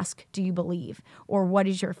to ask, do you believe? Or what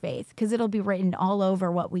is your faith? Because it'll be written all over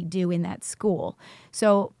what we do in that school.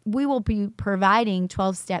 So we will be providing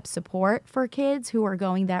 12-step support for kids who are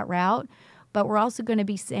going that route. But we're also going to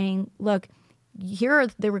be saying, look, here are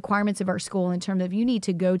the requirements of our school in terms of you need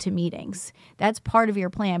to go to meetings. That's part of your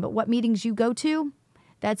plan. But what meetings you go to,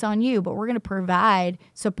 that's on you. But we're going to provide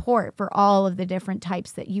support for all of the different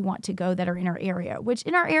types that you want to go that are in our area, which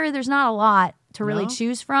in our area, there's not a lot to really No?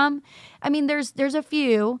 choose from. I mean, there's a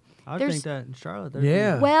few. I would There's- think that in Charlotte.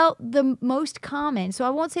 Yeah. Well, the most common, so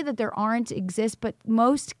I won't say that there aren't exist, but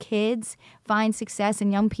most kids find success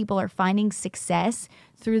and young people are finding success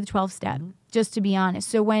through the 12-step, just to be honest.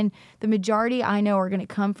 So when the majority I know are going to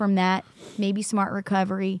come from that, maybe Smart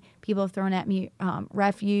Recovery, people have thrown at me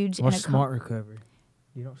Refuge. What's and smart recovery?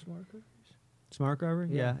 You know what smart recovery is? Smart Recovery?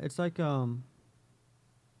 Yeah. Yeah. It's like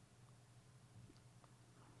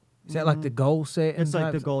Is that like the goal setting? it's like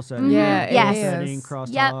the types? goal setting. Yeah, it Yes. Setting, is.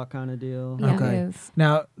 crosstalk kind of deal. Yeah. Okay. It is.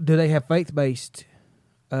 Now, do they have faith-based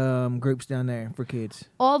groups down there for kids?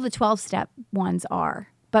 all the 12-step ones are.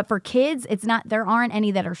 But for kids, it's not. There aren't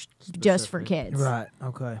any that are just for Specific. kids. Right.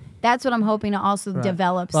 Okay. That's what I'm hoping to also Right.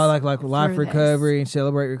 develop. Well, like life through this. recovery and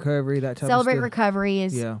celebrate recovery, that type Celebrate of stuff. recovery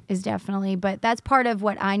is Yeah. is definitely, but that's part of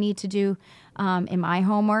what I need to do in my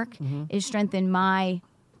homework is strengthen my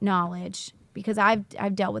knowledge because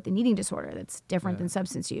I've dealt with an eating disorder that's different than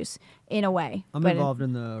substance use in a way. I'm But involved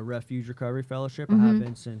in the Refuge Recovery Fellowship. I have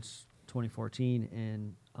been since 2014,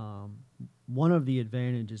 and one of the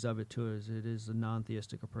advantages of it too is it is a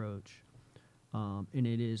non-theistic approach, and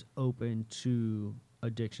it is open to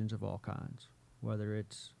addictions of all kinds, whether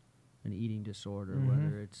it's an eating disorder,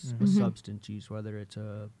 whether it's a substance use, whether it's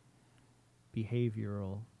a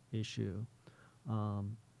behavioral issue.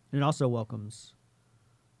 And it also welcomes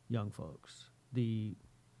young folks. The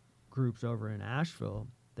groups over in Asheville,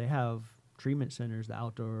 they have treatment centers,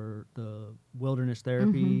 the wilderness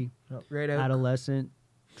therapy, Red Oak. adolescent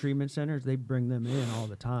treatment centers. They bring them in all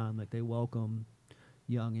the time. Like they welcome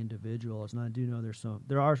young individuals, and I do know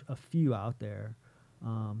there are a few out there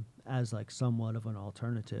as like somewhat of an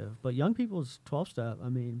alternative. But young people's 12-step. I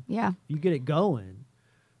mean, yeah, you get it going.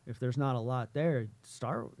 If there's not a lot there,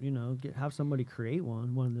 start, have somebody create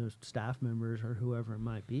one of those staff members or whoever it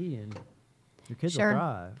might be, and your kids Sure. will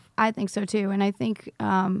thrive. I think so too, and I think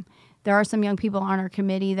there are some young people on our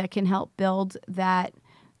committee that can help build that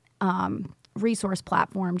resource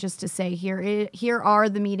platform. Just to say, here are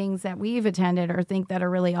the meetings that we've attended or think that are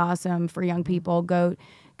really awesome for young people. Go.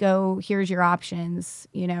 Here's your options.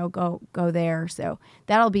 Go there. So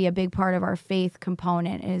that'll be a big part of our faith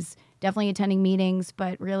component. Is definitely attending meetings,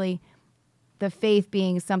 but really the faith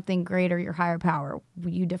being something greater, your higher power.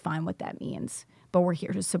 You define what that means, but we're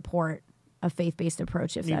here to support a faith-based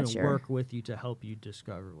approach if And that's even your. work with you to help you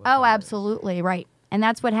discover what Oh, that is. absolutely. Right. And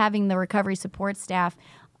that's what having the recovery support staff,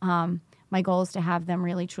 my goal is to have them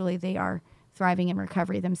really, truly, they are thriving in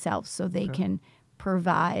recovery themselves so they can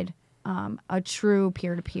provide a true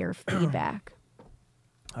peer-to-peer feedback.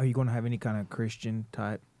 Are you going to have any kind of Christian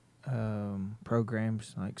type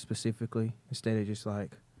programs, like specifically, instead of just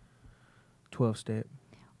like 12-step?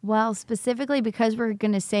 Well, specifically because we're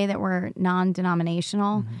going to say that we're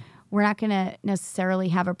non-denominational, we're not going to necessarily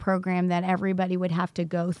have a program that everybody would have to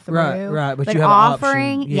go through. Right, but you have an option.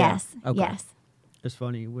 offering, Yeah. yes, Okay. yes. It's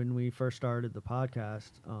funny, when we first started the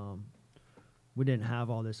podcast, we didn't have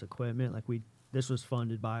all this equipment. This was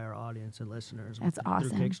funded by our audience and listeners. That's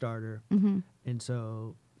awesome. Through Kickstarter. And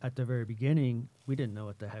so at the very beginning, we didn't know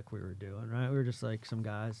what the heck we were doing, right? We were just like some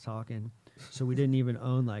guys talking. So we didn't even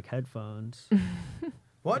own like headphones.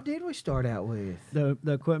 What did we start out with? The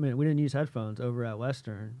equipment, we didn't use headphones over at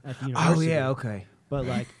Western at the university. Oh yeah, okay. But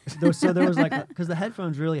like, so there was like, because the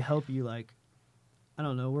headphones really help you. Like, I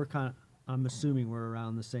don't know, I'm assuming we're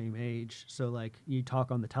around the same age. So like, you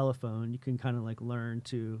talk on the telephone, you can kind of like learn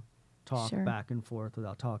to talk Sure. back and forth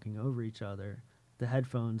without talking over each other. The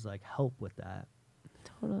headphones like help with that.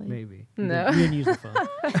 Totally. Maybe. No. You didn't use the phone.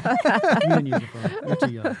 You didn't use the phone. You're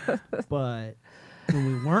too young. But when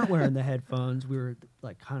we weren't wearing the headphones, we were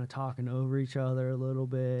like kind of talking over each other a little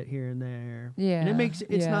bit here and there. And Yeah, it's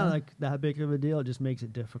not yeah. like that big of a deal. It just makes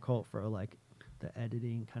it difficult for like the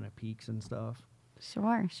editing kind of peaks and stuff.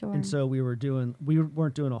 Sure. And so we weren't doing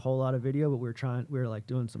a whole lot of video, but we were like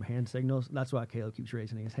doing some hand signals. That's why Caleb keeps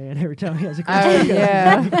raising his hand every time he has a question.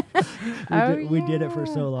 Oh yeah. We did it for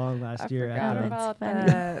so long last I year forgot at about funny.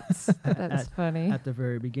 that. That's funny. at the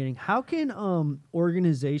very beginning. How can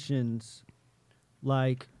organizations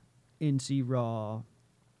like NC Raw,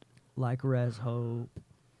 like Res Hope,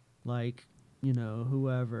 like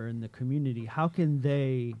whoever in the community, how can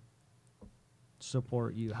they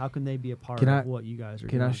support you? How can they be a part of what you guys are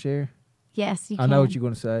doing? Can I share? Yes, you I can. know what you're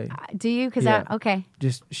going to say. Do you? Because Yeah. okay.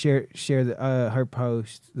 Just share the her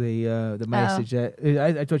post, the message that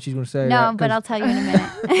I thought she was going to say. No, right? but 'Cause- I'll tell you in a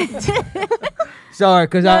minute. Sorry,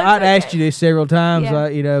 because No, it's I'd okay. asked you this several times. Yeah.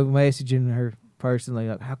 Messaging her personally,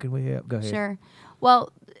 like, how can we help? Go ahead. Sure.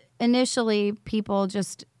 Well, initially, people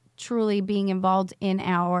just truly being involved in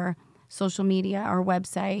our social media, our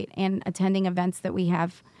website, and attending events that we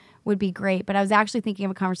have would be great. But I was actually thinking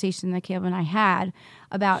of a conversation that Caleb and I had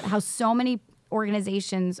about how so many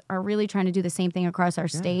organizations are really trying to do the same thing across our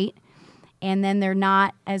state, and then they're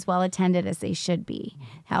not as well attended as they should be.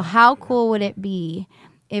 How cool would it be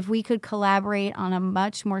if we could collaborate on a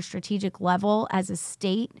much more strategic level as a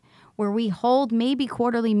state, where we hold maybe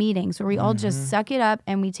quarterly meetings where we all just suck it up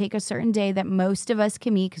and we take a certain day that most of us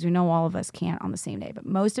can meet, because we know all of us can't on the same day, but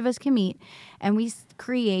most of us can meet, and we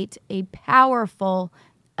create a powerful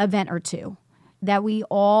event or two that we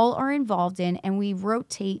all are involved in, and we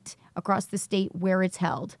rotate across the state where it's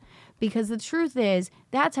held. Because the truth is,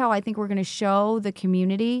 that's how I think we're going to show the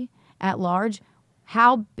community at large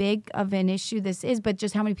how big of an issue this is, but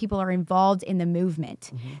just how many people are involved in the movement.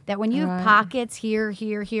 That when you have Right. pockets here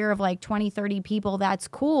of like 20, 30 people, that's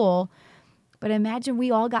cool. But imagine we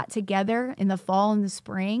all got together in the fall and the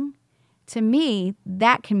spring. To me,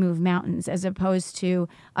 that can move mountains, as opposed to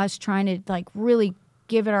us trying to like really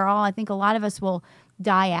give it our all. I think a lot of us will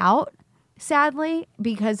die out, sadly,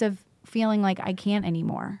 because of feeling like I can't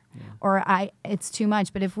anymore, or it's too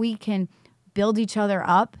much. But if we can build each other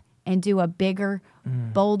up and do a bigger,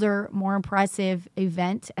 bolder, more impressive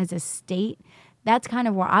event as a state, that's kind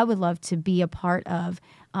of where I would love to be a part of.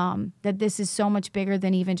 That this is so much bigger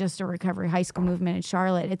than even just a recovery high school movement in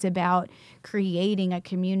Charlotte. It's about creating a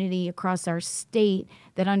community across our state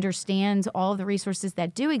that understands all of the resources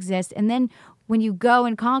that do exist. And then when you go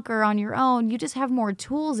and conquer on your own, you just have more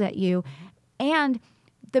tools at you. And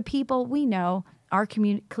the people we know, our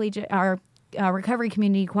recovery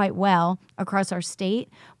community quite well across our state.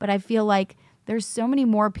 But I feel like there's so many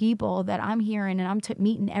more people that I'm hearing and I'm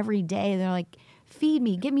meeting every day. They're like, feed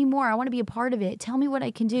me, give me more. I want to be a part of it. Tell me what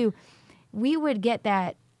I can do. We would get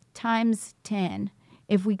that times 10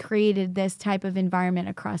 if we created this type of environment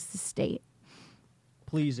across the state.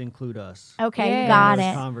 Please include us. Okay, Yeah. got in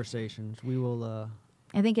those it. conversations. We will.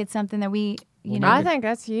 I think it's something that we, I think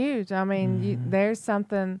that's huge. I mean, there's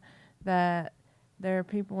something that there are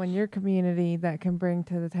people in your community that can bring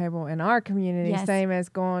to the table in our community, Yes. same as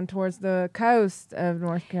going towards the coast of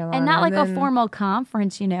North Carolina. and not like a then- formal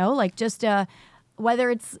conference, like just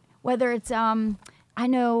whether it's I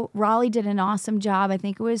know Raleigh did an awesome job. I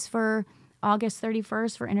think it was for August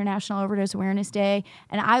 31st for International Overdose Awareness Day,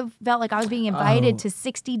 and I felt like I was being invited to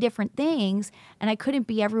 60 different things, and I couldn't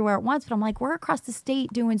be everywhere at once. But I'm like, we're across the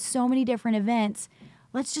state doing so many different events.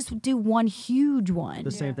 Let's just do one huge one.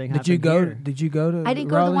 The same thing Did happened you go? here. Did you go to? I didn't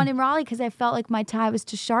go to the Raleigh? one in Raleigh because I felt like my tie was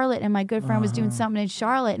to Charlotte, and my good friend was doing something in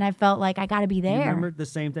Charlotte, and I felt like I got to be You there. remember the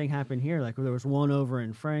same thing happened here? Like there was one over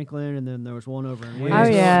in Franklin, and then there was one over in Winslow. Oh,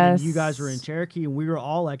 And yes. then you guys were in Cherokee, and we were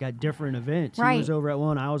all like at different events. Right. He was over at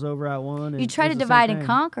one, I was over at one. And You try it to was the same divide and thing.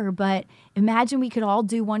 conquer, but imagine we could all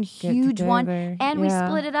do one huge one, together, and we yeah.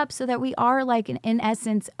 split it up so that we are like in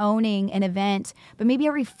essence owning an event, but maybe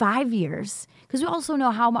every 5 years, because we also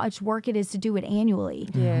know how much work it is to do it annually.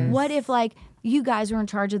 Yes. What if like you guys were in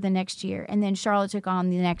charge of the next year, and then Charlotte took on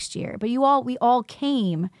the next year, but we all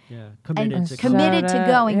came Yeah, and committed to committed to Shut up,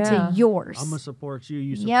 going yeah. to yours. I'm gonna support you.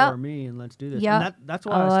 You support Yep. me, and let's do this. Yep. And that's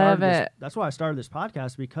why I I started love this. it. That's why I started this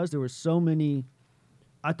podcast, because there were so many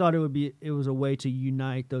I thought it was a way to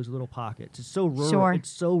unite those little pockets. It's so rural. Sure. It's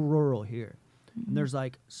so rural here. And there's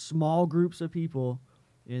like small groups of people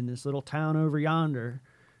in this little town over yonder,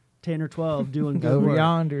 10 or 12 doing good Over work.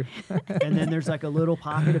 yonder. And then there's like a little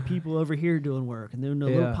pocket of people over here doing work, and then a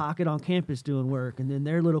little Yeah. pocket on campus doing work, and then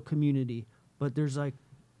their little community. But there's like,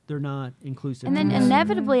 they're not inclusive. And then to us.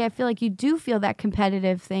 inevitably, I feel like you do feel that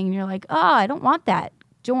competitive thing. And you're like, oh, I don't want that.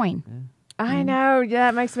 Join. I know. Yeah,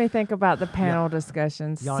 it makes me think about the panel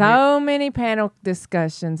discussions. Y'all So many panel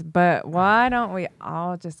discussions, but why don't we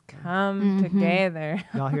all just come together?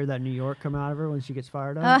 Y'all hear that New York come out of her when she gets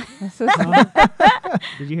fired up?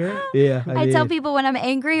 Did you hear it? Yeah, I tell people when I'm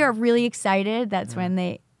angry or really excited, that's when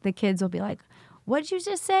the kids will be like, what'd you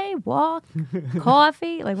just say? Walk?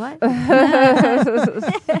 Coffee? Like what?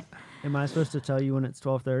 Am I supposed to tell you when it's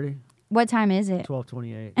 12:30? What time is it?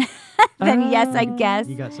 12:28. Then yes, I guess.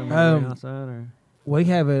 You got somebody Um, outside, or We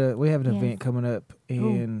have an Yes. event coming up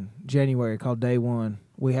in January called Day One.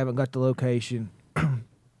 We haven't got the location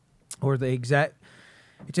or the exact.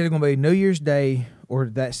 It's either going to be New Year's Day or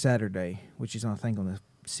that Saturday, which is I think on the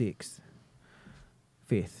 6th,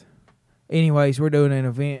 5th. Anyways, we're doing an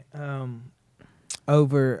event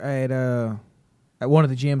over at one of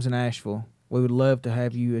the gyms in Asheville. We would love to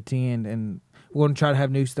have you attend, and we're going to try to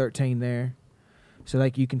have News 13 there. So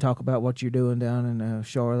like you can talk about what you're doing down in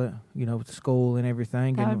Charlotte, with the school and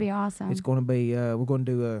everything. That And would be awesome. It's going to be we're going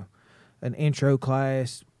to do an intro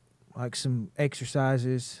class, like some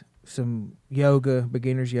exercises, some yoga,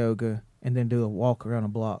 beginners yoga, and then do a walk around a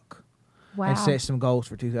block Wow. and set some goals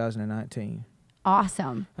for 2019.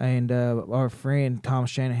 Awesome. And our friend Tom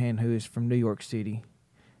Shanahan, who is from New York City,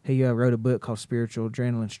 he wrote a book called Spiritual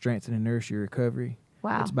Adrenaline: Strengthen and Nourish Your Recovery.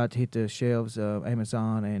 Wow. It's about to hit the shelves of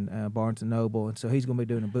Amazon and Barnes & Noble. And so he's going to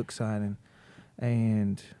be doing a book signing.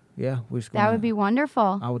 And, yeah, we're just going That would be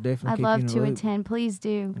wonderful. I would definitely I'd keep love you in to the loop. attend. Please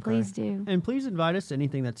do. Please do. And please invite us to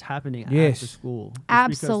anything that's happening Yes. after school. Just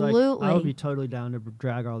Absolutely. Because, I would be totally down to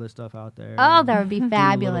drag all this stuff out there. Oh, and that would be do a little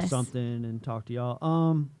fabulous. something and talk to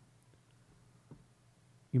y'all.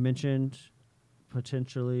 You mentioned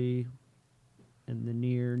potentially in the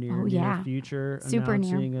near Oh, yeah. future Super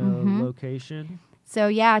near. announcing a Mhm. location. So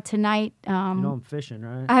yeah, tonight. I'm fishing,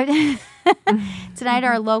 right? Tonight,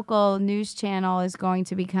 our local news channel is going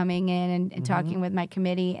to be coming in and Mm-hmm. talking with my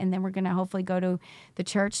committee, and then we're going to hopefully go to the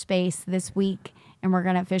church space this week, and we're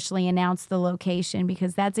going to officially announce the location,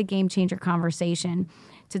 because that's a game changer conversation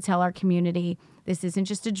to tell our community this isn't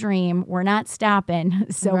just a dream. We're not stopping,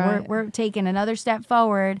 so Right. we're taking another step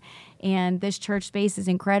forward. And this church space is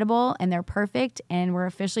incredible, and they're perfect. And we're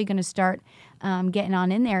officially going to start getting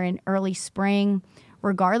on in there in early spring.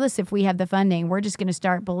 Regardless if we have the funding, we're just going to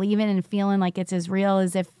start believing and feeling like it's as real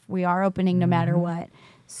as if we are opening, no matter what.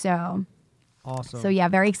 So Awesome. yeah,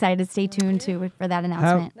 very excited. Stay tuned for that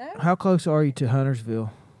announcement. How close are you to Huntersville?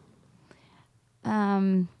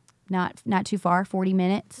 Not too far, 40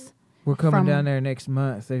 minutes. We're coming From- down there next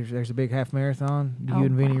month. There's a big half marathon. Do you Oh,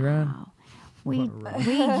 and Vinny run? wow. We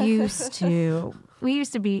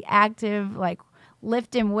used to be active, like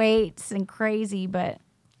lifting weights and crazy, but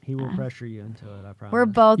He will pressure you into it, I promise. we're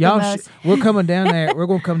both the Y'all, most. we're coming down there. We're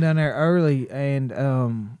going to come down there early, and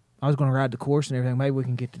I was going to ride the course and everything. Maybe we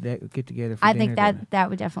can get together. For I dinner think that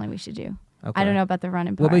would definitely we should do. Okay. I don't know about the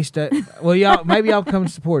running We'll part. be well, y'all maybe y'all come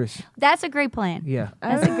support us. That's a great plan. Yeah,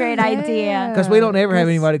 That's a great idea. because we don't ever have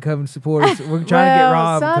Yes. anybody come and support us. We're trying to get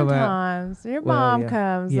Rob to come out. Sometimes your Well, mom yeah.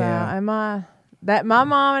 comes Yeah. out, and my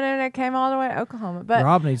mom and internet came all the way to Oklahoma. But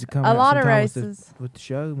Rob needs to come a out lot of sometime races. with the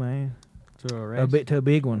show, man. To a race. To a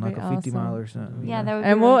big one, That'd like be a 50 awesome. mile or something. Yeah, that would be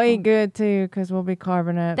and we'll really eat good too, because we'll be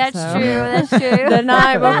carbing up. That's so. true. That's true. The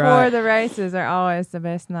night before Right. the races are always the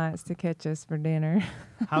best nights to catch us for dinner.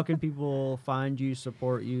 How can people find you,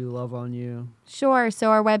 support you, love on you? Sure. So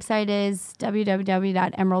our website is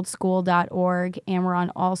www.emeraldschool.org, and we're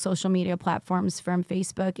on all social media platforms from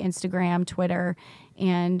Facebook, Instagram, Twitter,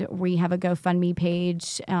 and we have a GoFundMe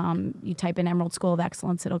page. You type in Emerald School of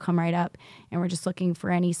Excellence, it'll come right up, and we're just looking for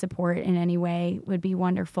any support in any way would be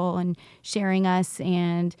wonderful, and sharing us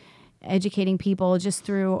and educating people just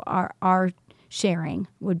through our sharing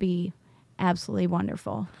would be absolutely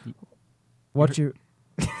wonderful. What's your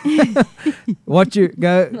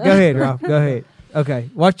go ahead, Rob. Go ahead. Okay.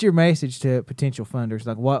 What's your message to potential funders?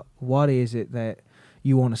 Like what is it that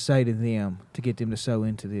you want to say to them to get them to sow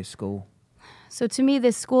into this school? So to me,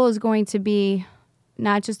 this school is going to be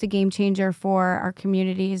not just a game changer for our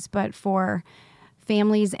communities, but for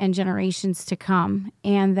families and generations to come,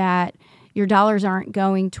 and that your dollars aren't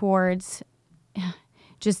going towards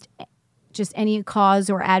just just any cause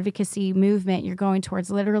or advocacy movement. You're going towards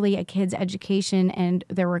literally a kid's education and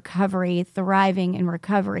their recovery, thriving in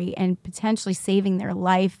recovery, and potentially saving their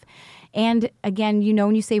life. And again, you know,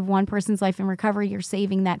 when you save one person's life in recovery, you're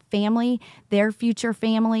saving that family, their future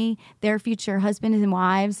husbands and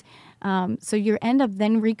wives. So you end up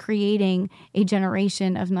then recreating a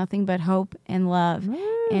generation of nothing but hope and love.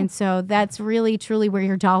 And so that's really, truly where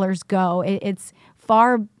your dollars go. It's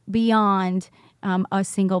far beyond a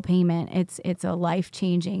single payment. It's a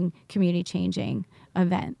life-changing, community-changing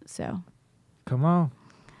event. So, Come on.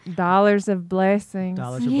 Dollars of blessings.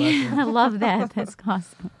 Dollars of yeah, blessings. I love that. That's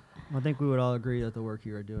awesome. I think we would all agree that the work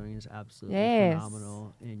you are doing is absolutely Yes.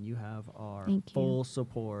 phenomenal, and you have our Thank you. full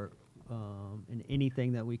support. And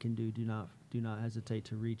anything that we can do, do not hesitate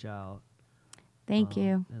to reach out. Thank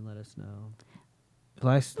you. And let us know.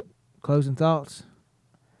 Last closing thoughts.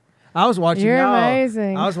 I was watching You're y'all.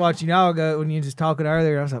 amazing. I was watching y'all go when you were just talking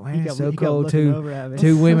earlier. I was like, man, He it's kept- so he kept cool. looking over at me.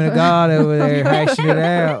 Two women of God over there hashing it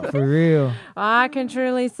out for real. I can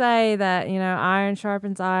truly say that, you know, iron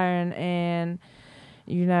sharpens iron, and,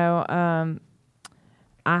 you know,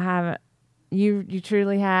 I haven't, you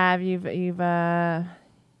truly have, you've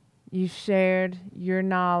shared your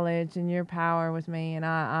knowledge and your power with me, and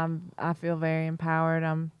I feel very empowered.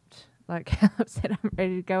 I'm, like Caleb said, I'm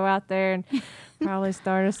ready to go out there and probably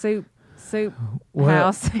start a soup Well,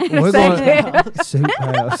 house. We're going soup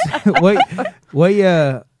house.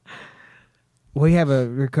 we have a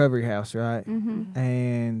recovery house, right? Mm-hmm.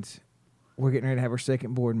 And we're getting ready to have our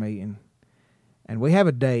second board meeting, and we have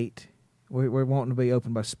a date. We're wanting to be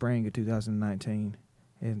open by spring of 2019,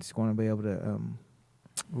 and it's going to be able to.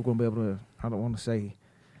 We're going to be able to. I don't want to say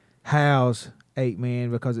house 8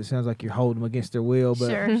 men because it sounds like you're holding them against their will, but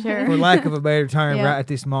Sure. for lack of a better term, Yeah. right at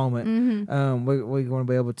this moment, Mm-hmm. we're going to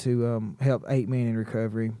be able to help 8 men in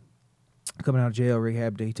recovery, coming out of jail,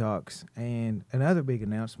 rehab, detox, and another big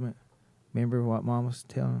announcement. Remember what Mom was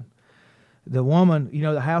telling? The woman, you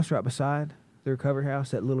know, the house right beside the recovery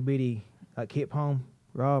house, that little bitty like hip home,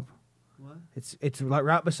 Rob. What? It's like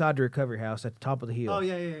right beside the recovery house at the top of the hill. Oh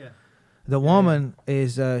yeah. The woman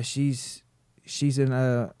is she's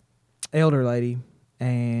an elder lady,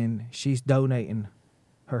 and she's donating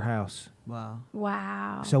her house. Wow.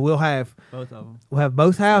 Wow. So we'll have Both of them.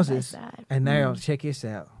 both houses. that. And now check this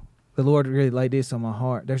out. The Lord really laid this on my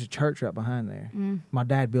heart. There's a church right behind there. My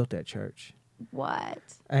dad built that church. What?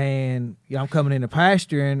 And I'm coming into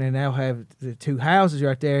pastoring, and they'll have the 2 houses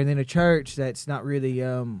right there, and then a church that's not really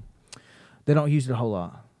they don't use it a whole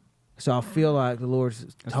lot. So I feel like the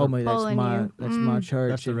Lord's told me that's pulling my you. my church.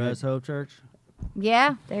 That's the and Res Hope Church.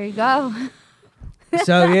 Yeah, there you go.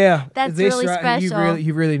 So yeah, That's this really special.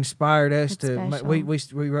 You've really inspired us That's to.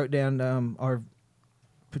 special. We wrote down our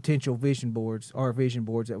potential vision boards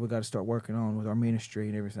that we got to start working on with our ministry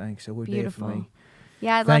and everything. So we're Beautiful. definitely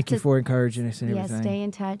Yeah, I'd love thank to you for encouraging us and everything. stay in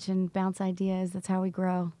touch and bounce ideas. That's how we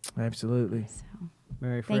grow. Absolutely. So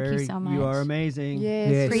Mary Thank you Frary, so you are much. amazing.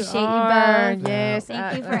 Yes. appreciate you are. both. Yes.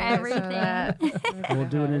 Thank you for thanks everything. that. We'll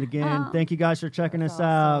do it again. Oh. Thank you guys for checking us That's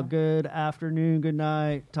awesome. out. Good afternoon. Good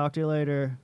night. Talk to you later.